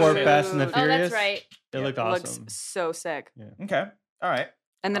trailer I don't wanna before say Fast and the that. Oh, Furious. that's right. It looked Looks awesome. so sick. okay, all right.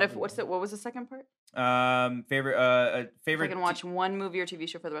 And then what was the second part? Favorite If I favorite. can watch one movie or TV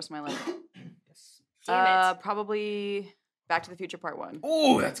show for the rest of my life. Damn it. Probably Back to the Future Part 1.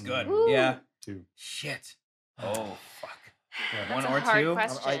 Ooh, that's good. Ooh. Yeah. 2. Shit. Oh fuck. Yeah. One That's or a hard two.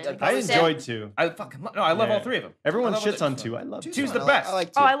 question. I Because enjoyed 2. I fucking no. I love Yeah. all three of them. Everyone I love shits all on the- 2. I love Two's 2. the best. I like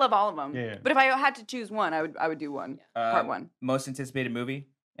Oh, two. I love all of them. Yeah. But if I had to choose one, I would do one. Part 1. Most anticipated movie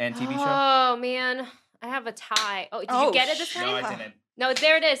and TV show. Oh man, I have a tie. Oh, did Oh, you get it this shit. No, time? I didn't. No,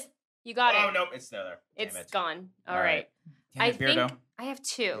 there it is. You got Oh it. no, it's there. Damn It's it. gone. All All right. right. Damn I it, Beardo. think I have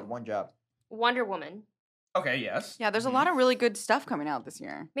Yeah, 2. one job. Wonder Woman. Okay. Yes. Yeah, there's a lot of really good stuff coming out this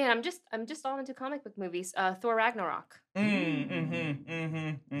year. Man, I'm just all into comic book movies. Thor Ragnarok.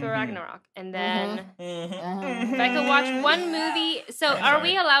 Thor Ragnarok. And then if I could watch one movie, so I'm are sorry.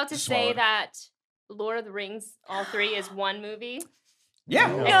 we allowed to Just say swallowed. that Lord of the Rings, all 3 is one movie? Yeah.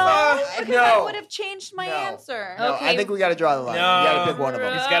 No. Because no. I would have changed my No. answer. No, Okay. I think we got to draw the line. No. You got to pick one of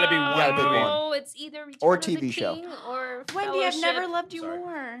them. It's gotta be one gotta pick movie. one. Oh, it's either Return Or of the TV show. King or Wendy, I've never Fellowship. loved you Sorry.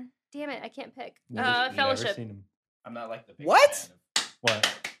 more. Damn it, I can't pick. Never Fellowship. seen 'em. I'm not like the big What? fan of-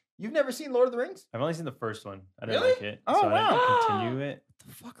 What? You've never seen Lord of the Rings? I've only seen the first one. I didn't Really? like it. Oh, so I wow. didn't continue it. What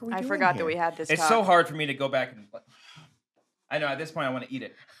the fuck are we I doing forgot that here? we had this It's talk. so hard for me to go back and. I know at this point I want to eat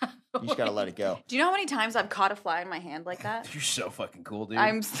it. You just got to let it go. Do you know how many times I've caught a fly in my hand like that? You're so fucking cool, dude.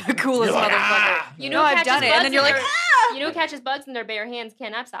 I'm the coolest You're like, motherfucker. "Ah!" You No, know, I've catches done it, and bugs then you're in like, their- ah! You know, who catches bugs in their bare hands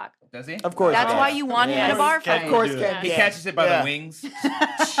can't knapsack. Does he? Of course. That's Oh. why you want me Yeah. in a bar Can't fight. Of course, do Ken. that. He Yeah. catches it by Yeah. the wings.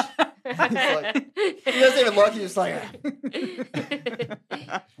 like- He doesn't even look. He's just like,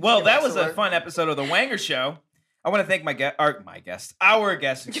 Well, that was a Excellent. fun episode of the Wanger Show. I want to thank our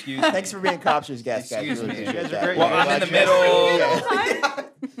guest, excuse me. thanks for being Copster's guest, guys. Excuse Really me. appreciate You guys are that. great. Well, I'm in the middle.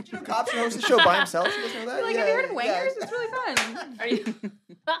 Did you know Copster hosts the show by himself? You guys know that? Like, Yeah, have you heard of yeah. Wangers? It's really fun. Are you?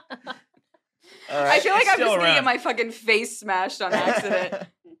 All I right. feel like It's I'm still just gonna around. get my fucking face smashed on accident.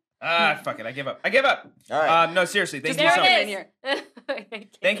 Fuck it. I give up. I give up. All right. No, seriously. Thank Just you there so it it is.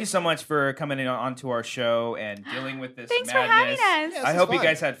 Thank you so much for coming in onto our show and dealing with this Thanks for madness. having us. Yeah, I this hope is you fun.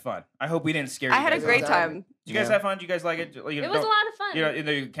 guys had fun. I hope we didn't scare you I had a guys great off. time. Did you guys Yeah. have fun? Did you guys like it? You It know, was a don't- lot of fun. You know,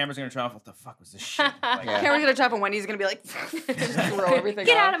 the camera's gonna turn off. What the fuck was this shit? Like, Yeah. Camera's gonna drop and Wendy's gonna be like, just throw everything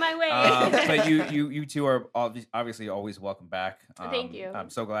Get off. out of my way. But you two are obviously always welcome back. Thank you. I'm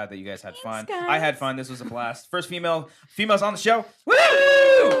so glad that you guys had fun. Thanks, I had guys. fun. This was a blast. First females on the show.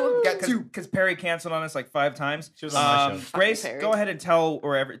 Woo! Got two. Because Perry canceled on us like 5 times. She was on my show. Grace, Perry. go ahead and tell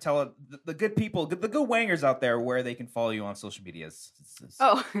the good people, the good wangers out there, where they can follow you on social medias.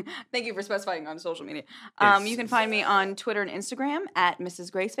 Oh, thank you for specifying on social media. Yes. You can find me on Twitter and Instagram at Mrs.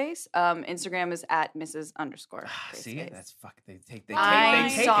 Graceface. Instagram is at Mrs. _ See, Graceface. that's fuck. They take they I'm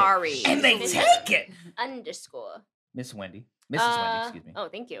take sorry. it. And they take it. Underscore. Miss Wendy. Mrs. Wendy, excuse me. Oh,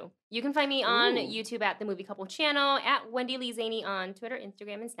 thank you. You can find me on Ooh. YouTube at The Movie Couple Channel, at Wendy Lee Zaney on Twitter,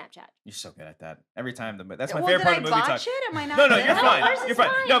 Instagram, and Snapchat. You're so good at that. Every time that's my Well, favorite did part I of movie talk. botch it? Am I not? No, good you're at it? fine. yours is You're fine.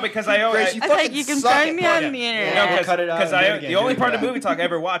 fine. No, because I always. Grace, you I was like, fucking you can suck find at me that. on the No, internet. We'll cut it out because and do it I again. the only Do it part of again. movie talk I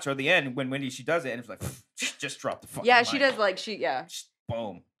ever watch or the end when Wendy she does it and it's like just drop the fucking Yeah, she mic. does like yeah. Just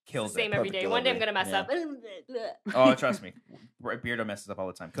boom, kills Same it. every Perfect day. One day I'm delivery. gonna mess Yeah. up. Oh, trust me, Beardo messes up all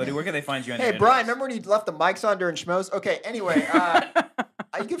the time. Cody, where can they find you on? Hey, the Brian, internet? remember when you left the mics on during Schmoes? Okay, anyway,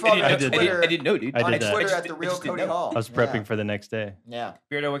 you can follow me I on didn't, Twitter. I didn't know, dude. I on did that. Twitter just at the didn't- I real just didn't Cody know. Hall. I was prepping for the next day. Yeah.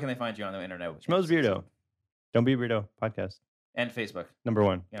 Beardo, where can they find you on the internet? Schmoes Weirdo. Don't be weirdo podcast. And Facebook. Number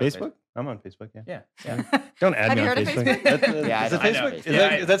 1. Yeah, on Facebook? I'm on Facebook. Yeah. Yeah, yeah, Don't add Have me you on heard of Facebook. Facebook? That's, Yeah, I is it know, I know. Facebook? Yeah,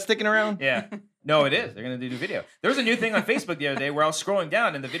 I Is that sticking around? yeah. No, it is. They're gonna do video. There was a new thing on Facebook the other day where I was scrolling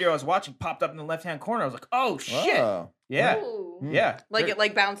down and the video I was watching popped up in the left-hand corner. I was like, oh shit. Whoa. Yeah, Ooh. yeah. Like They're- it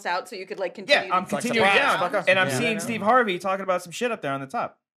like bounced out so you could like continue. Yeah, I'm It's like continuing surprise, down, fucker. and I'm Yeah. seeing Steve Harvey talking about some shit up there on the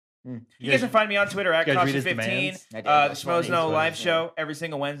top. Mm. You guys can find me on Twitter at You guys read his Caution15. demands? I did. The That's Schmoes funny. Know That's live funny. show every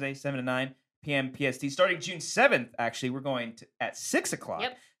single Wednesday, 7 to 9 p.m. PST. Starting June 7th, actually, we're going to at 6 o'clock.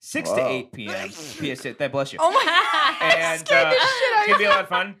 Yep. 6 to Whoa. 8 p.m. PST. That bless you. Oh my god! And scared the shit it's out gonna of be a me. lot of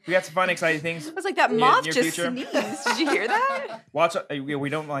fun. We got some fun, exciting things. It was like that Near- moth near just future. sneezed. Did you hear that? Watch. We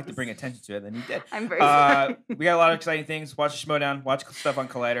don't like to bring attention to it, then you did. I'm very We got a lot of exciting things. Watch the Schmodown. Watch stuff on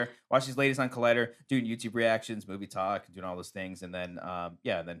Collider. Watch these ladies on Collider doing YouTube reactions, movie talk, doing all those things, and then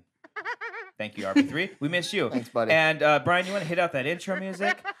then thank you RP3. We miss you. Thanks, buddy. And Brian, you want to hit out that intro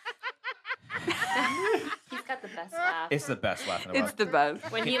music? He's got the best laugh. It's the best laugh in the It's world. the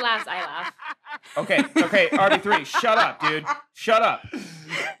best. When he laughs, I laugh. Okay, RB3, shut up, dude. Shut up.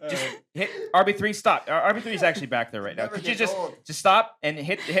 Just hit RB3. Stop. RB3 is actually back there right now. Never Could you gets just old. stop and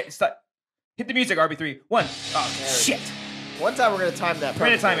hit stop? Hit the music, RB3. 1. Oh There we shit. One time we're gonna time that. We're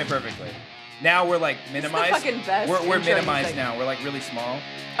gonna perfectly. time it perfectly. Now we're like It's the minimized. fucking best. We're intro minimized music. now. We're like really small.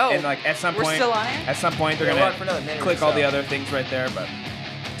 Oh, And like at some we're point, still on it. at some point they're Yeah, we're on for gonna another minute or click all the so. other things right there. But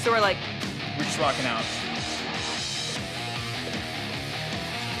So we're like, we're just rocking out.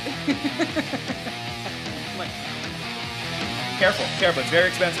 Careful, careful. It's very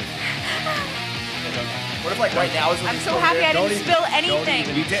expensive. What if like right now is when I'm we so still happy here? I Don't didn't even- spill don't anything.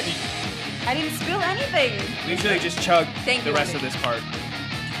 even- You did. I didn't spill anything. We usually just chug Thank the you, rest of Wendy. this part.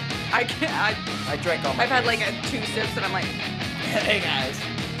 I can't. I drank all my. I've had like 2 sips and I'm like, Hey guys.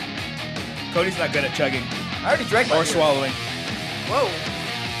 Cody's not good at chugging I already drank my or beer. swallowing. whoa.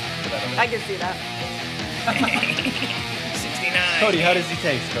 I can see that. 69. Cody, how does he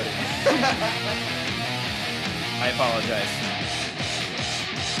taste, Cody? I apologize.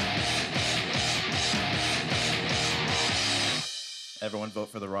 Everyone vote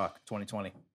for The Rock 2020.